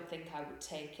don't think I would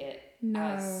take it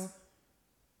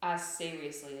as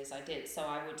seriously as I did. So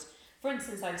I would, for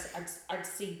instance, I'd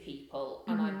see people,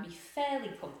 and I'd be fairly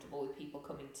comfortable with people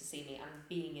coming to see me and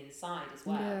being inside as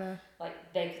well. Yeah.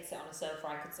 Like, they could sit on a sofa,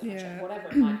 I could sit on a chair, whatever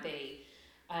it might be.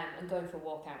 And going for a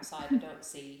walk outside, I don't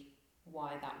see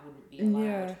why that wouldn't be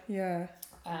allowed.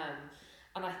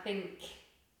 And I think,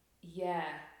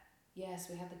 yes,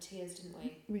 we had the tears, didn't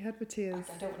we? We had the tears.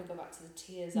 I don't want to go back to the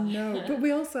tears. No,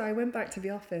 but I went back to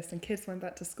the office, and kids went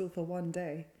back to school for one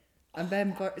day. And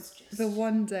then the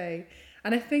one day.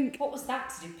 And I think... What was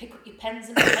that to do? Pick up your pens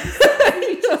and pencils?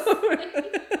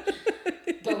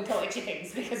 Go and collect your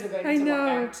things, because we're going to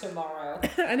lockdown tomorrow.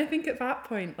 And I think at that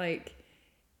point, like,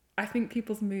 I think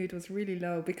people's mood was really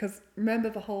low, because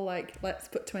remember the whole, like, let's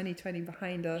put 2020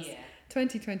 behind us.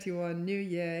 2021, new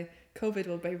year, COVID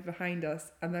will be behind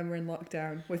us, and then we're in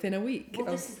lockdown within a week.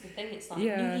 Well, this is the thing, it's like, new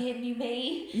year, new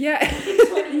me. Yeah. Do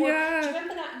you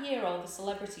remember that year all the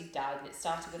celebrities died, and it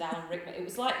started with Alan Rickman? It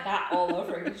was like that all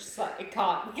over. It was just like, we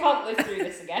can't live through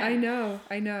this again. I know.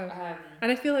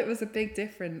 And I feel like it was a big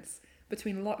difference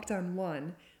between lockdown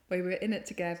 1, where we were in it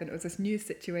together, and it was this new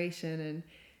situation, and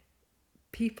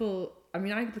people, I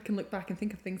mean, I can look back and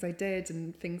think of things I did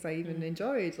and things I even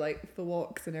enjoyed, like the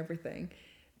walks and everything.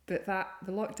 But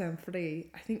the lockdown 3,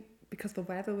 I think because the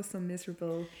weather was so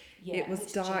miserable, it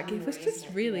was dark, January, it was just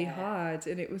really hard,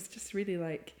 and it was just really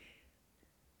like,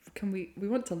 we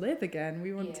want to live again,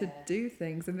 we want to do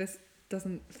things, and this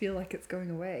doesn't feel like it's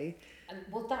going away. And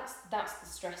well, that's the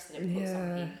stress that it puts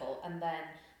on people, and then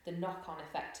the knock-on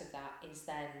effect of that is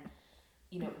then,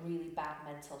 really bad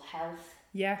mental health.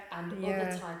 And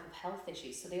other type of health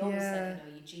issues. So they always say,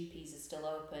 your GPs are still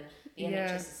open, the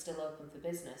NHS is still open for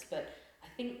business, but I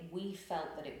think we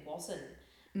felt that it wasn't.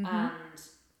 And,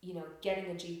 getting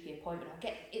a GP appointment,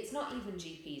 it's not even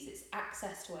GPs, it's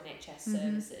access to NHS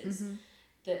services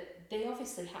that they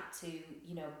obviously had to,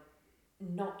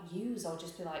 not use, or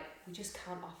just be like, we just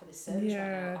can't offer this service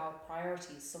right now, our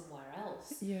priority is somewhere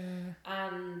else.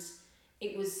 And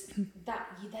it was that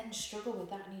you then struggle with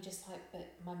that, and you're just like,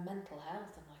 but my mental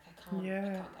health, I'm like, I can't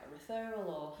get a referral,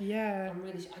 or I'm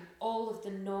really, all of the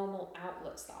normal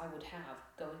outlets that I would have,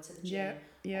 going to the gym,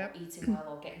 or eating well,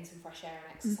 or getting some fresh air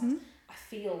and exercise, I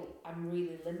feel I'm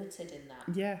really limited in that.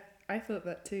 Yeah, I thought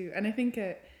that too. And I think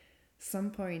at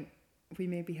some point we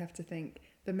maybe have to think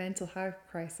the mental health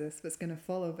crisis that's going to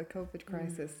follow the COVID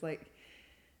crisis, like,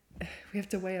 we have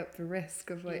to weigh up the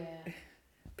risk of, like,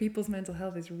 people's mental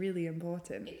health is really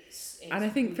important. And I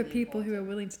think really for people who are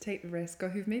willing to take the risk, or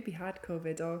who've maybe had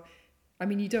COVID, or, I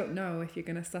mean, you don't know if you're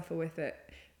going to suffer with it,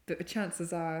 but the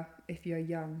chances are, if you're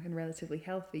young and relatively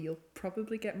healthy, you'll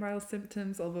probably get mild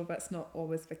symptoms, although that's not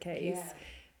always the case.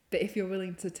 But if you're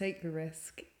willing to take the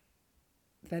risk,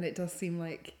 then it does seem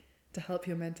like to help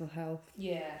your mental health.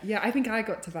 I think I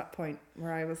got to that point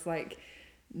where I was like,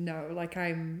 no, like,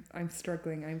 I'm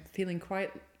struggling, I'm feeling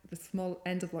quite the small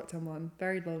end of lockdown 1,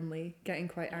 very lonely, getting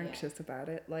quite anxious about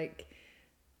it. Like,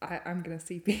 I'm gonna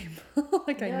see people.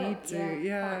 Like, I need to.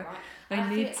 Yeah, right. I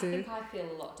need I to. think I feel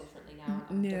a lot differently now.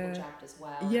 I'm double jabbed as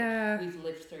well. Yeah. We've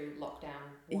lived through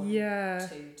lockdown 1, 2,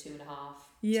 2.5.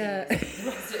 Yeah. 2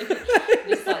 years.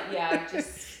 It's like, I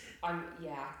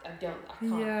can't do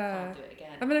it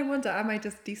again. I mean, I wonder, am I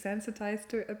just desensitized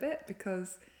to it a bit?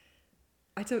 Because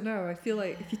I don't know. I feel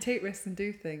like if you take risks and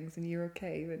do things and you're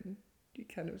okay, then you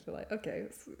kind of feel like, okay,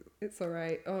 it's all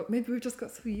right. Or maybe we've just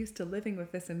got so used to living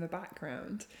with this in the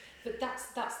background. But that's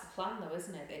the plan, though,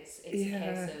 isn't it? It's a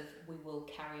case of we will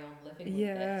carry on living with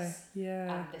this.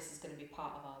 Yeah. And this is going to be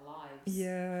part of our lives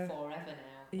forever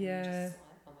now. And Yeah. you're just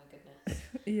like, oh my goodness.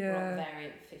 Yeah. We're on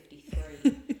variant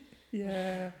 53.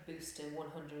 Yeah. Booster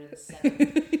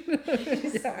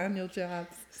 107. Annual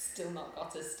jabs. Still not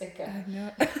got a sticker. I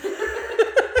know.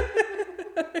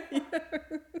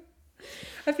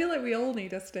 I feel like we all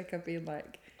need a sticker being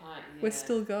like, we're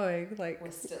still going. Like,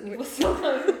 we're still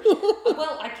going.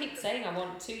 Well, I keep saying I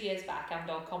want 2 years back and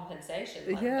on compensation.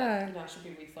 Like, I should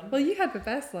be refunded. Well, you had the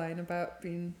best line about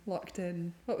being locked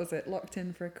in. What was it? Locked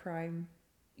in for a crime.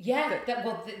 Yeah,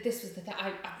 this was the thing.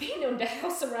 I've been under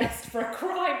house arrest for a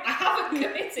crime I haven't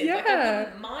committed. Like, I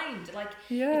wouldn't mind. Like,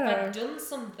 if I'd done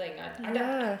something, I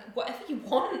don't, whatever you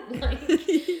want. Like,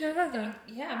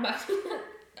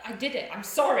 I did it. I'm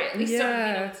sorry. At least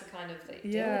I've been able to kind of like,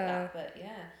 deal with that. But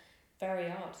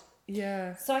very odd.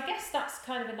 Yeah. So I guess that's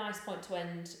kind of a nice point to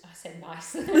end. I say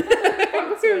nice.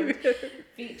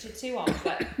 Feature 2 on,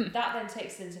 but that then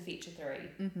takes us into feature 3.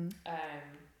 Mm-hmm.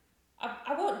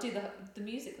 I won't do the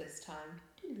music this time.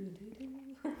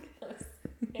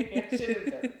 Maybe I should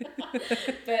have done.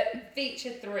 But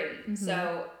feature 3. Mm-hmm.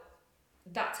 So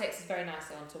that takes us very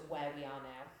nicely on to where we are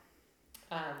now.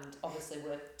 And obviously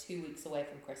we're 2 weeks away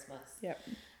from Christmas. Yep.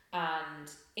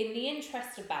 And in the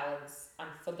interest of balance and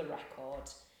for the record,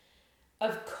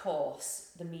 of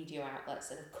course the media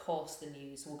outlets and of course the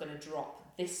news were going to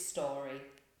drop this story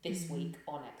this week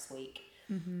or next week.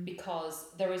 Mm-hmm. Because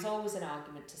there is always an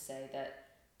argument to say that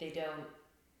they don't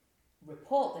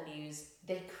report the news,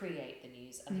 they create the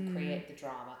news and they create the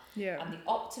drama. Yeah. And the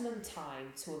optimum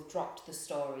time to have dropped the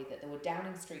story that there were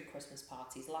Downing Street Christmas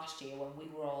parties last year when we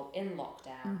were all in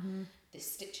lockdown,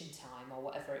 this stitching time or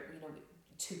whatever,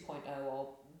 2.0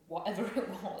 or whatever it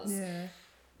was. Yeah.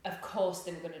 Of course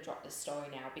they were going to drop this story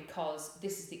now because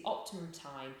this is the optimum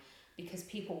time, because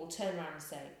people will turn around and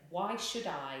say, why should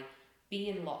I be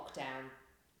in lockdown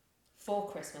for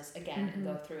Christmas again and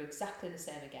go through exactly the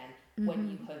same again when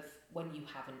you've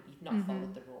not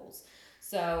followed the rules.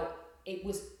 So it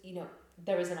was,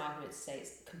 there is an argument to say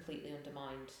it's completely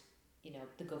undermined,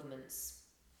 the government's,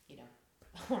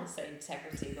 I want to say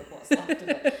integrity, but what's left of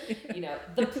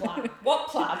it, the plan. What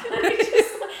plan?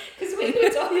 Because we were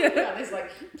talking about this, like,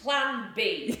 plan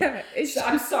B. Yeah, so,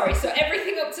 I'm sorry, so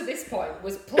everything up to this point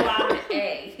was plan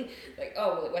A. Like,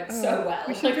 it went so well.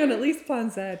 We should have done at least plan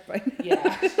Z by now.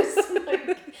 Yeah, just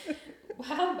like,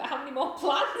 how many more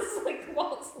plans? Like,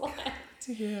 what's left?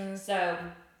 Yeah. So,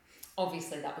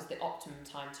 obviously, that was the optimum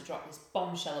time to drop this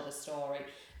bombshell of a story.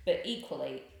 But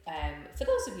equally, for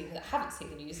those of you that haven't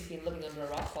seen the news, have been living under a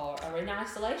rock or are in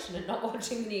isolation and not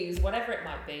watching the news, whatever it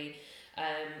might be,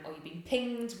 or you've been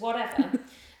pinged, whatever,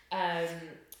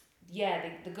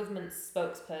 the government's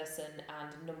spokesperson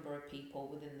and a number of people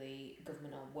within the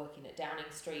government working at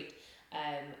Downing Street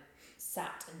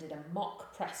sat and did a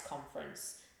mock press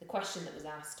conference. The question that was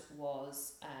asked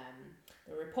was,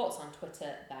 there were reports on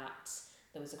Twitter that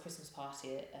there was a Christmas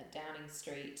party at Downing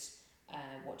Street.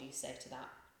 What do you say to that?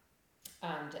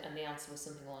 And the answer was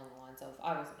something along the lines of,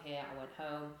 I wasn't here, I went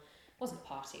home. It wasn't a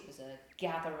party, it was a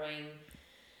gathering.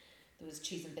 There was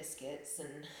cheese and biscuits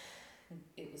and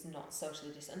it was not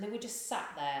socially distant. And they were just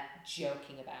sat there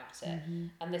joking about it. Mm-hmm.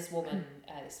 And this woman,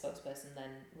 this spokesperson,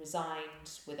 then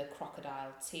resigned with a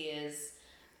crocodile tears.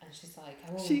 And she's like,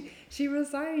 She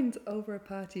resigned over a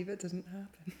party that didn't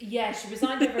happen. Yeah, she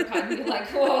resigned over a party. And you're like,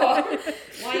 whoa,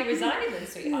 why are you resigning then,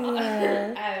 sweetheart?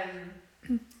 Yeah.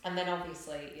 And then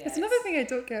obviously, it's another thing I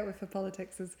don't get with the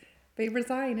politics is they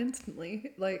resign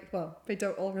instantly. They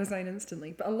don't all resign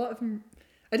instantly, but a lot of them,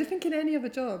 I don't think in any other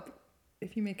job,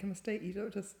 if you make a mistake, you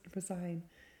don't just resign.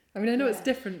 I mean, I know it's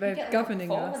different, they're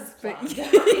governing us, but you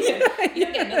don't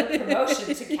get another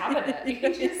promotion to cabinet. You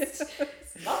just,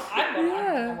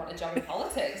 I want a job in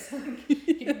politics.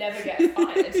 You can never get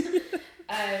fired.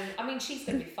 I mean, she's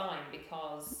going to be fine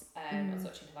because I was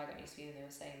watching Have I Got News For You, and they were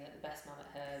saying that the best man at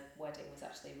her wedding was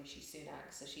actually Rishi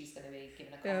Sunak, so she's going to be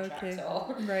given a contract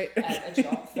or a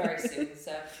job very soon.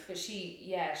 So, but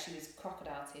she was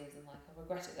crocodile tears and like, I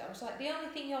regretted that. I was like, the only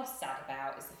thing you're sad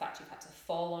about is the fact you've had to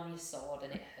fall on your sword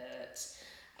and it hurt.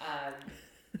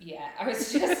 I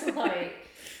was just like,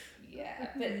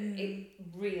 but it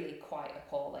really quite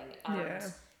appalling. And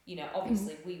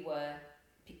obviously we were,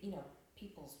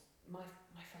 people's my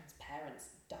friends' parents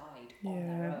died on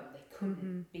their own. They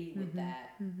couldn't be with their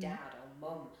dad or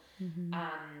mum,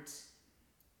 and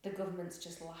the government's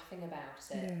just laughing about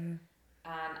it. And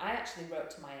I actually wrote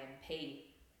to my MP,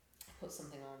 put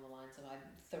something along the lines of, I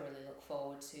thoroughly look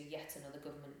forward to yet another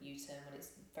government U-turn when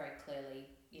it's very clearly,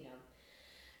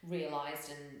 realised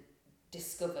and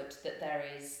discovered that there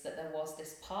was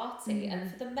this party,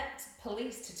 and for the Met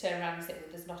Police to turn around and say, well,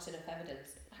 there's not enough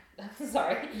evidence. I'm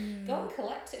sorry, go and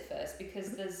collect it first,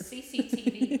 because there's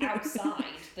CCTV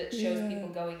outside that shows people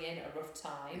going in at a rough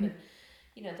time, and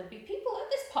there'll be people at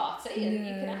this party and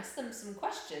you can ask them some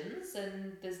questions,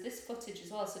 and there's this footage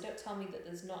as well, so don't tell me that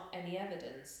there's not any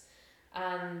evidence.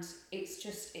 And it's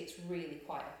really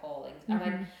quite appalling.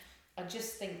 And I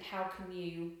just think, how can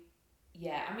you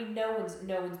I mean, no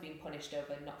one's been punished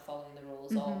over not following the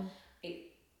rules, or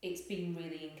it's been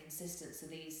really inconsistent. So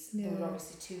there were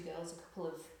obviously two girls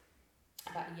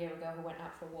about a year ago who went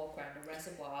out for a walk around a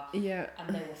reservoir,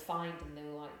 and they were fined, and they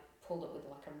were like pulled up with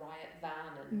like a riot van,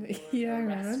 and they were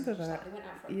arrested. I remember that. Like, they went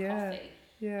out for a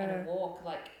coffee and a walk,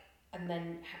 like, and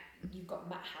then you've got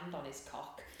Matt Hand on his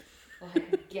cock,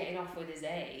 like getting off with his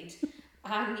aide,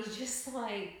 and you're just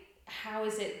like, how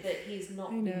is it that he's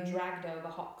not been dragged over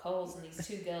hot coals, and these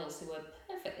two girls who were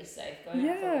perfectly safe going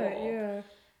out for a walk,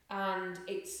 and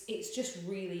it's just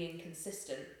really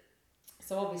inconsistent.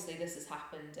 So obviously this has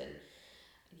happened, and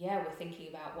we're thinking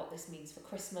about what this means for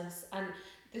Christmas. And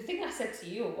the thing I said to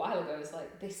you a while ago is,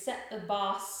 like, they set the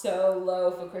bar so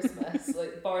low for Christmas.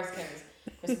 Like, Boris came and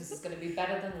said, Christmas is going to be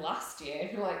better than last year.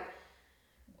 And you're like,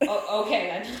 oh, okay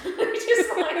then.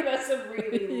 Just like, that's a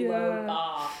really low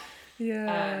bar.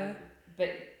 But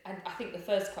I think the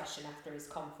first question after his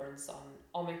conference on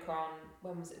Omicron,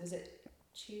 when was it? Was it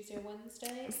Tuesday or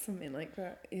Wednesday? Something like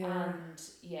that, And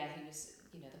he was,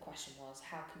 the question was,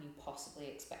 how can you possibly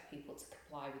expect people to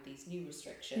comply with these new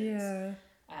restrictions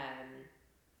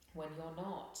when you're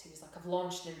not? He was like, I've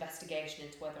launched an investigation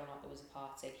into whether or not there was a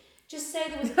party. Just say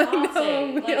there was a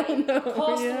party. Of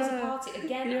course there was a party.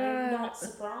 Again, I'm not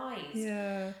surprised.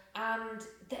 And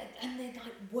they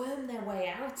like worm their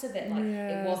way out of it. Like,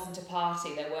 it wasn't a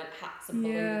party, there weren't hats and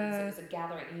balloons, it was a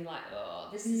gathering. And you're like, oh,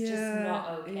 this is just not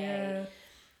okay.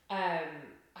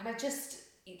 And I just,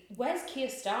 where's Keir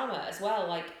Starmer as well?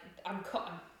 Like,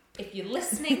 if you're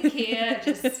listening here,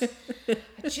 just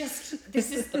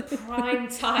this is the prime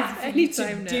time for you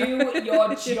to do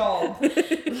your job.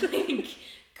 Like,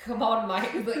 come on,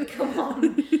 Mike, like, come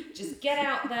on, just get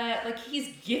out there. Like, he's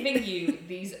giving you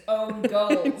these own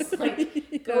goals.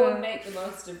 Like, go and make the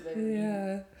most of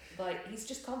them. Like, he's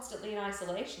just constantly in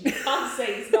isolation. You can't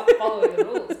say he's not following the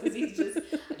rules, because he's just,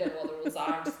 I don't know what the rules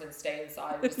are, I'm just going to stay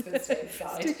inside,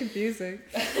 It's too confusing.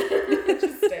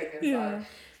 Just staying inside.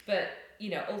 But,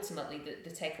 ultimately the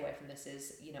takeaway from this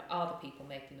is, are the people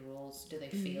making the rules, do they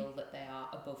feel that they are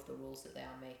above the rules that they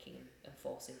are making and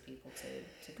forcing people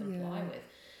to comply with?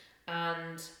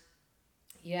 And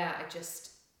I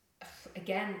just,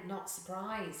 again, not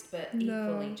surprised, but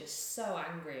equally just so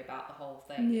angry about the whole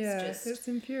thing. It's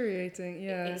infuriating.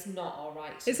 It's not all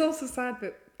right. It's also sad,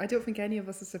 but I don't think any of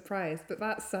us are surprised, but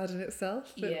that's sad in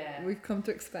itself that we've come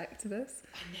to expect this.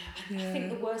 I know. I think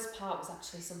the worst part was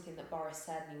actually something that Boris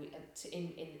said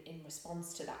in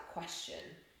response to that question.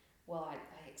 Well,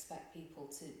 I expect people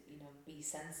to, be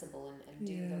sensible and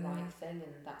do the right thing,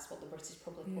 and that's what the British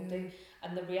public will do.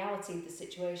 And the reality of the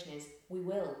situation is, we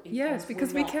will.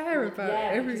 Because we care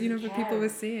about the people we're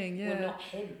seeing. We're not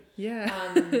him.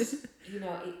 And,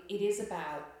 it is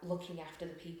about looking after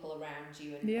the people around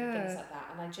you and things like that.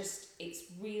 And I just,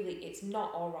 it's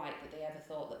not all right that they ever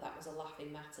thought that was a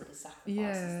laughing matter, the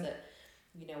sacrifices that,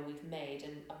 we've made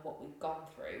and what we've gone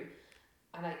through.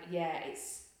 And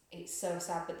it's so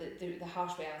sad, but the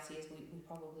harsh reality is we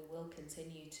probably will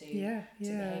continue to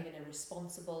behave in a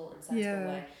responsible and sensible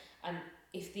way. And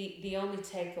if the only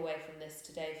takeaway from this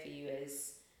today for you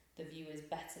is the view is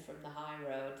better from the high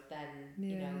road,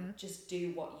 then just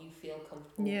do what you feel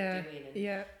comfortable doing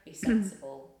and be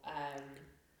sensible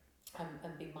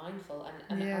and be mindful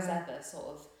and as ever, sort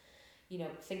of,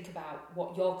 think about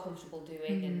what you're comfortable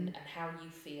doing and how you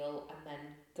feel, and then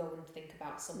go and think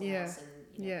about someone else, and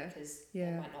because they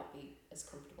might not be as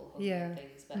comfortable hugging and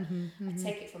things. But I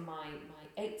take it from my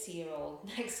 80-year-old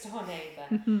next door neighbour,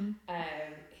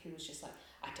 who was just like,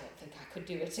 I don't think I could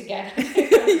do it again. Like,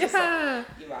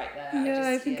 you're right there. Yeah,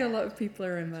 I think a lot of people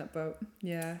are in that boat.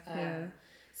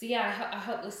 So I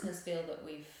hope listeners feel that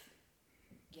we've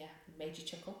made you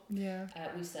chuckle.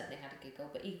 We certainly had a giggle,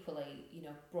 but equally,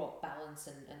 brought balance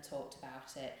and talked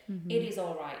about it. It is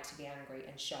all right to be angry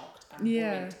and shocked and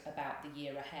worried about the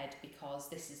year ahead, because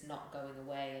this is not going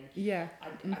away, and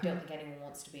I don't think anyone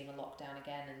wants to be in a lockdown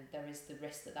again, and there is the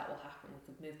risk that will happen.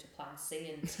 We could move to plan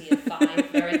C and tier 5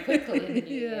 very quickly in the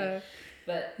new year.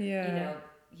 But we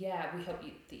hope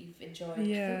that you've enjoyed. I think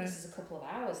this is a couple of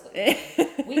hours that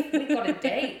we've got a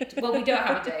date. Well, we don't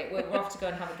have a date. We're off to go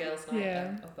and have a girls'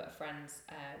 night up at a friend's.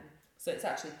 So it's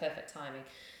actually perfect timing.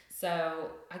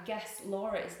 So I guess,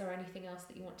 Laura, is there anything else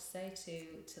that you want to say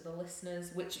to the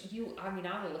listeners? Which I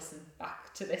will listen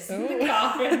back to this in the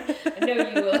car, and I know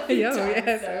you will. Yes,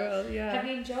 I will. Yeah. Have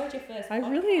you enjoyed your first podcast? I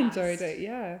really enjoyed it.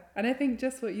 Yeah, and I think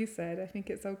just what you said. I think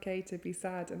it's okay to be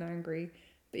sad and angry,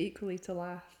 but equally to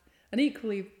laugh. And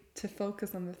equally to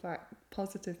focus on the fact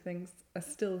positive things are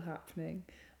still happening.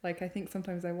 Like, I think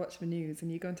sometimes I watch the news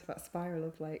and you go into that spiral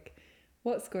of like,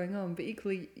 what's going on? But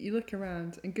equally, you look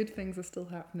around and good things are still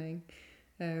happening.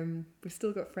 We've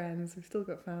still got friends, we've still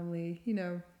got family.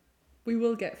 We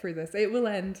will get through this. It will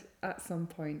end at some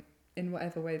point in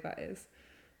whatever way that is.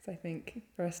 So I think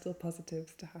there are still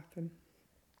positives to happen.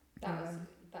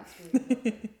 That's really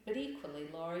lovely. But equally,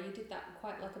 Laura, you did that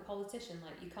quite like a politician.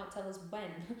 Like, you can't tell us when.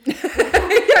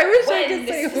 I wish I could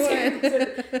say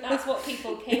when. That's what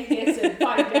people came here to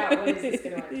find out. When is this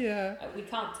going to end? Yeah. We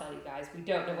can't tell you guys. We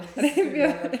don't know when this is going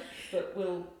to end. But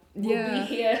we'll be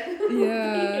here. We'll be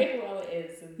here while it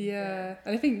is.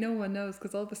 And I think no one knows,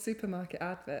 because all the supermarket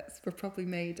adverts were probably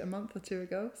made a month or two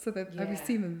ago. So I've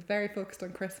seen them very focused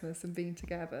on Christmas and being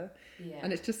together.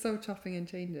 And it's just so chopping and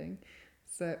changing.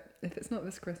 So if it's not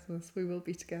this Christmas, we will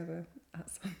be together at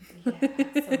some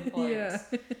point.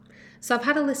 So I've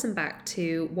had a listen back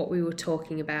to what we were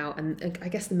talking about, and I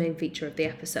guess the main feature of the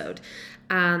episode.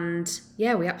 And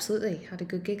we absolutely had a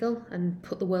good giggle and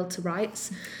put the world to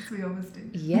rights. As we always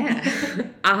do.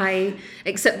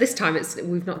 Except this time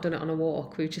we've not done it on a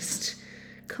walk. We've just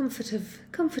comfort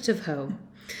of home.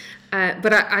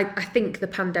 But I think the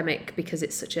pandemic, because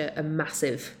it's such a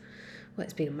massive... Well,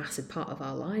 it's been a massive part of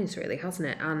our lives, really, hasn't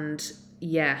it? And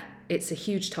it's a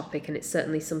huge topic, and it's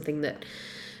certainly something that,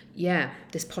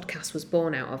 this podcast was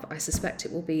born out of. I suspect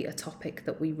it will be a topic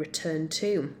that we return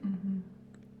to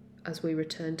as we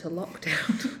return to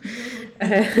lockdown.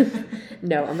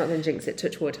 No, I'm not going to jinx it,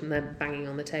 touch wood, and then banging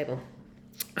on the table.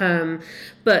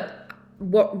 But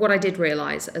what I did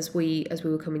realise as we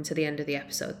were coming to the end of the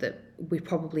episode, that we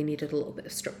probably needed a little bit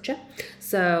of structure,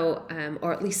 so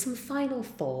or at least some final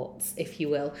thoughts, if you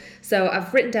will. So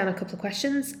I've written down a couple of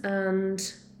questions and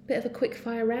a bit of a quick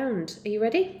fire round. Are you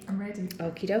ready? I'm ready.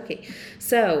 Okie dokie.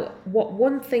 So what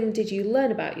one thing did you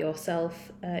learn about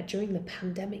yourself during the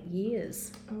pandemic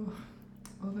years?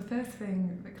 Well, the first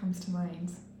thing that comes to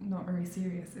mind, not very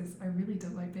serious, is I really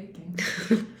don't like baking.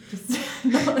 Just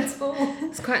not at all.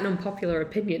 It's quite an unpopular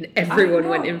opinion. Everyone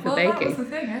went in for baking. That was the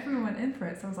thing. Everyone went in for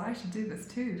it. So I was like, I should do this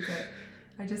too. But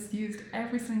I just used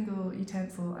every single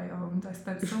utensil I owned. I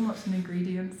spent so much on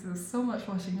ingredients. There was so much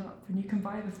washing up. And you can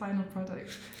buy the final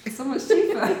product for so much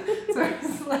cheaper. So I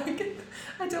was like,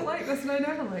 I don't like this, and I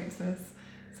never liked this.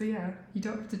 So you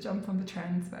don't have to jump on the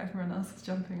trends that everyone else is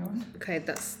jumping on. Okay,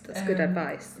 that's good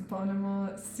advice. But on a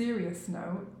more serious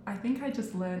note, I think I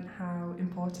just learned how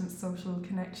important social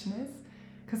connection is.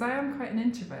 Because I am quite an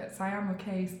introvert, so I am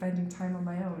okay spending time on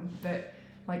my own. But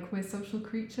like, we're social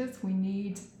creatures. We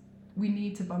need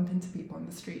to bump into people on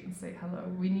the street and say hello.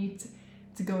 We need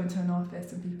to go into an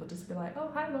office and people just be like,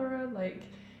 oh, hi, Laura. Like,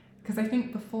 because I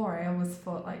think before I always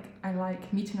thought like I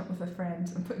like meeting up with a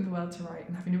friend and putting the world to right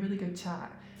and having a really good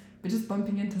chat. But just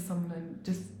bumping into someone and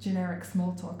just generic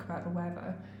small talk about the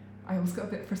weather, I always got a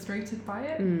bit frustrated by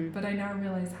it. But I now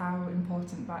realise how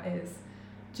important that is.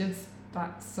 Just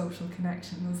that social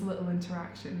connection, those little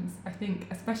interactions. I think,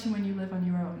 especially when you live on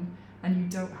your own and you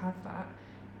don't have that,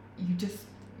 you just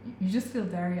feel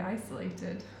very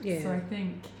isolated. So I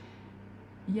think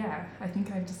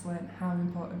I've just learned how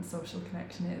important social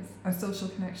connection is. And social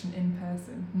connection in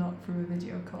person, not through a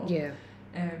video call.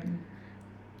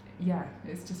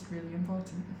 It's just really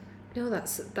important. No,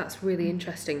 that's really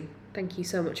interesting. Thank you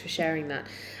so much for sharing that.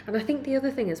 And I think the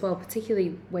other thing as well,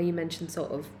 particularly where you mentioned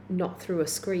sort of not through a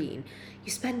screen,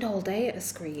 you spend all day at a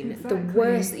screen. Exactly. The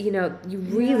worst, you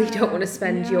really don't want to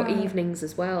spend your evenings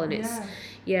as well. And it's,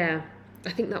 I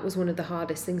think that was one of the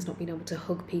hardest things, not being able to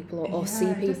hug people or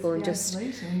see people and just,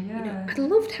 I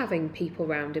loved having people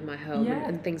around in my home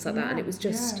and things like that. And it was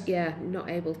just, not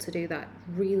able to do that.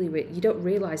 Really, you don't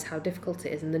realise how difficult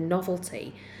it is, and the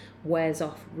novelty wears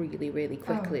off really, really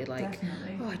quickly.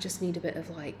 Definitely. I just need a bit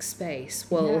of like space.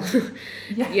 Well, also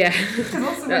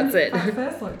that's it. That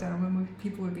first lockdown, when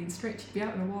people were being strict, you'd be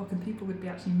out on a walk and people would be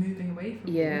actually moving away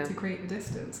from you to create the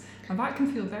distance, and that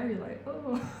can feel very like,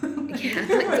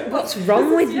 what's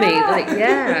wrong with me?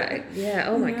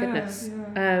 Oh my goodness.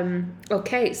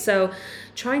 Okay, so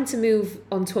trying to move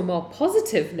on to a more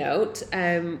positive note,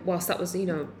 whilst that was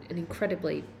an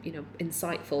incredibly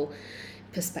insightful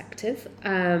perspective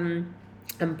and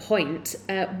point,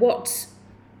 what,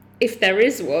 if there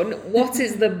is one, what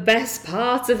is the best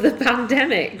part of the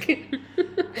pandemic?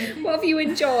 What have you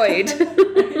enjoyed?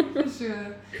 For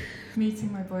sure,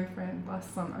 meeting my boyfriend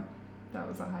last summer, that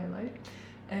was a highlight,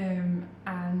 and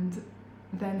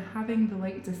then having the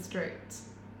Lake District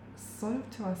sort of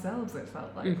to ourselves, it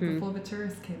felt like, before the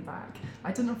tourists came back.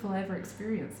 I don't know if we'll ever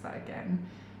experience that again.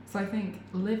 So I think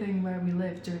living where we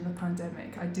lived during the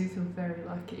pandemic, I do feel very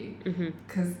lucky,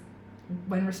 because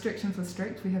when restrictions were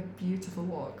strict, we have beautiful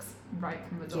walks right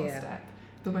from the doorstep.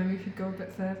 But when we could go a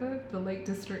bit further, the Lake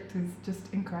District is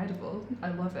just incredible. I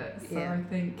love it. So I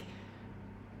think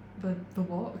the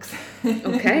walks.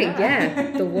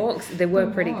 The walks, they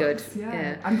were pretty good.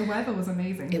 And the weather was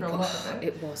amazing for a lot of it.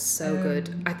 It was so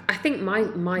good. I think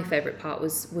my favourite part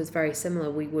was very similar.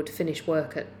 We would finish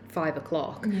work at 5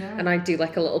 o'clock and I'd do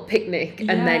like a little picnic,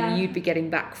 and then you'd be getting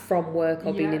back from work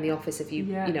or being in the office if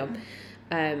you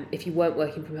if you weren't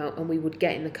working from home, and we would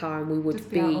get in the car and we would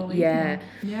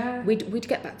we'd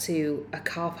get back to a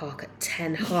car park at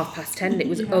 10:30, and it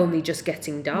was only just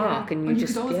getting dark, and you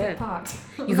just could always get parked.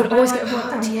 You could always get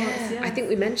parked. I think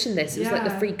we mentioned this. It was like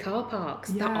the free car parks.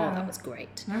 That was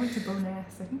great. And I went to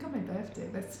Bowness, I think on my birthday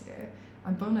this year.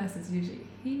 And Bowness is usually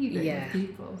heaving with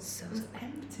people. So it was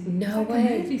empty. No way.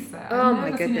 way. A movie set. Oh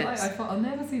my goodness. I thought, I'll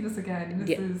never see this again.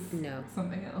 This is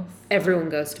something else. Everyone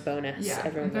goes to Bowness. Yeah,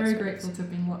 Everyone I'm very grateful to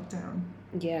have been locked down.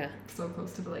 Yeah. So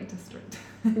close to the Lake District.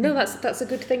 No, that's a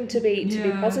good thing to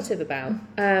be positive about.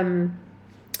 In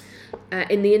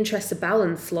the interest of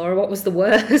balance, Laura, what was the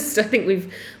worst? I think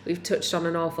we've touched on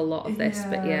an awful lot of this,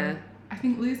 but I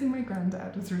think losing my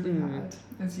granddad was really hard,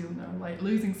 as you'll know. Like,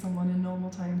 losing someone in normal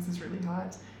times is really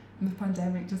hard. And the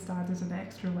pandemic just added an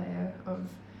extra layer of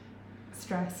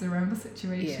stress around the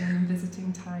situation and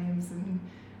visiting times and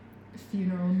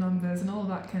funeral numbers and all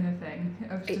that kind of thing.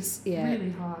 It's just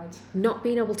really hard. Not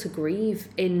being able to grieve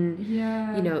in,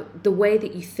 the way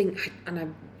that you think, and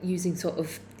I'm using sort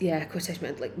of,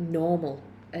 quotation, like normal,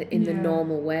 in the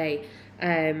normal way.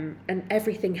 And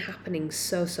everything happening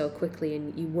so quickly,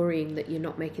 and you worrying that you're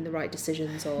not making the right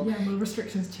decisions, or will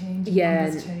restrictions change?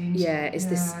 Is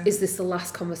this the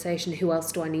last conversation? Who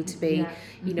else do I need to be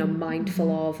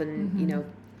mindful of? And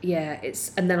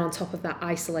it's, and then on top of that,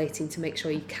 isolating to make sure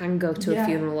you can go to a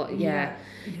funeral. And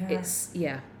it's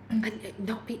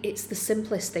the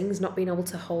simplest things, not being able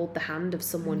to hold the hand of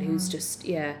someone who's just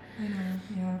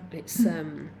it's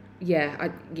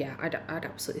I'd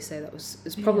absolutely say that was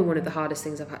probably one of the hardest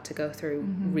things I've had to go through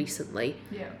recently,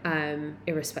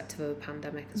 irrespective of a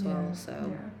pandemic as well.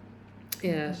 So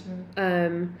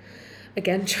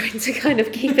again, trying to kind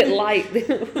of keep it light.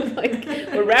 Like,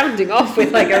 we're rounding off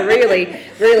with like a really,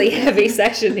 really heavy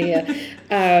session here.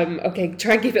 Okay,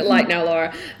 try and keep it light now,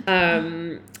 Laura.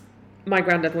 My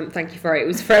granddad wouldn't thank you for it. It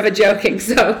was forever joking,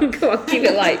 so go on, keep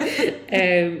it light.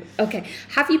 Okay,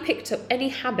 have you picked up any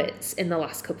habits in the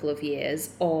last couple of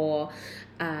years, or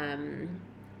any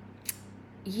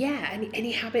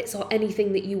habits or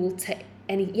anything that you will take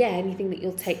anything that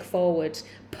you'll take forward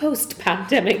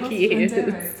post-pandemic years?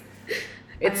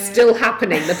 It's still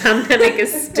happening. The pandemic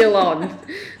is still on.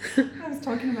 I was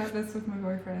talking about this with my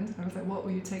boyfriend, and I was like, what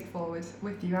will you take forward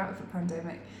with you out of the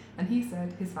pandemic? And he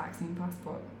said his vaccine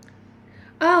passport.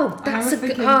 Oh, that's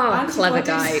clever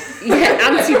guy.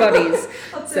 Antibodies.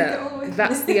 So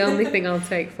that's the only thing I'll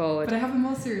take forward. But I have a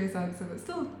more serious answer, but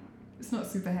still, it's not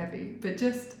super heavy. But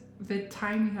just the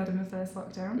time we had in the first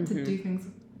lockdown to do things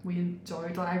we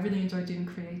enjoyed. Like, I really enjoyed doing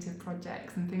creative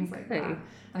projects and things like that. And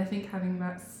I think having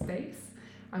that space,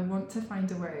 I want to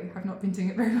find a way. I've not been doing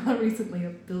it very well recently,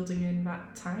 of building in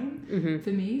that time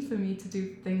for me to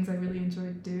do things I really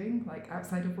enjoyed doing, like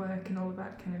outside of work and all of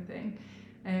that kind of thing.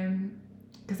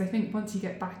 I think once you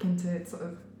get back into sort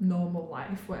of normal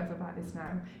life, whatever that is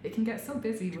now, it can get so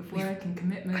busy with work and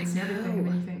commitments and everything, and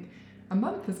then you think, a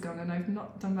month has gone and I've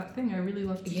not done that thing I really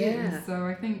love to do. So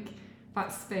I think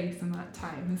that space and that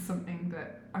time is something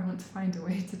that I want to find a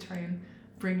way to try and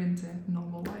bring into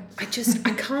normal life.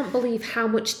 I can't believe how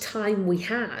much time we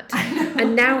had,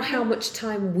 and now how much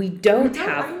time we don't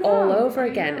have all over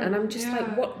again. And I'm just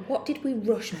like, what did we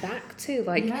rush back to?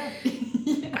 Like,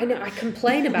 I know I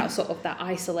complain about sort of that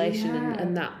isolation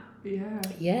and that,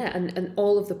 and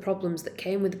all of the problems that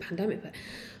came with the pandemic, but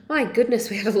my goodness,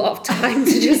 we had a lot of time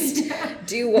to just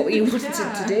do what we wanted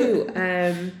to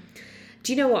do.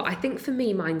 Do you know what? I think for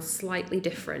me, mine's slightly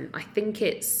different. I think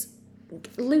it's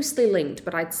loosely linked,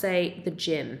 but I'd say the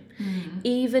gym.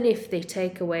 Even if they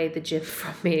take away the gym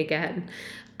from me again,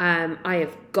 I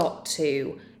have got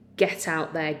to get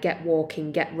out there, get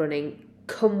walking, get running,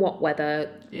 come what weather,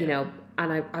 you know,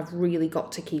 and I've really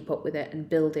got to keep up with it and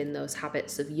build in those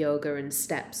habits of yoga and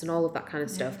steps and all of that kind of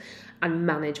stuff, and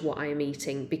manage what I am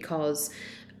eating, because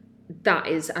that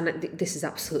is, and this is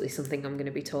absolutely something I'm going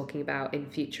to be talking about in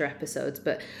future episodes,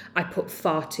 but I put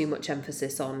far too much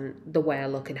emphasis on the way I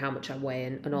look and how much I weigh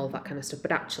and all of that kind of stuff.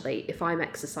 But actually, if I'm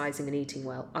exercising and eating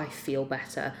well, I feel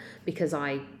better because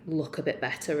I look a bit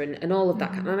better and all of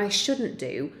that kind of, and I shouldn't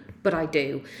do, but I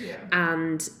do.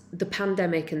 And the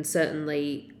pandemic, and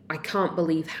certainly I can't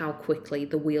believe how quickly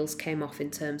the wheels came off in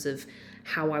terms of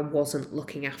how I wasn't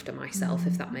looking after myself,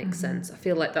 if that makes sense. I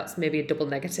feel like that's maybe a double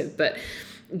negative, but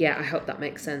yeah, I hope that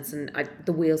makes sense. And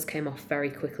the wheels came off very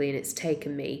quickly, and it's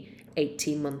taken me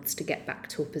 18 months to get back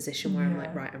to a position where I'm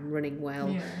like, right, I'm running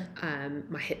well,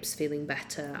 my hip's feeling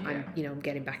better, I'm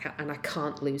getting back out, and I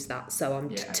can't lose that, so I'm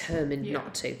determined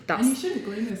not to. And you shouldn't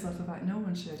blame yourself for that. No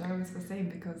one should. I was the same,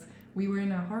 because we were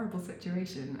in a horrible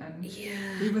situation, and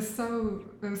there was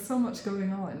so much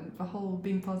going on. The whole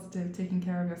being positive, taking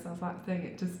care of yourself, that thing,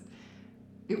 it's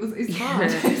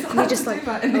hard. It's hard. You're just like,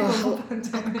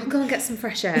 I'll go and get some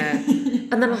fresh air,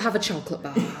 and then I'll have a chocolate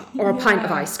bar or a pint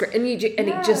of ice cream, and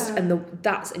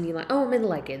you're like, oh, I'm in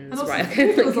leggings, and right?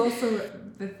 Okay. It was also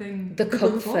the thing, the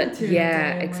comfort,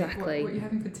 exactly. Like, what are you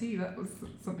having for tea? That was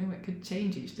something that could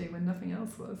change each day when nothing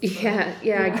else was. So,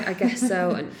 I guess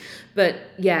so. But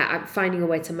I'm finding a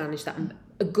way to manage that.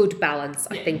 A good balance,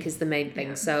 I think, is the main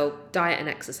thing. So diet and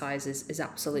exercise is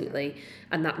absolutely,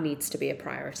 and that needs to be a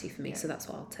priority for me. So that's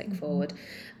what I'll take forward.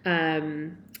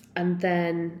 And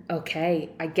then,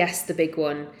 I guess the big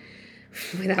one,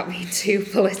 without being too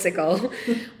political,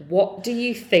 what do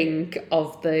you think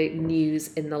of the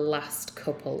news in the last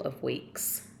couple of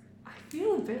weeks? I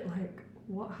feel a bit like,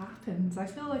 what happened? I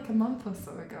feel like a month or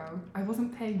so ago, I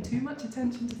wasn't paying too much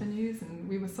attention to the news, and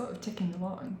we were sort of ticking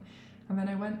along. And then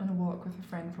I went on a walk with a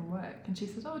friend from work, and she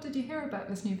said, oh, did you hear about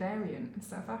this new variant in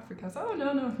South Africa? I was like, oh, no,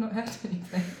 I've not heard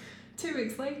anything. 2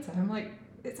 weeks later, I'm like,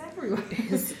 it's everywhere.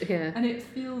 And it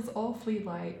feels awfully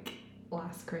like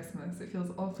last Christmas. It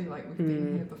feels awfully like we've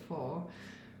been here before.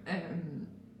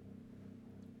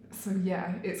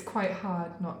 It's quite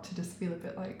hard not to just feel a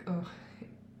bit like, oh,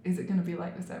 is it going to be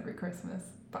like this every Christmas?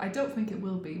 But I don't think it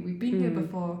will be. We've been here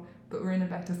before, but we're in a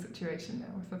better situation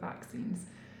now with the vaccines.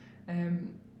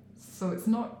 So it's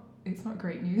not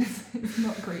great news. It's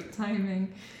not great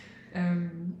timing. How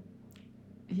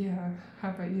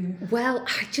about you? Well,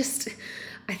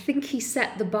 I think he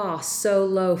set the bar so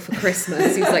low for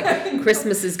Christmas. He was like,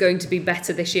 Christmas is going to be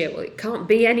better this year. Well, it can't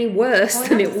be any worse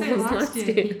than it was last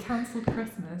year. He cancelled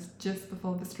Christmas just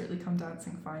before the Strictly Come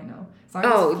Dancing final. So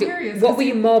I was furious. What were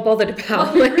you more bothered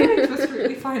about? Well, he ruined the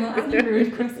Strictly final and he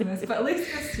ruined Christmas. But at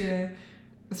least this year,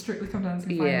 the Strictly Come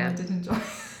Dancing final I did enjoy.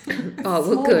 Oh,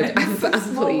 well, good.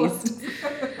 I'm pleased.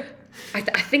 I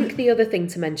think the other thing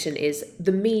to mention is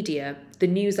the media, the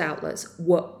news outlets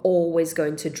were always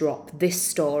going to drop this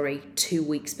story 2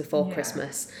 weeks before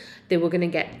Christmas. They were going to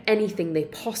get anything they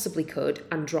possibly could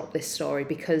and drop this story,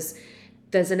 because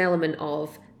there's an element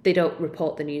of they don't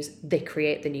report the news, they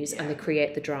create the news and they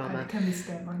create the drama. And it can be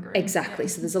scaremongering. Exactly.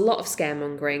 So there's a lot of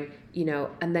scaremongering,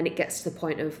 and then it gets to the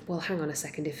point of, well, hang on a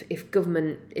second, if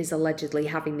government is allegedly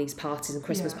having these parties and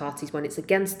Christmas parties when it's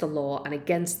against the law and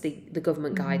against the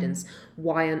government guidance,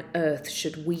 why on earth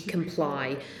should we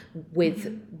comply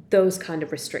with those kind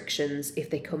of restrictions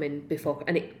if they come in before?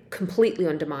 And it completely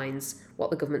undermines what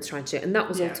the government's trying to do. And that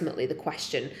was ultimately the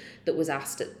question that was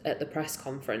asked at the press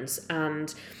conference.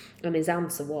 And his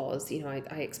answer was, I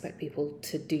expect people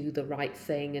to do the right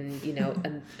thing and,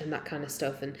 and that kind of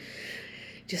stuff, and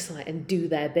just and do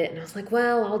their bit. And I was like,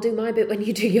 well, I'll do my bit when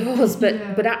you do yours.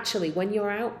 But actually, when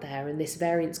you're out there and this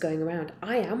variant's going around,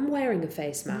 I am wearing a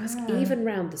face mask, even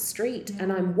round the street,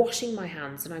 and I'm washing my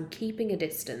hands and I'm keeping a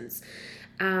distance.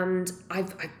 And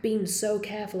I've been so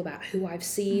careful about who I've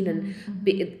seen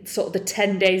and sort of the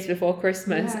 10 days before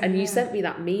Christmas. And you sent me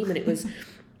that meme, and it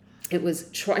was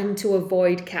trying to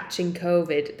avoid catching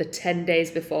COVID the 10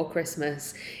 days before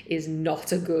Christmas is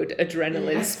not a good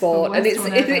adrenaline sport. And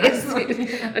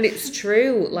it's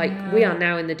true. Like, we are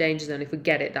now in the danger zone. If we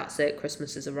get it, that's it.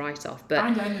 Christmas is a write-off. But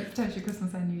and potentially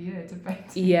Christmas and New Year, debate.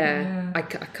 I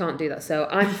can't do that. So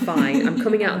I'm fine. I'm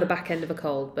coming out of the back end of a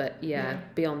cold, but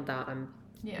beyond that, I'm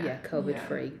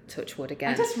COVID-free, touch wood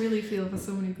again. I just really feel for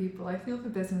so many people. I feel for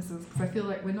businesses, because I feel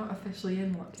like we're not officially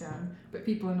in lockdown, but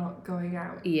people are not going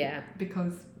out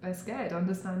because they're scared,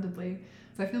 understandably.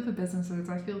 So I feel for businesses,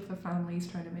 I feel for families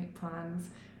trying to make plans,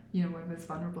 you know, when there's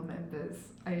vulnerable members.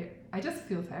 I just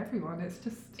feel for everyone.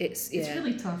 It's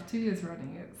really tough. 2 years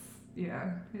running,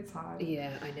 it's hard.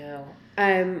 Yeah, I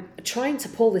know. Trying to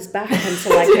pull this back into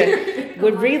like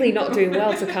we're really not doing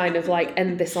well to kind of like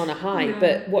end this on a high,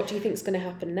 but what do you think is going to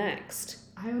happen next?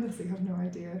 I honestly have no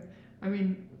idea. I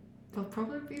mean, there'll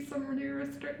probably be some new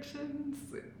restrictions.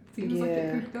 It seems like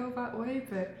it could go that way,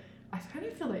 but I kind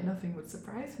of feel like nothing would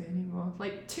surprise me anymore.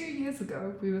 Like 2 years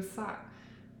ago, we were sat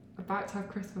about to have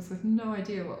Christmas with no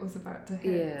idea what was about to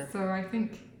hit. Yeah. So I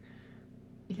think...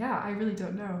 I really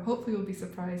don't know. Hopefully we'll be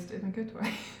surprised in a good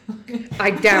way.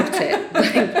 I doubt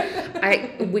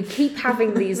it. We keep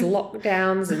having these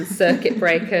lockdowns and circuit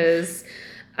breakers,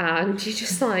 and you're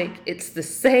just like, it's the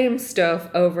same stuff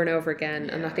over and over again.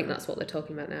 And I think that's what they're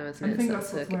talking about now, isn't it? I think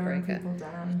that's what's wearing people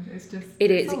down.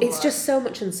 It's just so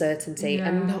much uncertainty,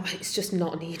 and it's just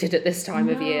not needed at this time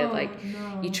of year. Like,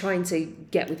 you're trying to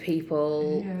get with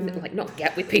people, like not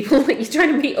get with people, like you're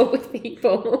trying to meet up with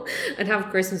people and have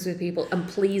Christmas with people and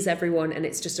please everyone, and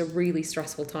it's just a really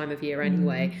stressful time of year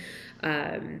anyway.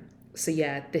 So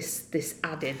this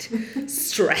added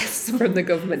stress from the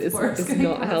government is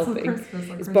not helping.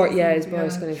 Is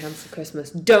Boris going to cancel Christmas?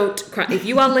 Don't cry. If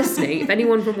you are listening, if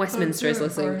anyone from Westminster is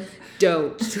listening,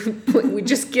 don't.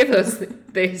 Just give us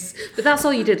this. But that's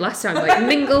all you did last time, like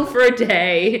mingle for a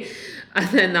day. And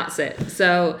then that's it.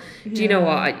 So, do you know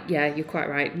what? You're quite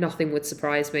right. Nothing would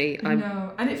surprise me.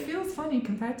 No, and it feels funny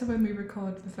compared to when we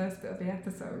recorded the first bit of the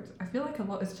episode. I feel like a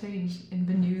lot has changed in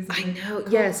the news. I know,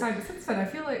 yes. But since then, I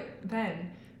feel like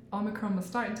then Omicron was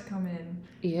starting to come in.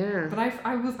 Yeah. But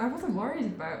I wasn't worried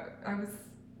about. I was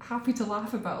happy to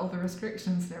laugh about all the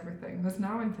restrictions and everything. Because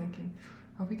now I'm thinking,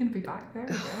 are we going to be back there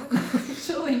again?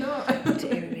 Surely not.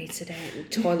 Dear me, today.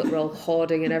 Toilet roll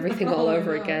hoarding and everything all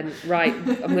over again. Right,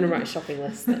 I'm going to write a shopping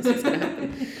list. That's what's going to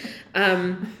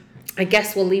happen. I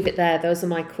guess we'll leave it there. Those are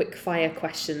my quick fire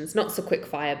questions. Not so quick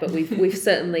fire, but we've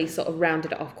certainly sort of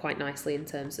rounded it off quite nicely in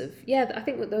terms of, I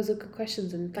think that those are good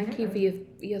questions, and thank you for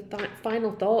your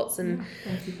final thoughts and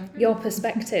your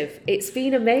perspective. It's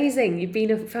been amazing. You've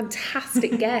been a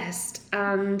fantastic guest,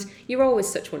 and you're always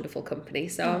such wonderful company,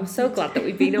 so I'm so glad that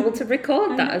we've been able to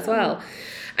record that as well.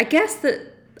 I guess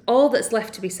that all that's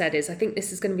left to be said is I think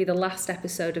this is going to be the last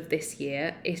episode of this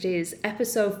year. It is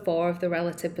episode 4 of the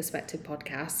Relative Perspective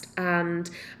podcast, and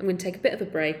I'm going to take a bit of a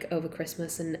break over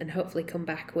Christmas and hopefully come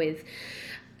back with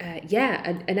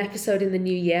an episode in the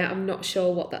new year. I'm not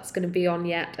sure what that's going to be on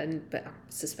yet, but I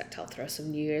suspect I'll throw some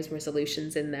New Year's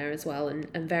resolutions in there as well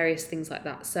and various things like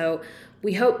that. So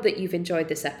we hope that you've enjoyed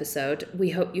this episode. We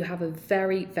hope you have a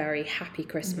very, very happy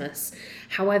Christmas,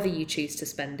 however you choose to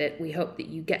spend it. We hope that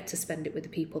you get to spend it with the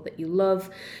people that you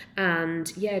love,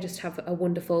 and just have a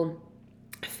wonderful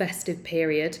festive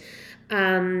period.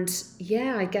 And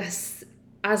I guess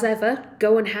as ever,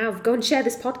 go and share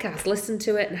this podcast, listen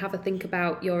to it and have a think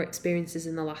about your experiences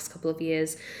in the last couple of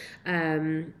years.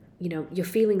 Your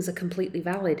feelings are completely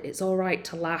valid. It's all right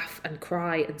to laugh and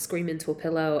cry and scream into a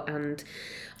pillow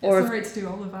it's all right to do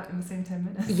all of that in the same 10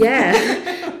 minutes.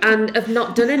 Yeah. And have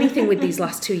not done anything with these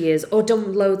last 2 years, or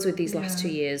done loads with these last 2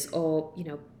 years, or,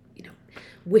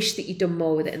 wish that you'd done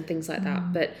more with it and things like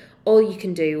that. But all you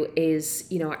can do is,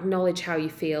 acknowledge how you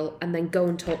feel and then go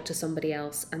and talk to somebody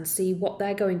else and see what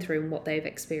they're going through and what they've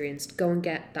experienced. Go and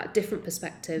get that different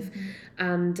perspective.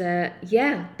 And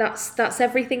that's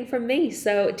everything from me.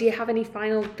 So do you have any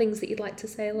final things that you'd like to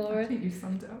say, Laura? I think you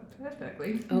summed it up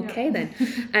perfectly. Okay, then.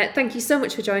 Thank you so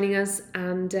much for joining us,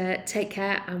 and take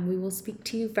care, and we will speak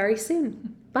to you very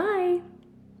soon. Bye.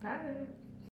 Bye.